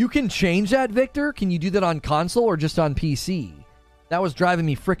 You can change that, Victor? Can you do that on console or just on PC? That was driving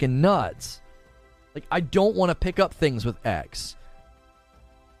me freaking nuts. Like, I don't want to pick up things with X.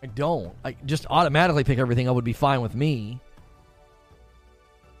 I don't. I just automatically pick everything up would be fine with me.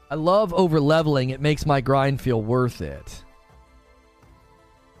 I love over-leveling. It makes my grind feel worth it.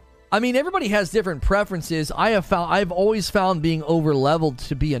 I mean, everybody has different preferences. I've always found being over-leveled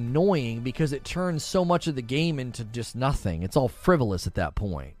to be annoying because it turns so much of the game into just nothing. It's all frivolous at that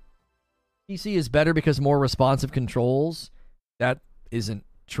point. PC is better because more responsive controls. That isn't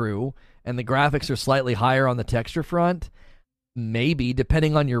true. And the graphics are slightly higher on the texture front. Maybe,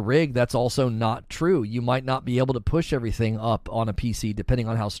 depending on your rig, that's also not true. You might not be able to push everything up on a PC depending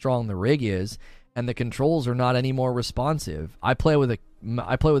on how strong the rig is, and the controls are not any more responsive. I play with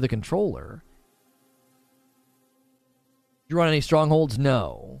a controller. You run any strongholds?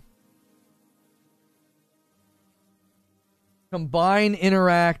 No. Combine,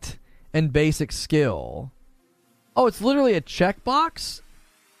 interact, and basic skill. Oh, it's literally a checkbox?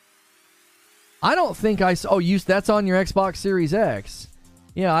 I don't think I saw... Oh, that's on your Xbox Series X.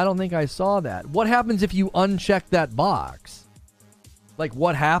 Yeah, I don't think I saw that. What happens if you uncheck that box? Like,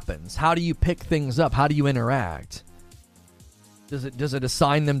 what happens? How do you pick things up? How do you interact? Does it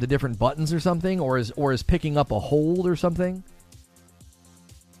assign them to different buttons or something? Or is picking up a hold or something?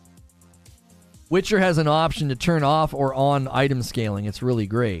 Witcher has an option to turn off or on item scaling. It's really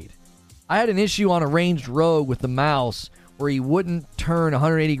great. I had an issue on a ranged rogue with the mouse where he wouldn't turn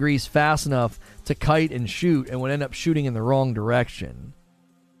 180 degrees fast enough to kite and shoot and would end up shooting in the wrong direction.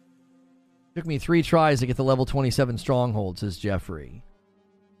 Took me 3 tries to get the level 27 stronghold, says Jeffrey.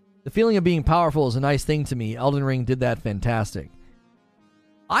 The feeling of being powerful is a nice thing to me. Elden Ring did that fantastic.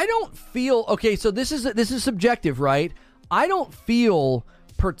 I don't feel... Okay, so this is subjective, right? I don't feel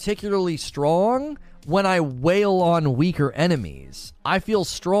particularly strong when I wail on weaker enemies. I feel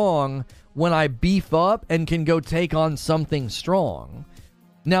strong when I beef up and can go take on something strong.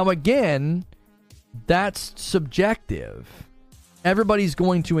 Now, again, that's subjective. Everybody's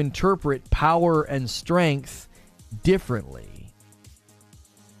going to interpret power and strength differently.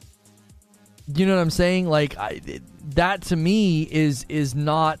 You know what I'm saying? Like, that to me is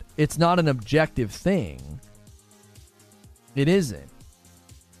not... It's not an objective thing. It isn't.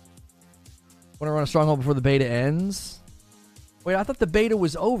 Want to run a stronghold before the beta ends? Wait, I thought the beta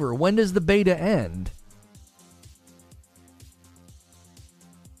was over. When does the beta end?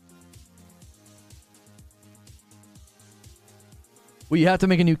 Will you have to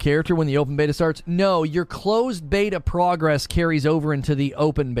make a new character when the open beta starts? No, your closed beta progress carries over into the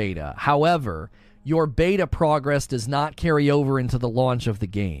open beta. However, your beta progress does not carry over into the launch of the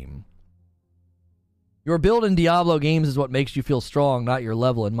game. Your build in Diablo games is what makes you feel strong, not your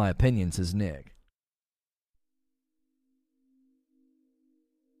level, in my opinion, says Nick.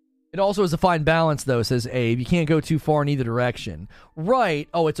 It also is a fine balance, though, says Abe. You can't go too far in either direction. Right.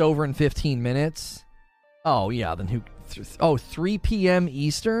 Oh, it's over in 15 minutes? Oh, yeah. Then who... 3 p.m.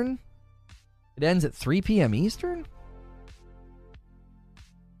 Eastern? It ends at 3 p.m. Eastern?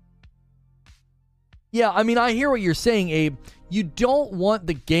 Yeah, I mean, I hear what you're saying, Abe. You don't want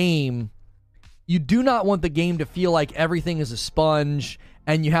the game... You do not want the game to feel like everything is a sponge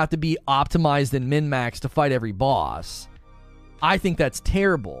and you have to be optimized and min-maxed to fight every boss. I think that's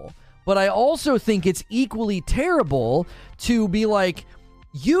terrible. But I also think it's equally terrible to be like,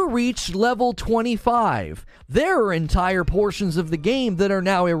 you reached level 25. There are entire portions of the game that are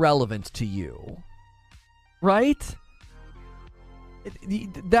now irrelevant to you. Right?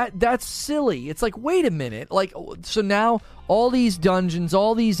 That's silly. It's like, wait a minute. Like, so now all these dungeons,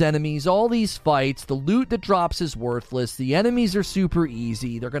 all these enemies, all these fights, the loot that drops is worthless. The enemies are super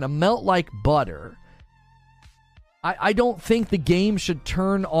easy. They're going to melt like butter. I don't think the game should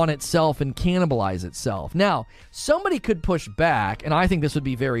turn on itself and cannibalize itself. Now, somebody could push back, and I think this would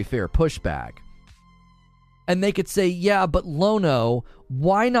be very fair pushback, And they could say, yeah, but Lono,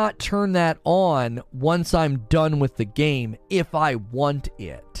 why not turn that on once I'm done with the game if I want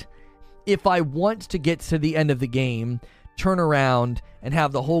it? If I want to get to the end of the game, turn around and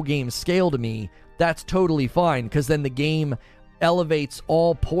have the whole game scale to me, that's totally fine, because then the game elevates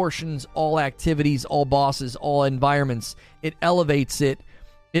all portions, all activities, all bosses, all environments. It elevates it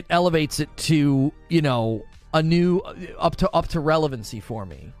to, you know, a new up to relevancy for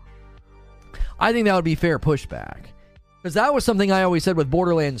me. I think that would be fair pushback, because that was something I always said with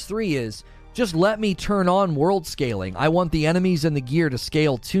Borderlands 3 is just let me turn on world scaling. I want the enemies and the gear to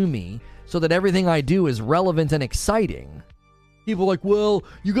scale to me so that everything I do is relevant and exciting. People are like, well,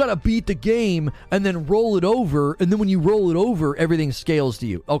 you gotta beat the game and then roll it over, and then when you roll it over, everything scales to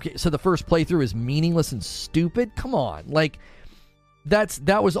you. Okay, so the first playthrough is meaningless and stupid? Come on. Like,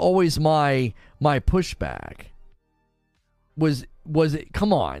 that was always my pushback. Was it,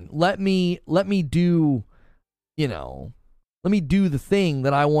 come on, let me do, you know, let me do the thing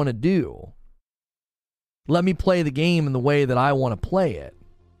that I want to do. Let me play the game in the way that I want to play it.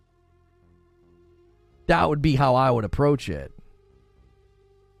 That would be how I would approach it.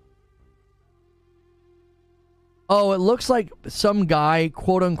 Oh, it looks like some guy,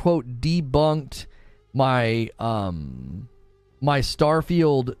 quote unquote, debunked my my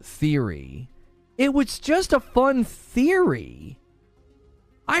Starfield theory. It was just a fun theory.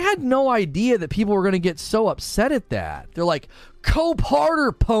 I had no idea that people were going to get so upset at that. They're like, cope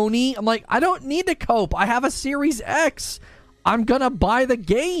harder, pony. I'm like, I don't need to cope. I have a Series X. I'm going to buy the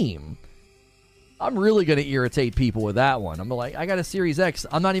game. I'm really going to irritate people with that one. I'm like, I got a Series X.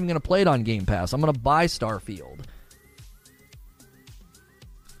 I'm not even going to play it on Game Pass. I'm going to buy Starfield.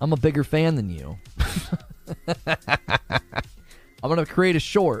 I'm a bigger fan than you. I'm going to create a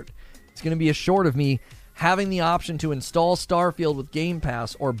short. It's going to be a short of me having the option to install Starfield with Game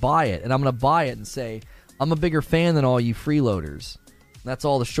Pass or buy it. And I'm going to buy it and say, I'm a bigger fan than all you freeloaders. That's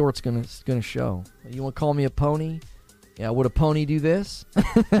all the short's going to show. You want to call me a pony? Yeah, would a pony do this?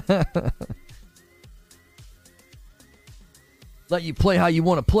 Let you play how you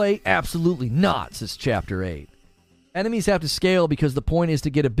want to play? Absolutely not, says Chapter 8. Enemies have to scale because the point is to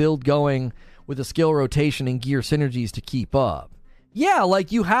get a build going with a skill rotation and gear synergies to keep up. Yeah,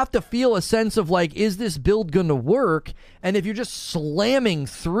 like, you have to feel a sense of, like, is this build going to work? And if you're just slamming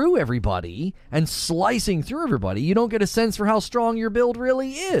through everybody and slicing through everybody, you don't get a sense for how strong your build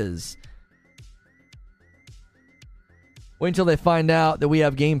really is. Wait until they find out that we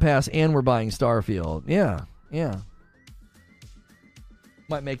have Game Pass and we're buying Starfield. Yeah.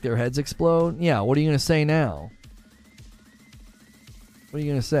 Might make their heads explode. Yeah, what are you going to say now? What are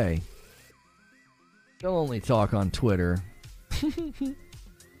you going to say? They'll only talk on Twitter.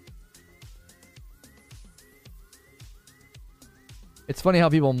 It's funny how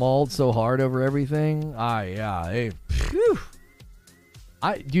people mauled so hard over everything.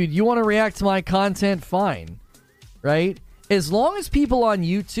 Dude, you want to react to my content? Fine. Right? As long as people on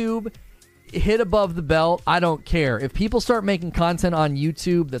YouTube hit above the belt, I don't care. If people start making content on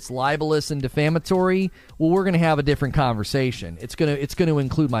YouTube that's libelous and defamatory, well, we're going to have a different conversation. It's going to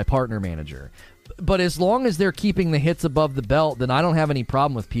include my partner manager. But as long as they're keeping the hits above the belt, then I don't have any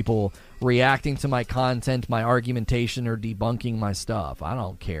problem with people reacting to my content, my argumentation, or debunking my stuff. I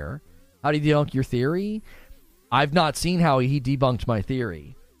don't care. How do you debunk your theory? I've not seen how he debunked my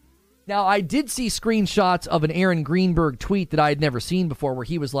theory. Now, I did see screenshots of an Aaron Greenberg tweet that I had never seen before where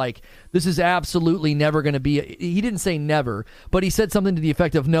he was like, this is absolutely never going to be... He didn't say never, but he said something to the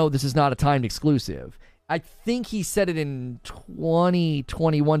effect of, no, this is not a timed exclusive. I think he said it in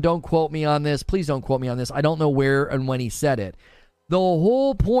 2021. Don't quote me on this. Please don't quote me on this. I don't know where and when he said it. The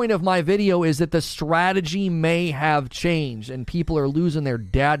whole point of my video is that the strategy may have changed and people are losing their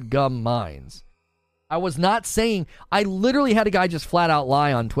dadgum minds. I was not saying... I literally had a guy just flat out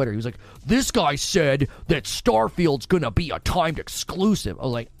lie on Twitter. He was like, this guy said that Starfield's going to be a timed exclusive. I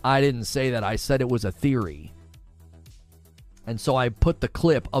was like, I didn't say that. I said it was a theory. And so I put the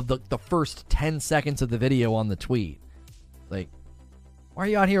clip of the first 10 seconds of the video on the tweet. Like, why are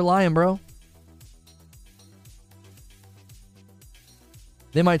you out here lying, bro?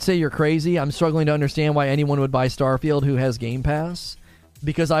 They might say you're crazy. I'm struggling to understand why anyone would buy Starfield who has Game Pass.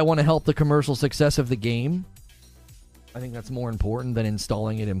 Because I want to help the commercial success of the game. I think that's more important than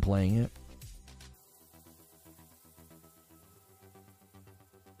installing it and playing it.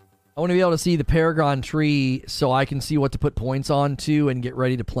 I want to be able to see the Paragon tree so I can see what to put points on to and get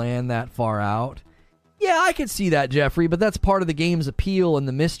ready to plan that far out. Yeah, I could see that, Jeffrey, but that's part of the game's appeal and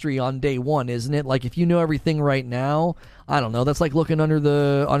the mystery on day one, isn't it? Like, if you know everything right now, I don't know, that's like looking under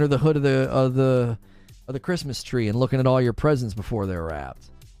the hood of the Christmas tree and looking at all your presents before they're wrapped.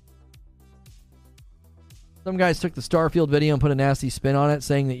 Some guys took the Starfield video and put a nasty spin on it,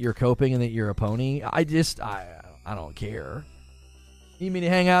 saying that you're coping and that you're a pony. I don't care. Need me to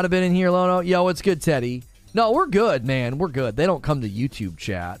hang out a bit in here, Lono? Yo, it's good, Teddy. No, we're good, man. We're good. They don't come to YouTube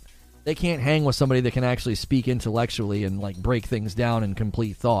chat. They can't hang with somebody that can actually speak intellectually and like break things down in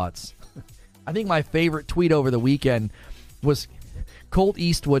complete thoughts. I think my favorite tweet over the weekend was Colt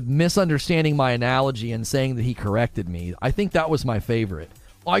Eastwood misunderstanding my analogy and saying that he corrected me. I think that was my favorite.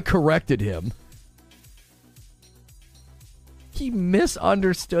 I corrected him. He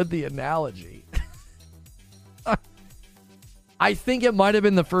misunderstood the analogy. I think it might have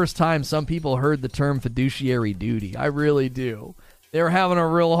been the first time some people heard the term fiduciary duty. I really do. They were having a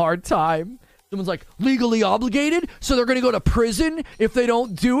real hard time. Someone's like, legally obligated? So they're going to go to prison if they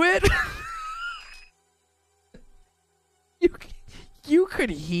don't do it? You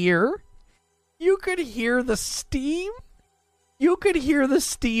could hear the steam. You could hear the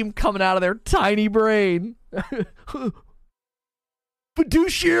steam coming out of their tiny brain.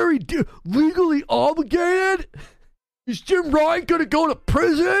 Fiduciary, legally obligated? Is Jim Ryan gonna go to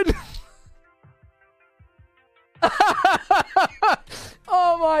prison?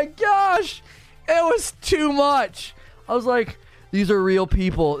 Oh my gosh. It was too much. I was like, these are real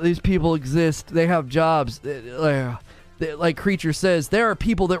people. These people exist. They have jobs. Like Creature says, there are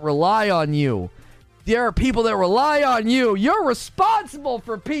people that rely on you. There are people that rely on you. You're responsible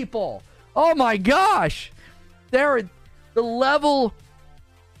for people. Oh my gosh. The level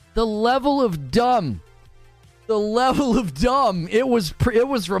of dumb. The level of dumb. It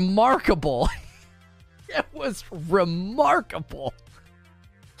was remarkable. It was remarkable.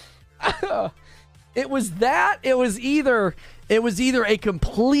 It was that. It was either a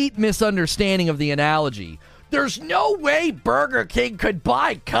complete misunderstanding of the analogy. There's no way Burger King could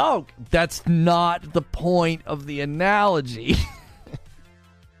buy Coke. That's not the point of the analogy.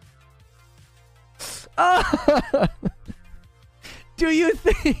 Do you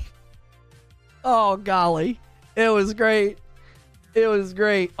think? Oh, golly. It was great. It was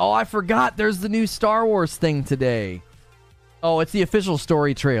great. Oh, I forgot. There's the new Star Wars thing today. Oh, it's the official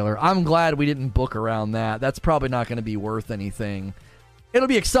story trailer. I'm glad we didn't book around that. That's probably not going to be worth anything. It'll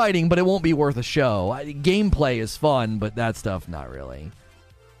be exciting, but it won't be worth a show. Gameplay is fun, but that stuff, not really.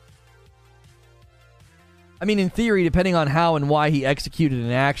 I mean, in theory, depending on how and why he executed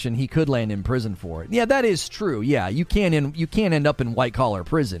an action, he could land in prison for it. Yeah, that is true. Yeah, you can't end up in white-collar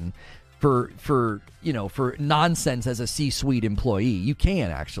prison for nonsense as a C-suite employee. You can,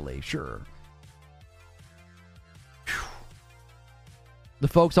 actually, sure. Whew. The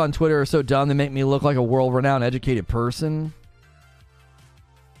folks on Twitter are so dumb, they make me look like a world-renowned educated person.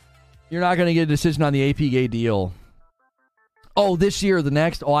 You're not going to get a decision on the APA deal. Oh, this year or the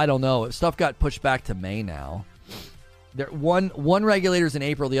next? Oh, I don't know. Stuff got pushed back to May now. One regulator's in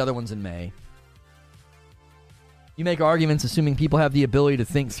April, the other one's in May. You make arguments assuming people have the ability to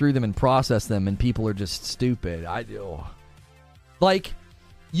think through them and process them, and people are just stupid. Like,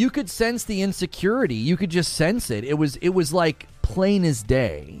 you could sense the insecurity. You could just sense it. It was like plain as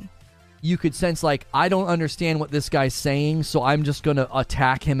day. You could sense, like, I don't understand what this guy's saying, so I'm just going to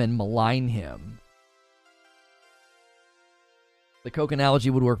attack him and malign him. The Coke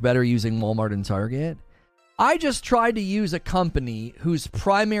analogy would work better using Walmart and Target. I just tried to use a company whose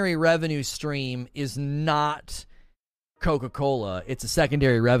primary revenue stream is not Coca-Cola. It's a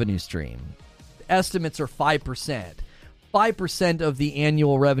secondary revenue stream. Estimates are 5%. 5% of the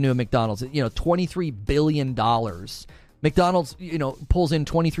annual revenue of McDonald's, $23 billion. McDonald's, pulls in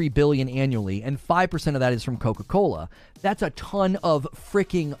 $23 billion annually, and 5% of that is from Coca-Cola. That's a ton of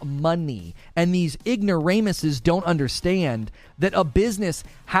freaking money. And these ignoramuses don't understand that a business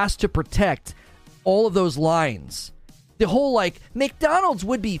has to protect all of those lines. The whole, McDonald's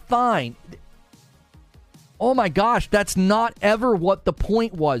would be fine. Oh my gosh, that's not ever what the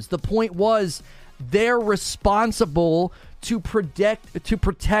point was. The point was they're responsible to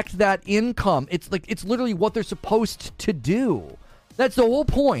protect that income. It's literally what they're supposed to do. That's the whole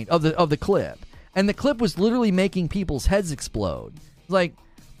point of the clip. And the clip was literally making people's heads explode. Like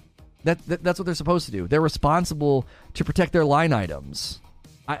that's what they're supposed to do. They're responsible to protect their line items.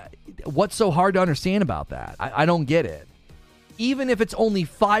 What's so hard to understand about that? I don't get it. Even if it's only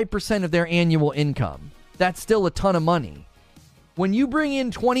 5% of their annual income, that's still a ton of money. When you bring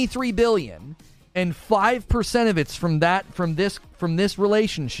in $23 billion and 5% of it's from this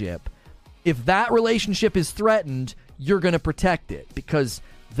relationship, if that relationship is threatened, you're going to protect it because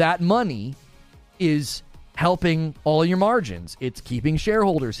that money is helping all your margins. It's keeping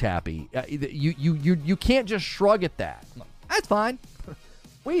shareholders happy. You can't just shrug at that. That's fine.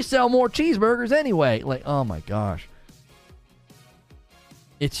 We sell more cheeseburgers anyway. Oh my gosh.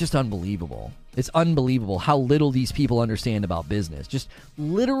 It's just unbelievable. It's unbelievable how little these people understand about business. Just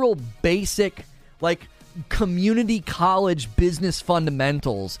literal basic, like, community college business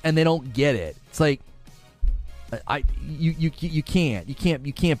fundamentals, and they don't get it. It's like, you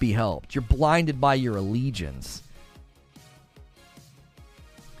can't be helped. You're blinded by your allegiance.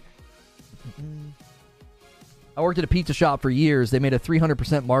 I worked at a pizza shop for years. They made a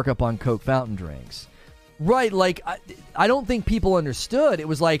 300% markup on Coke fountain drinks. Right, like, I don't think people understood. It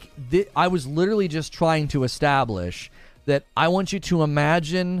was like, I was literally just trying to establish that I want you to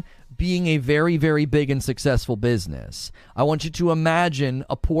imagine being a very, very big and successful business. I want you to imagine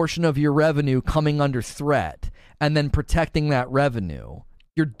a portion of your revenue coming under threat and then protecting that revenue.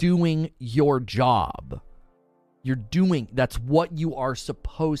 You're doing your job. That's what you are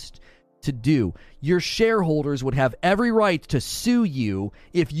supposed to do. Your shareholders would have every right to sue you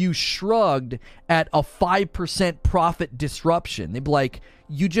if you shrugged at a 5% profit disruption. They'd be like,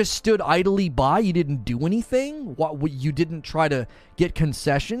 you just stood idly by, you didn't do anything? What, you didn't try to get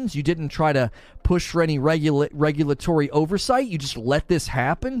concessions? You didn't try to push for any regulatory oversight? You just let this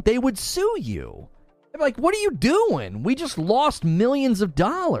happen? They would sue you. They'd be like, what are you doing? We just lost millions of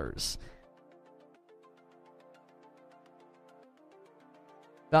dollars.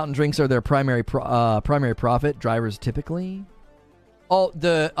 Fountain drinks are their primary profit drivers typically. Oh,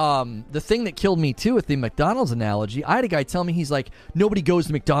 the thing that killed me too with the McDonald's analogy, I had a guy tell me, he's like, nobody goes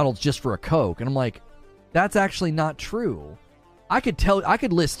to McDonald's just for a Coke. And I'm like, that's actually not true. I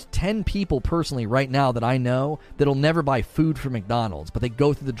could list 10 people personally right now that I know that'll never buy food from McDonald's, but they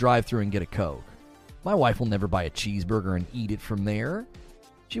go through the drive-thru and get a Coke. My wife will never buy a cheeseburger and eat it from there.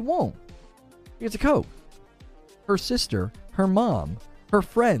 She won't. She gets a Coke. Her sister, her mom, her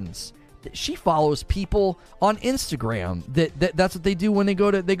friends. She follows people on Instagram that's what they do when they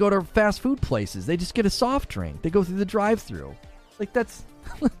go to fast food places. They just get a soft drink. They go through the drive-thru. Like, that's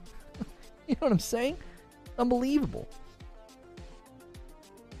you know what I'm saying? Unbelievable.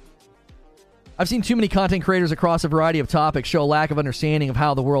 I've seen too many content creators across a variety of topics show a lack of understanding of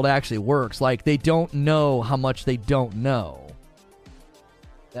how the world actually works. Like, they don't know how much they don't know.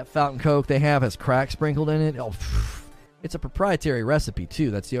 That fountain Coke they have has crack sprinkled in it. Oh, it's a proprietary recipe,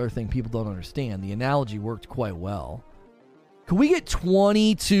 too. That's the other thing people don't understand. The analogy worked quite well. Can we get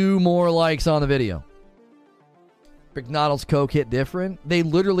 22 more likes on the video? McDonald's Coke hit different? They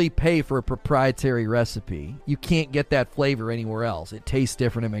literally pay for a proprietary recipe. You can't get that flavor anywhere else. It tastes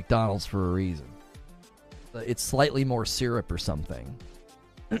different at McDonald's for a reason. It's slightly more syrup or something.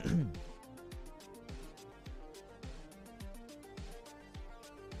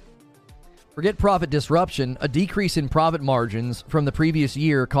 Forget profit disruption. A decrease in profit margins from the previous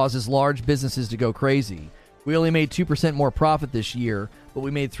year causes large businesses to go crazy. We only made 2% more profit this year, but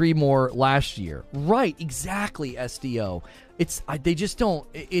we made 3% more last year. Right, exactly, SDO. They just don't.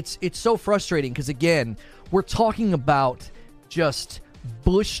 It's so frustrating because, again, we're talking about just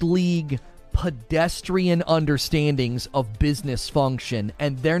Bush League pedestrian understandings of business function,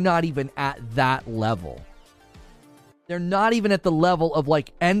 and they're not even at that level. They're not even at the level of,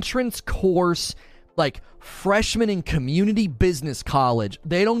 like, entrance course, like, freshman in community business college.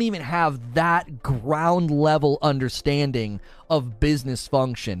 They don't even have that ground level understanding of business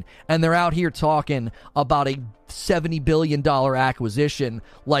function. And they're out here talking about a $70 billion acquisition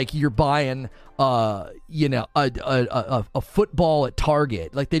like you're buying, a football at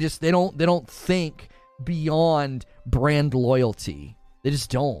Target. Like, they don't think beyond brand loyalty. They just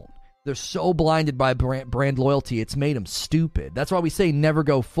don't. They're so blinded by brand loyalty, it's made them stupid. That's why we say never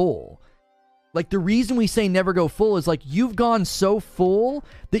go full. Like, the reason we say never go full is, like, you've gone so full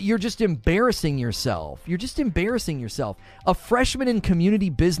that you're just embarrassing yourself. You're just embarrassing yourself. A freshman in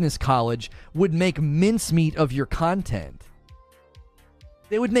community business college would make mincemeat of your content.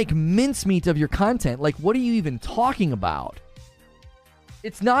 They would make mincemeat of your content. Like, what are you even talking about?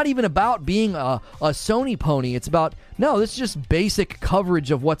 It's not even about being a Sony pony. It's about, no, this is just basic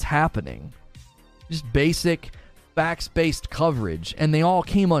coverage of what's happening. Just basic, facts-based coverage. And they all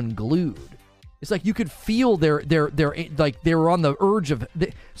came unglued. It's like you could feel they're like they were on the verge of...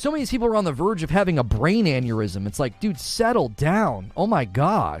 so many people are on the verge of having a brain aneurysm. It's like, dude, settle down. Oh my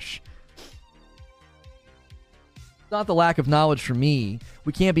gosh. It's not the lack of knowledge for me.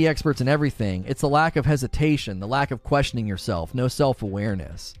 We can't be experts in everything. It's the lack of hesitation, the lack of questioning yourself, no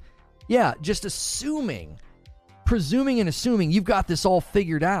self-awareness. Yeah, just presuming and assuming you've got this all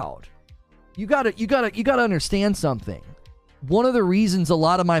figured out. You gotta understand something. One of the reasons a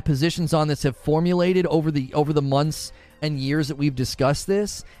lot of my positions on this have formulated over the months and years that we've discussed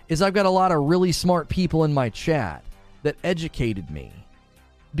this is I've got a lot of really smart people in my chat that educated me.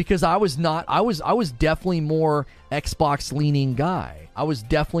 because I was definitely more Xbox leaning guy. I was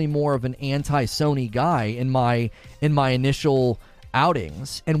definitely more of an anti-Sony guy in my initial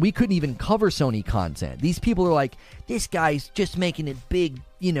outings, and we couldn't even cover Sony content. These people are like, this guy's just making it big,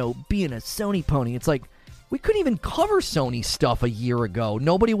 being a Sony pony. It's like, we couldn't even cover Sony stuff a year ago.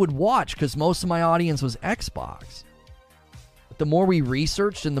 Nobody would watch because most of my audience was Xbox. But the more we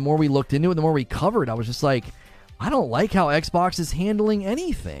researched and the more we looked into it, the more we covered, I was just like, I don't like how Xbox is handling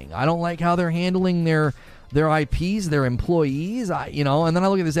anything. I don't like how they're handling their IPs, their employees, and then I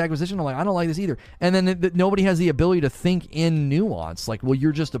look at this acquisition, I'm like, I don't like this either. And then nobody has the ability to think in nuance. Like, well,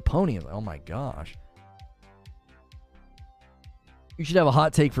 you're just a pony. Like, oh my gosh. You should have a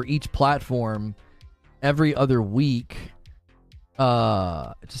hot take for each platform every other week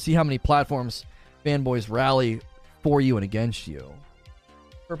to see how many platforms fanboys rally for you and against you.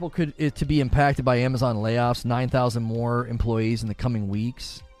 Purple to be impacted by Amazon layoffs, 9,000 more employees in the coming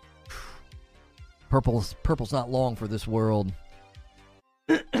weeks. Purple's not long for this world.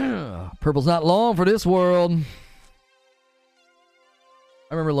 Purple's not long for this world.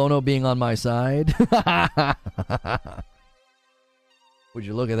 I remember Lono being on my side. Would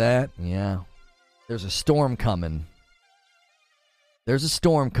you look at that? Yeah. There's a storm coming. There's a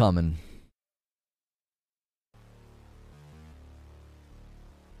storm coming.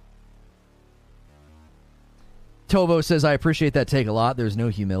 Tovo says, I appreciate that take a lot. There's no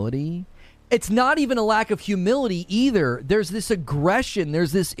humility. It's not even a lack of humility either. There's this aggression.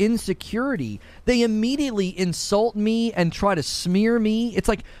 There's this insecurity. They immediately insult me and try to smear me. It's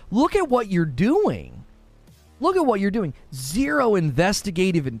like, look at what you're doing. Look at what you're doing. Zero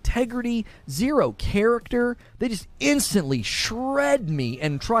investigative integrity, zero character. They just instantly shred me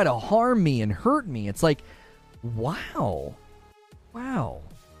and try to harm me and hurt me. It's like, wow. Wow.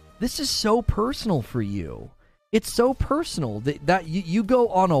 This is so personal for you. It's so personal that you go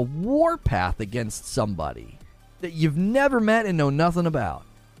on a warpath against somebody that you've never met and know nothing about.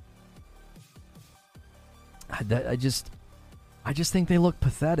 I just think they look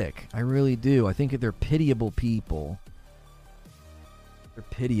pathetic. I really do. I think they're pitiable people. They're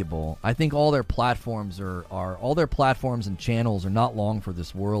pitiable. I think all their platforms all their platforms and channels are not long for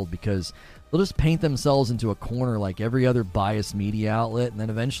this world because they'll just paint themselves into a corner like every other biased media outlet, and then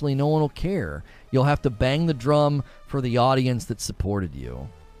eventually no one will care. You'll have to bang the drum for the audience that supported you.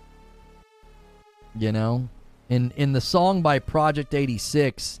 You know? In the song by Project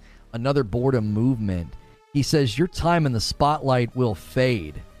 86, Another Boredom Movement, he says, your time in the spotlight will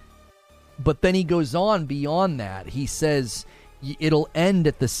fade. But then he goes on beyond that. He says, it'll end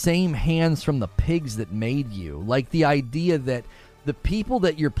at the same hands from the pigs that made you. Like the idea that the people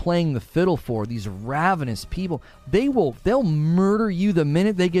that you're playing the fiddle for, these ravenous people, they'll murder you the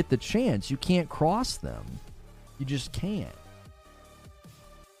minute they get the chance. You can't cross them. You just can't.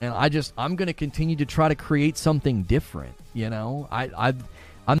 And I'm going to continue to try to create something different. You know,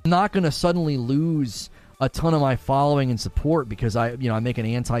 I'm not going to suddenly lose a ton of my following and support because I make an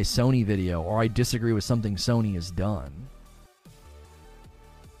anti-Sony video or I disagree with something Sony has done.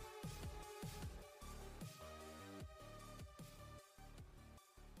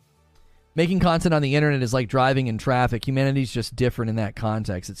 Making content on the internet is like driving in traffic. Humanity's just different in that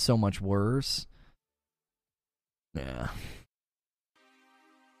context. It's so much worse. Yeah.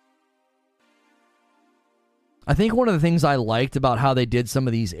 I think one of the things I liked about how they did some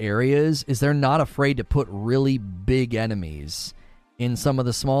of these areas is they're not afraid to put really big enemies in some of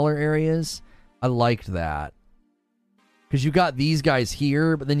the smaller areas. I liked that. Because you got these guys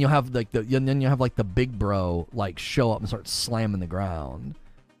here, but then you'll have the big bro like show up and start slamming the ground.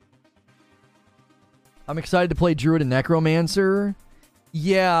 I'm excited to play Druid and Necromancer.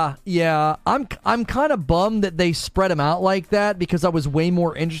 Yeah. I'm kind of bummed that they spread them out like that because I was way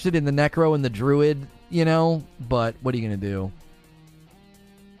more interested in the Necro and the Druid, but what are you going to do?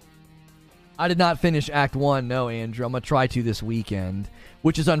 I did not finish Act 1, no, Andrew. I'm going to try to this weekend,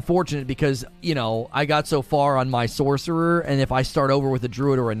 which is unfortunate because, I got so far on my Sorcerer, and if I start over with a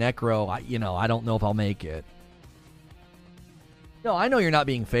Druid or a Necro, I don't know if I'll make it. No, I know you're not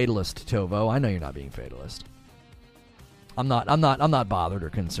being fatalist, Tovo. I know you're not being fatalist. I'm not bothered or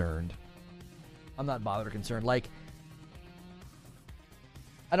concerned. I'm not bothered or concerned. Like,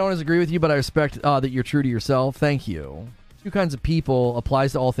 I don't always agree with you, but I respect that you're true to yourself. Thank you. Two kinds of people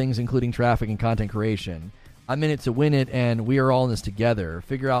applies to all things, including traffic and content creation. I'm in it to win it, and we are all in this together.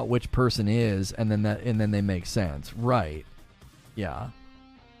 Figure out which person is, and then they make sense. Right? Yeah.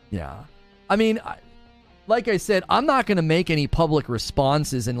 I mean, like I said, I'm not going to make any public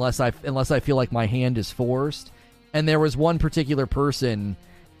responses unless I feel like my hand is forced. And there was one particular person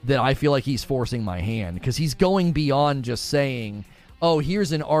that I feel like he's forcing my hand because he's going beyond just saying, oh,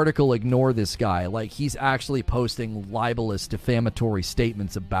 here's an article, ignore this guy. Like, he's actually posting libelous, defamatory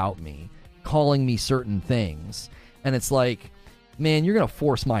statements about me, calling me certain things. And it's like, man, you're going to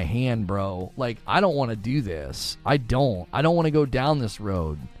force my hand, bro. Like, I don't want to do this. I don't want to go down this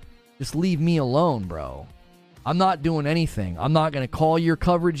road. Just leave me alone, bro. I'm not doing anything. I'm not going to call your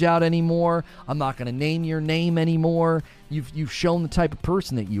coverage out anymore. I'm not going to name your name anymore. You've shown the type of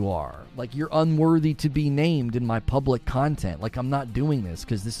person that you are. Like, you're unworthy to be named in my public content. Like, I'm not doing this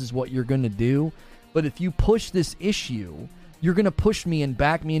because this is what you're going to do. But if you push this issue, you're going to push me and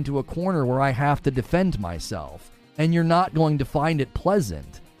back me into a corner where I have to defend myself. And you're not going to find it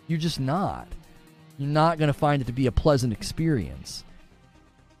pleasant. You're just not. You're not going to find it to be a pleasant experience.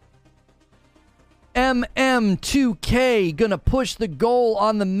 MM2K gonna push the goal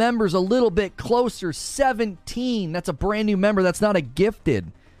on the members a little bit closer. 17. That's a brand new member. That's not a gifted.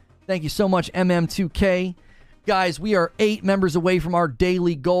 Thank you so much, MM2K. Guys, we are 8 members away from our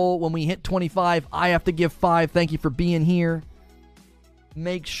daily goal. When we hit 25, I have to give 5. Thank you for being here.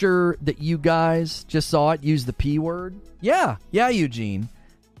 Make sure that you guys just saw it. Use the P word. Yeah, Eugene.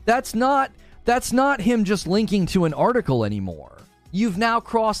 That's not him just linking to an article anymore. You've now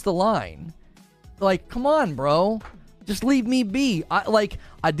crossed the line. Like, come on, bro. Just leave me be.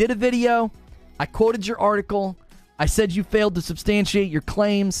 I did a video. I quoted your article. I said you failed to substantiate your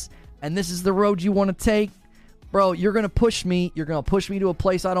claims, and this is the road you want to take. Bro, you're going to push me. You're going to push me to a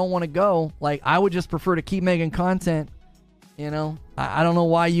place I don't want to go. Like, I would just prefer to keep making content. You know? I don't know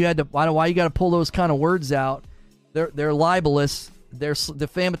why you got to pull those kind of words out. They're libelous. They're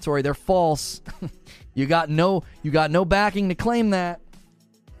defamatory. They're false. You got no backing to claim that.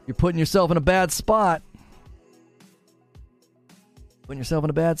 You're putting yourself in a bad spot. I don't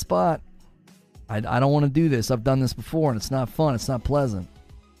want to do this. I've done this before, and it's not fun. It's not pleasant.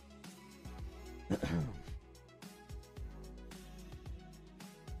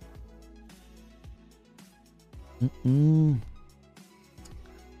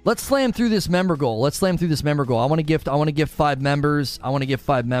 Let's slam through this member goal. I want to gift 5 members.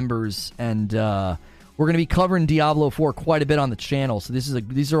 And we're going to be covering Diablo 4 quite a bit on the channel, so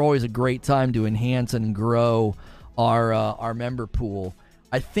these are always a great time to enhance and grow our member pool.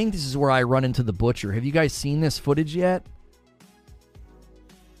 I think this is where I run into the Butcher. Have you guys seen this footage yet?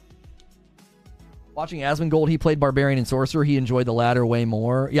 Watching Asmongold, he played Barbarian and Sorcerer. He enjoyed the latter way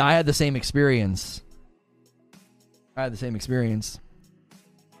more. Yeah, I had the same experience.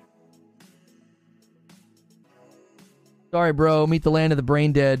 Sorry, bro. Meet the land of the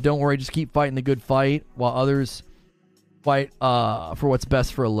brain dead. Don't worry. Just keep fighting the good fight while others fight for what's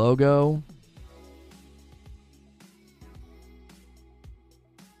best for a logo.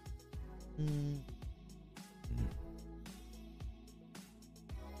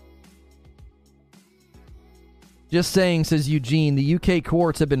 Just saying, says Eugene, the UK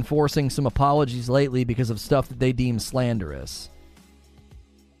courts have been forcing some apologies lately because of stuff that they deem slanderous.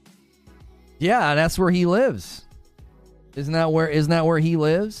 Yeah, and that's where he lives. Isn't that where he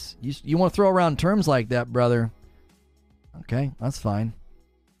lives? You want to throw around terms like that, brother? Okay, that's fine.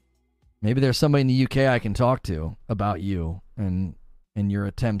 Maybe there's somebody in the UK I can talk to about you and your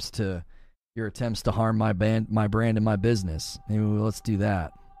attempts to harm my brand and my business. Maybe let's do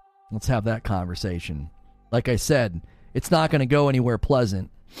that. Let's have that conversation. Like I said, it's not going to go anywhere pleasant.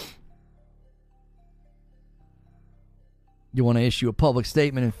 You want to issue a public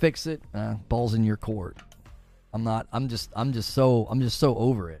statement and fix it? Balls in your court. I'm just so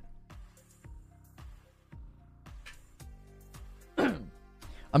over it.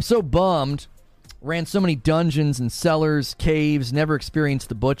 I'm so bummed. Ran so many dungeons and cellars, caves, never experienced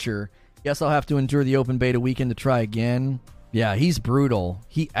the Butcher. Guess I'll have to endure the open beta weekend to try again. Yeah, he's brutal.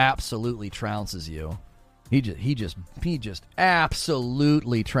 He absolutely trounces you. He just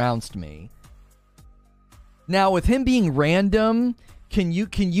absolutely trounced me. Now, with him being random, can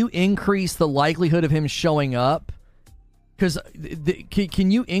you increase the likelihood of him showing up? Because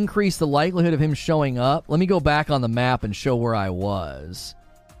can you increase the likelihood of him showing up? Let me go back on the map and show where I was.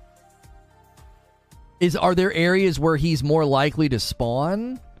 Are there areas where he's more likely to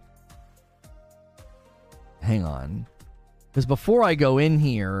spawn? Hang on. Because before I go in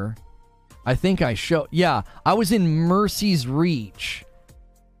here, I think I show... Yeah, I was in Mercy's Reach.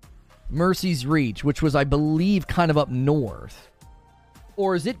 Which was, I believe, kind of up north.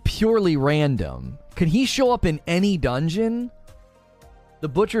 Or is it purely random? Can he show up in any dungeon? The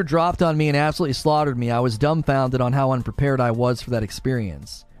Butcher dropped on me and absolutely slaughtered me. I was dumbfounded on how unprepared I was for that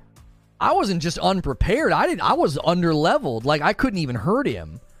experience. I wasn't just unprepared. I was underleveled. Like, I couldn't even hurt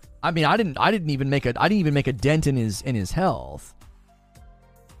him. I mean, I didn't even make a dent in his health.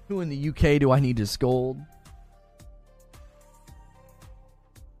 Who in the UK do I need to scold?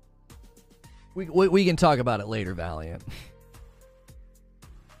 We can talk about it later, Valiant.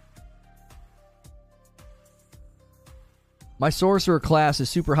 My sorcerer class is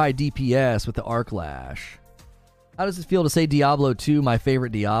super high DPS with the arc lash. How does it feel to say Diablo 2, my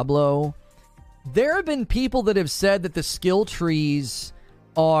favorite Diablo? There have been people that have said that the skill trees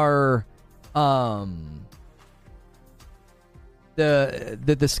are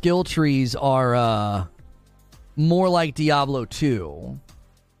the skill trees are more like Diablo 2.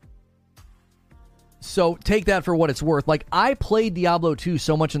 So take that for what it's worth. Like, I played Diablo 2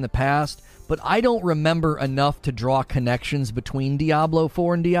 so much in the past, but I don't remember enough to draw connections between Diablo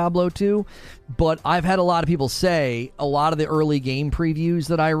 4 and Diablo 2. But I've had a lot of people say, a lot of the early game previews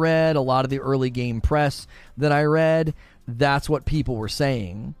that I read, a lot of the early game press that I read, that's what people were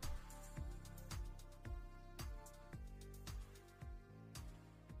saying.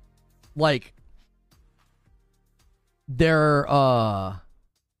 Like, there are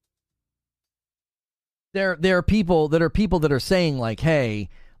people that are saying, like, hey,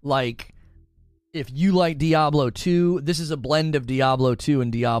 like, if you like Diablo 2, this is a blend of Diablo 2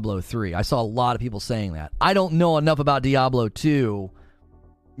 and Diablo 3. I saw a lot of people saying that. I don't know enough about Diablo 2,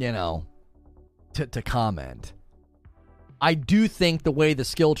 you know, to comment. I do think the way the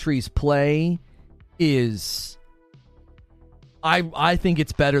skill trees play is... I think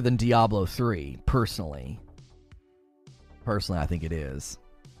it's better than Diablo 3, personally. Personally, I think it is.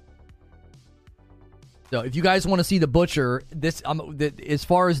 So if you guys want to see the Butcher, as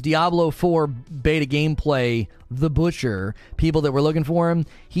far as Diablo 4 beta gameplay, the Butcher, people that were looking for him,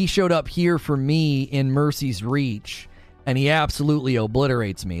 he showed up here for me in Mercy's Reach, and he absolutely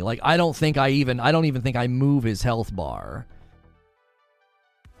obliterates me. Like, I don't even think I move his health bar.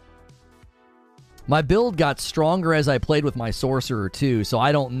 My build got stronger as I played with my Sorcerer too, so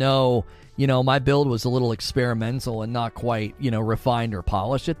I don't know, you know, my build was a little experimental and not quite, you know, refined or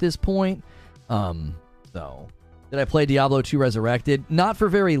polished at this point. So, did I play Diablo 2 Resurrected? Not for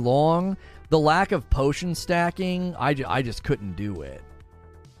very long. The lack of potion stacking, I just couldn't do it.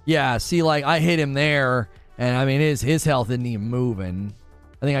 Yeah, see, like, I hit him there, and I mean, his health isn't even moving.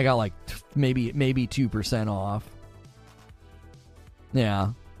 I think I got like maybe 2% off.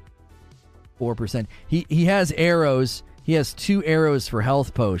 Yeah. 4%. He has arrows. He has 2 arrows for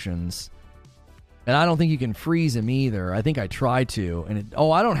health potions. And I don't think you can freeze him either. I think I tried to. And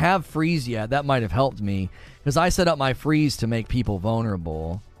I don't have freeze yet. That might have helped me. Because I set up my freeze to make people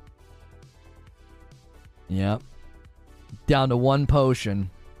vulnerable. Yep. Down to 1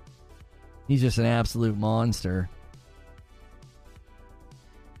 potion. He's just an absolute monster.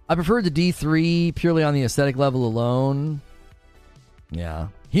 I preferred the D3 purely on the aesthetic level alone. Yeah.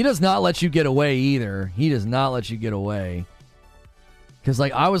 He does not let you get away either. He does not let you get away. Because,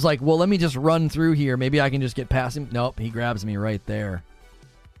 like, I was like, well, let me just run through here. Maybe I can just get past him. Nope, he grabs me right there.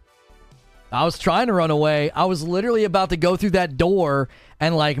 I was trying to run away. I was literally about to go through that door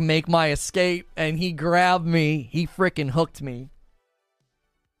and, like, make my escape. And he grabbed me. He freaking hooked me.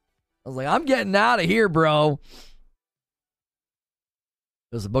 I was like, I'm getting out of here, bro.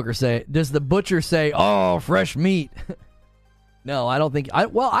 Does the butcher say, oh, fresh meat? No, I don't think... I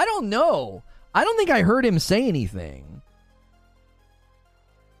don't know. I don't think I heard him say anything.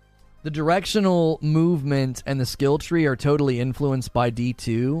 The directional movement and the skill tree are totally influenced by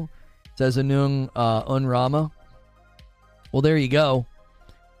D2, says Anung Unrama. Well, there you go.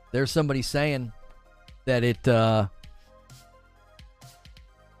 There's somebody saying that it's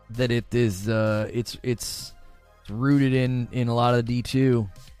rooted in a lot of the D2.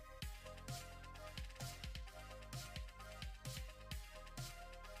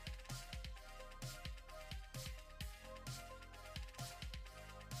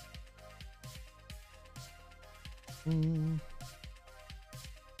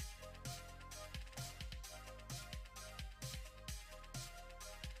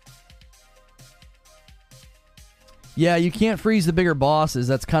 Yeah, you can't freeze the bigger bosses.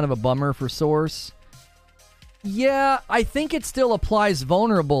 That's kind of a bummer for Source. Yeah, I think it still applies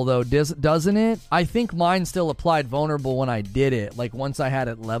vulnerable, though, doesn't it? I think mine still applied vulnerable when I did it, like once I had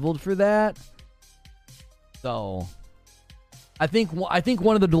it leveled for that. So, I think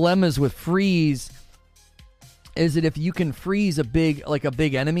one of the dilemmas with freeze is that if you can freeze a big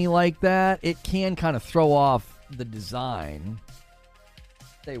enemy like that, it can kind of throw off the design.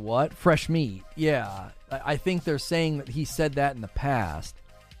 Say what? Fresh meat. Yeah. I think they're saying that he said that in the past.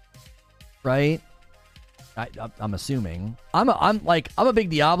 Right? I'm assuming. I'm a big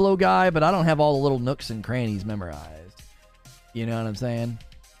Diablo guy, but I don't have all the little nooks and crannies memorized. You know what I'm saying?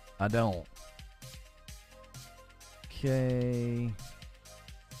 I don't. Okay.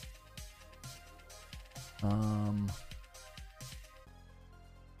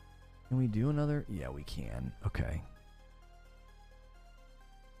 Can we do another? Yeah, we can. Okay.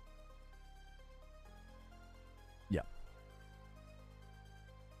 Yeah.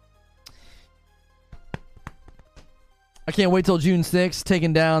 I can't wait till June 6th,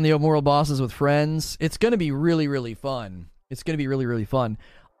 taking down the open world bosses with friends. It's going to be really, really fun. It's going to be really, really fun.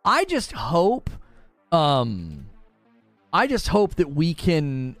 I just hope that we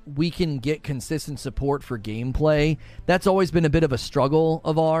can get consistent support for gameplay. That's always been a bit of a struggle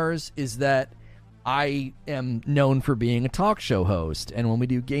of ours, is that I am known for being a talk show host, and when we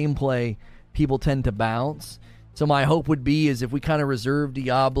do gameplay, people tend to bounce. So my hope would be is if we kind of reserve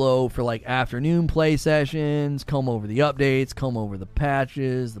Diablo for like afternoon play sessions, comb over the updates, comb over the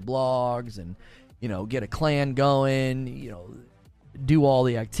patches, the blogs, and, you know, get a clan going, you know, do all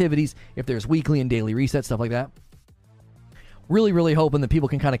the activities. If there's weekly and daily resets, stuff like that. Really, really hoping that people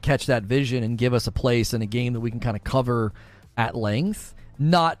can kind of catch that vision and give us a place in a game that we can kind of cover at length.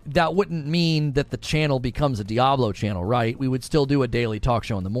 That wouldn't mean that the channel becomes a Diablo channel, right? We would still do a daily talk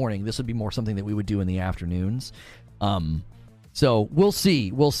show in the morning. This would be more something that we would do in the afternoons. So we'll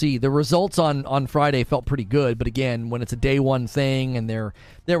see. We'll see. The results on Friday felt pretty good, but again, when it's a day one thing and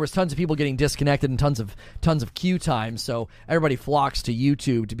there was tons of people getting disconnected and tons of queue time, so everybody flocks to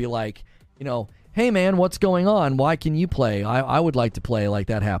YouTube to be like, you know, hey man, what's going on? Why can you play? I would like to play. Like,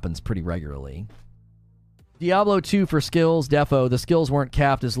 that happens pretty regularly. Diablo 2 for skills, defo. The skills weren't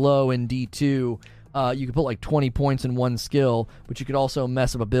capped as low in D2. You could put like 20 points in one skill, but you could also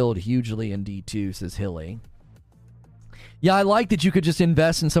mess up a build hugely in D2, says Hilly. Yeah, I like that you could just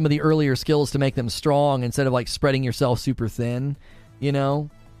invest in some of the earlier skills to make them strong instead of like spreading yourself super thin, you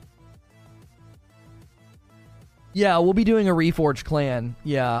know? Yeah, we'll be doing a Reforged clan.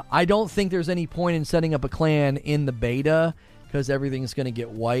 Yeah, I don't think there's any point in setting up a clan in the beta because everything's going to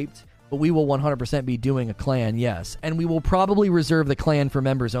get wiped. But we will 100% be doing a clan, yes. And we will probably reserve the clan for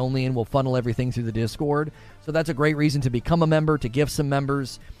members only, and we'll funnel everything through the Discord. So that's a great reason to become a member, to gift some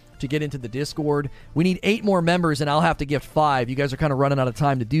members, to get into the Discord. We need 8 more members, and I'll have to gift 5. You guys are kind of running out of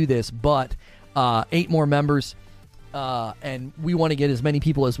time to do this, but 8 more members. And we want to get as many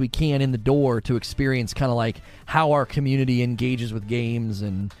people as we can in the door to experience kind of like how our community engages with games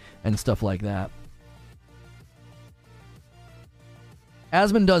and stuff like that.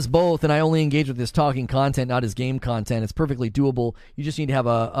 Asmon does both, and I only engage with his talking content, not his game content. It's perfectly doable. You just need to have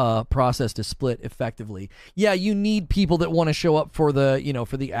a process to split effectively. Yeah, you need people that want to show up for the, you know,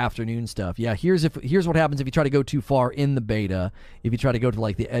 for the afternoon stuff. Yeah, here's what happens if you try to go too far in the beta. If you try to go to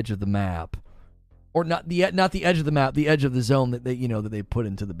like the edge of the map, or not the edge of the map, the edge of the zone that they put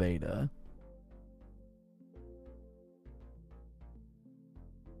into the beta.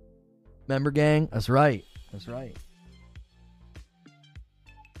 Member gang, that's right. That's right.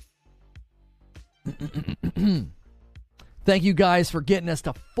 Thank you guys for getting us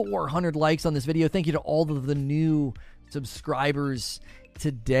to 400 likes on this video. Thank you to all of the new subscribers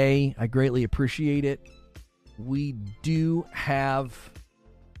today. I greatly appreciate it. We do have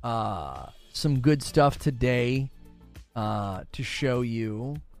some good stuff today to show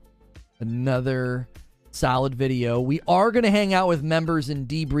you. Another solid video. We are going to hang out with members and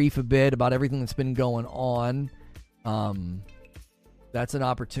debrief a bit about everything that's been going on. That's an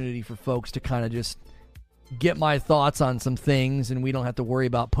opportunity for folks to kind of just get my thoughts on some things, and we don't have to worry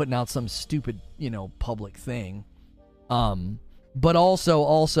about putting out some stupid, public thing. But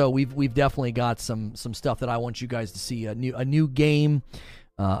also we've definitely got some stuff that I want you guys to see. A new game.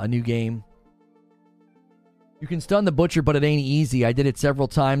 You can stun the butcher, but it ain't easy. I did it several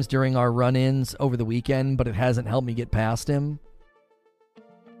times during our run-ins over the weekend, but it hasn't helped me get past him.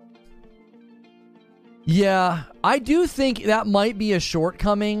 Yeah, I do think that might be a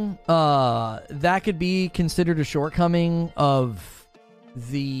shortcoming. That could be considered a shortcoming of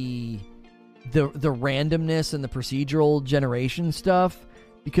the randomness and the procedural generation stuff,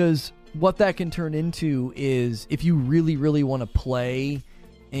 because what that can turn into is if you really, really want to play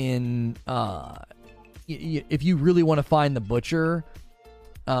in, if you really want to find the butcher,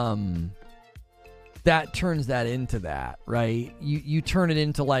 that turns that into that, right? You turn it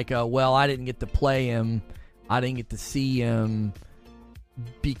into like I didn't get to play him, I didn't get to see him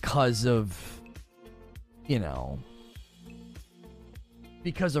because of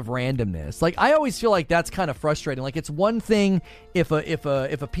randomness. Like, I always feel like that's kind of frustrating. Like, it's one thing if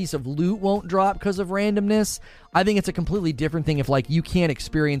a piece of loot won't drop because of randomness. I think it's a completely different thing if like you can't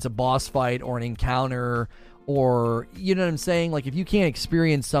experience a boss fight or an encounter, or you know what I'm saying? Like, if you can't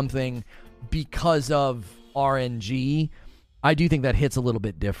experience something because of RNG, I do think that hits a little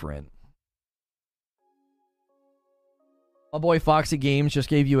bit different. My boy Foxy Games just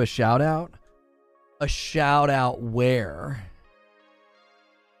gave you a shout out. A shout out where?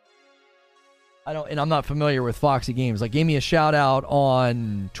 I'm not familiar with Foxy Games. Like, gave me a shout out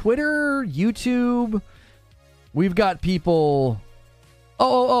on Twitter, YouTube. We've got people.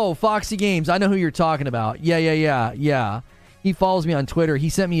 Oh, Foxy Games. I know who you're talking about. Yeah. He follows me on Twitter. He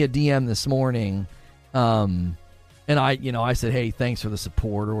sent me a DM this morning. And I said, hey, thanks for the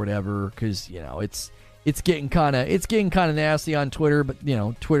support or whatever, because it's getting kind of nasty on Twitter, but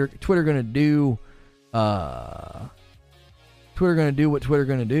Twitter gonna do what Twitter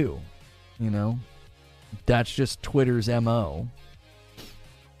gonna do. That's just Twitter's MO.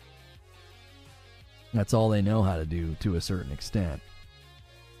 That's all they know how to do to a certain extent.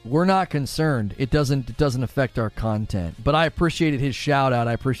 We're not concerned. It doesn't affect our content. But I appreciated his shout out.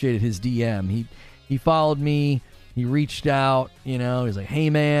 I appreciated his DM. He followed me. He reached out. He's like, hey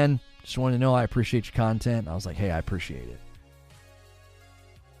man, just wanted to know I appreciate your content. I was like, hey, I appreciate it.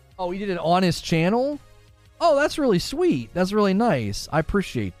 Oh, he did it on his channel? Oh, that's really sweet. That's really nice. I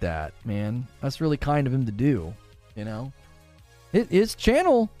appreciate that, man. That's really kind of him to do. His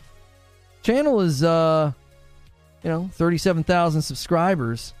channel is 37,000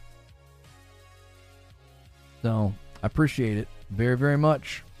 subscribers. So I appreciate it very, very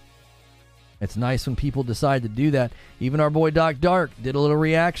much. It's nice when people decide to do that. Even our boy Doc Dark did a little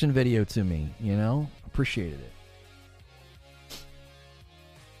reaction video to me. Appreciated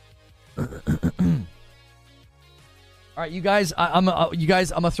it. All right, you guys. I'm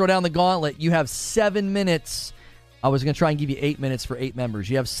gonna throw down the gauntlet. You have 7 minutes. I was gonna try and give you 8 minutes for 8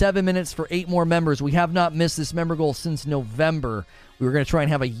 members. You have 7 minutes for 8 more members. We have not missed this member goal since November. We were gonna try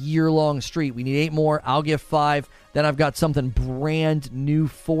and have a year-long streak. We need 8 more. I'll give 5. Then I've got something brand new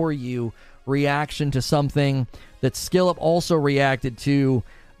for you. Reaction to something that Skillup also reacted to.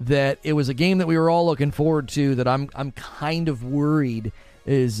 That it was a game that we were all looking forward to. That I'm kind of worried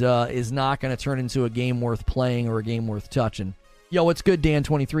is not going to turn into a game worth playing or a game worth touching. Yo, what's good,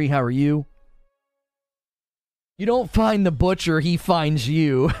 Dan23? How are you? You don't find the butcher, he finds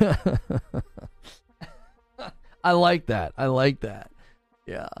you. I like that.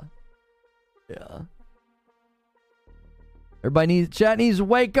 Yeah. Chat needs to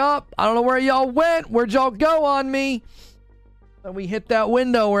wake up. I don't know where y'all went. Where'd y'all go on me? And we hit that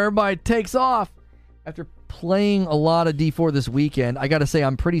window where everybody takes off. After playing a lot of D4 this weekend, I gotta say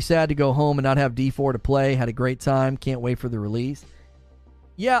I'm pretty sad to go home and not have D4 to play. Had a great time. Can't wait for the release.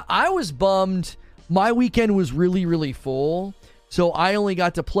 Yeah, I was bummed. My weekend was really, really full, so I only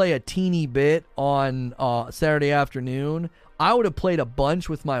got to play a teeny bit on Saturday afternoon. I would have played a bunch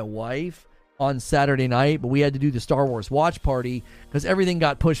with my wife on Saturday night, but we had to do the Star Wars watch party because everything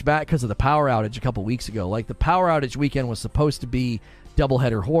got pushed back because of the power outage a couple weeks ago. Like, the power outage weekend was supposed to be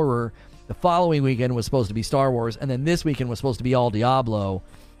doubleheader horror. The following weekend was supposed to be Star Wars, and then this weekend was supposed to be all Diablo.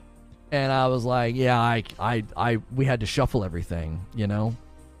 And I was like, yeah, we had to shuffle everything,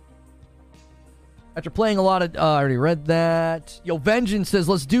 After playing a lot of... I already read that. Yo, Vengeance says,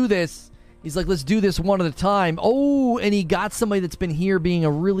 let's do this. He's like, let's do this one at a time. Oh, and he got somebody that's been here being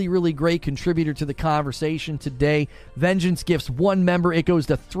a really, really great contributor to the conversation today. Vengeance gifts 1 member. It goes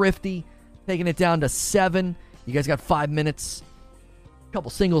to Thrifty, taking it down to 7. You guys got 5 minutes. A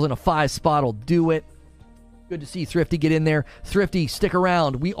couple singles and a 5 spot will do it. Good to see Thrifty get in there. Thrifty, stick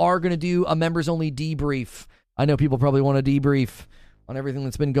around. We are going to do a members-only debrief. I know people probably want a debrief on everything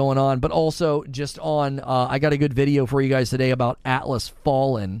that's been going on, but also just on, I got a good video for you guys today about Atlas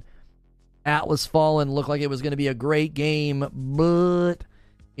Fallen. Atlas Fallen looked like it was going to be a great game, but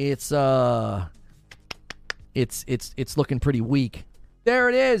it's looking pretty weak. There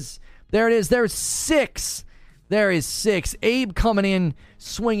it is. There's 6. There is 6. Abe coming in,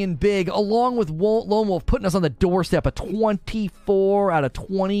 swinging big, along with Lone Wolf putting us on the doorstep. A 24 out of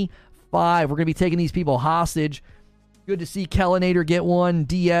 25. We're going to be taking these people hostage. Good to see Kellinator get one.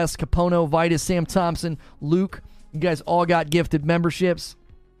 DS, Capono, Vitus, Sam Thompson, Luke. You guys all got gifted memberships.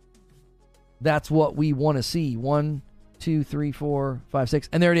 That's what we want to see. 1, 2, 3, 4, 5, 6.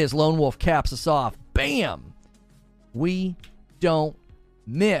 And there it is. Lone Wolf caps us off. Bam! We don't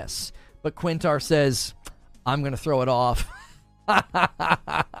miss. But Quintar says, I'm going to throw it off.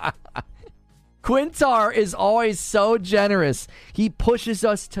 Quintar is always so generous. He pushes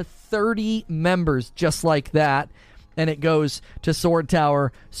us to 30 members just like that. And it goes to Sword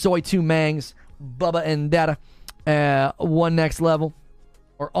Tower, Soy 2 Mangs, Bubba and Data, one next level,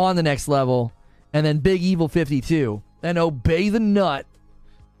 or on the next level, and then Big Evil 52, and Obey the Nut.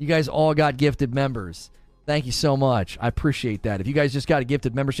 You guys all got gifted members. Thank you so much. I appreciate that. If you guys just got a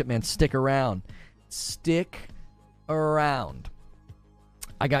gifted membership, man, stick around. Stick around.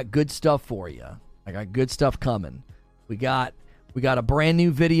 I got good stuff for you. I got good stuff coming. We got a brand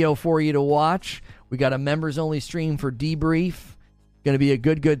new video for you to watch. We got a members-only stream for debrief. Going to be a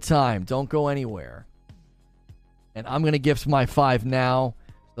good time. Don't go anywhere. And I'm going to gift my 5 now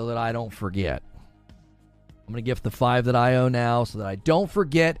so that I don't forget. I'm going to gift the 5 that I owe now so that I don't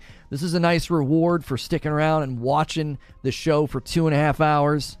forget. This is a nice reward for sticking around and watching the show for 2.5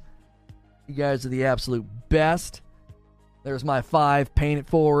 hours. You guys are the absolute best. There's my 5, paying it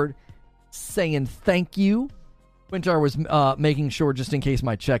forward, saying thank you. Quintar was making sure just in case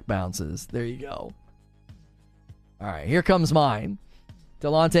my check bounces. There you go. All right, here comes mine.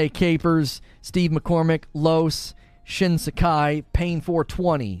 Delonte Capers, Steve McCormick, Los, Shin Sakai, Pain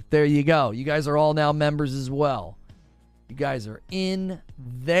 420. There you go. You guys are all now members as well. You guys are in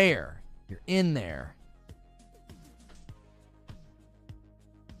there. You're in there.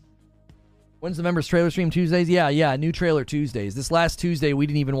 When's the members trailer stream? Tuesdays? Yeah, new trailer Tuesdays. This last Tuesday, we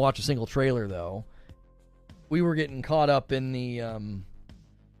didn't even watch a single trailer, though. We were getting caught up in the,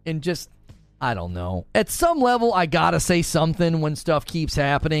 I don't know. At some level, I gotta say something when stuff keeps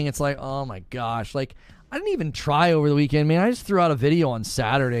happening. It's like, oh my gosh. Like, I didn't even try over the weekend, man. I just threw out a video on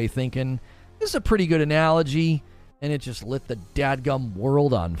Saturday thinking, this is a pretty good analogy. And it just lit the dadgum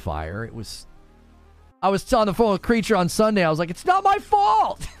world on fire. I was on the phone with Creature on Sunday. I was like, it's not my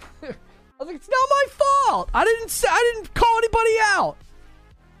fault. I was like, it's not my fault. I didn't call anybody out.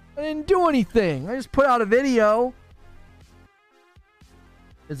 I didn't do anything. I just put out a video.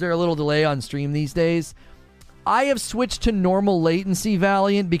 Is there a little delay on stream these days? I have switched to normal latency,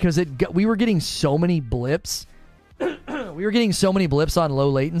 Valiant, because we were getting so many blips. We were getting so many blips on low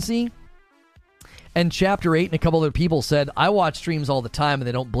latency. And Chapter 8 and a couple other people said, I watch streams all the time and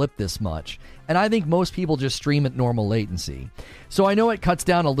they don't blip this much. And I think most people just stream at normal latency. So I know it cuts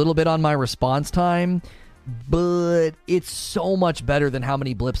down a little bit on my response time, but it's so much better than how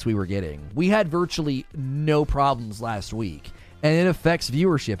many blips we were getting. We had virtually no problems last week. And it affects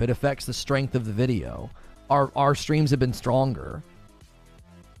viewership. It affects the strength of the video. Our streams have been stronger.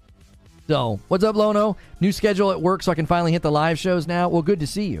 So, what's up, Lono? New schedule at work so I can finally hit the live shows now? Well, good to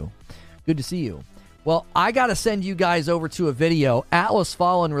see you. Good to see you. Well, I got to send you guys over to a video. Atlas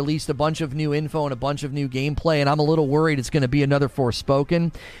Fallen released a bunch of new info and a bunch of new gameplay, and I'm a little worried it's going to be another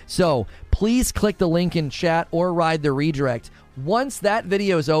Forspoken. So, please click the link in chat or ride the redirect. Once that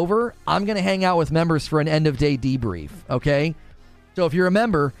video is over, I'm going to hang out with members for an end-of-day debrief, okay? So if you're a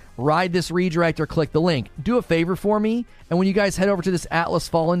member, ride this redirect or click the link. Do a favor for me, and when you guys head over to this Atlas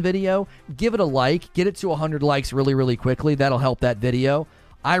Fallen video, give it a like. Get it to 100 likes really, really quickly. That'll help that video.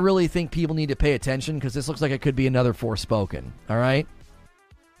 I really think people need to pay attention because this looks like it could be another Forspoken, all right?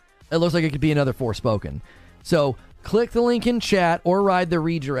 It looks like it could be another Forspoken. So click the link in chat or ride the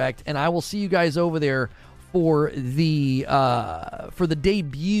redirect, and I will see you guys over there for the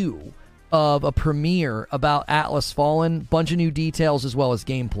debut of a premiere about Atlas Fallen. Bunch of new details as well as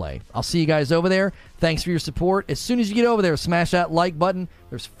gameplay. I'll see you guys over there. Thanks for your support. As soon as you get over there, smash that like button.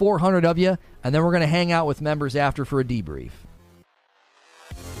 There's 400 of you, and then we're going to hang out with members after for a debrief.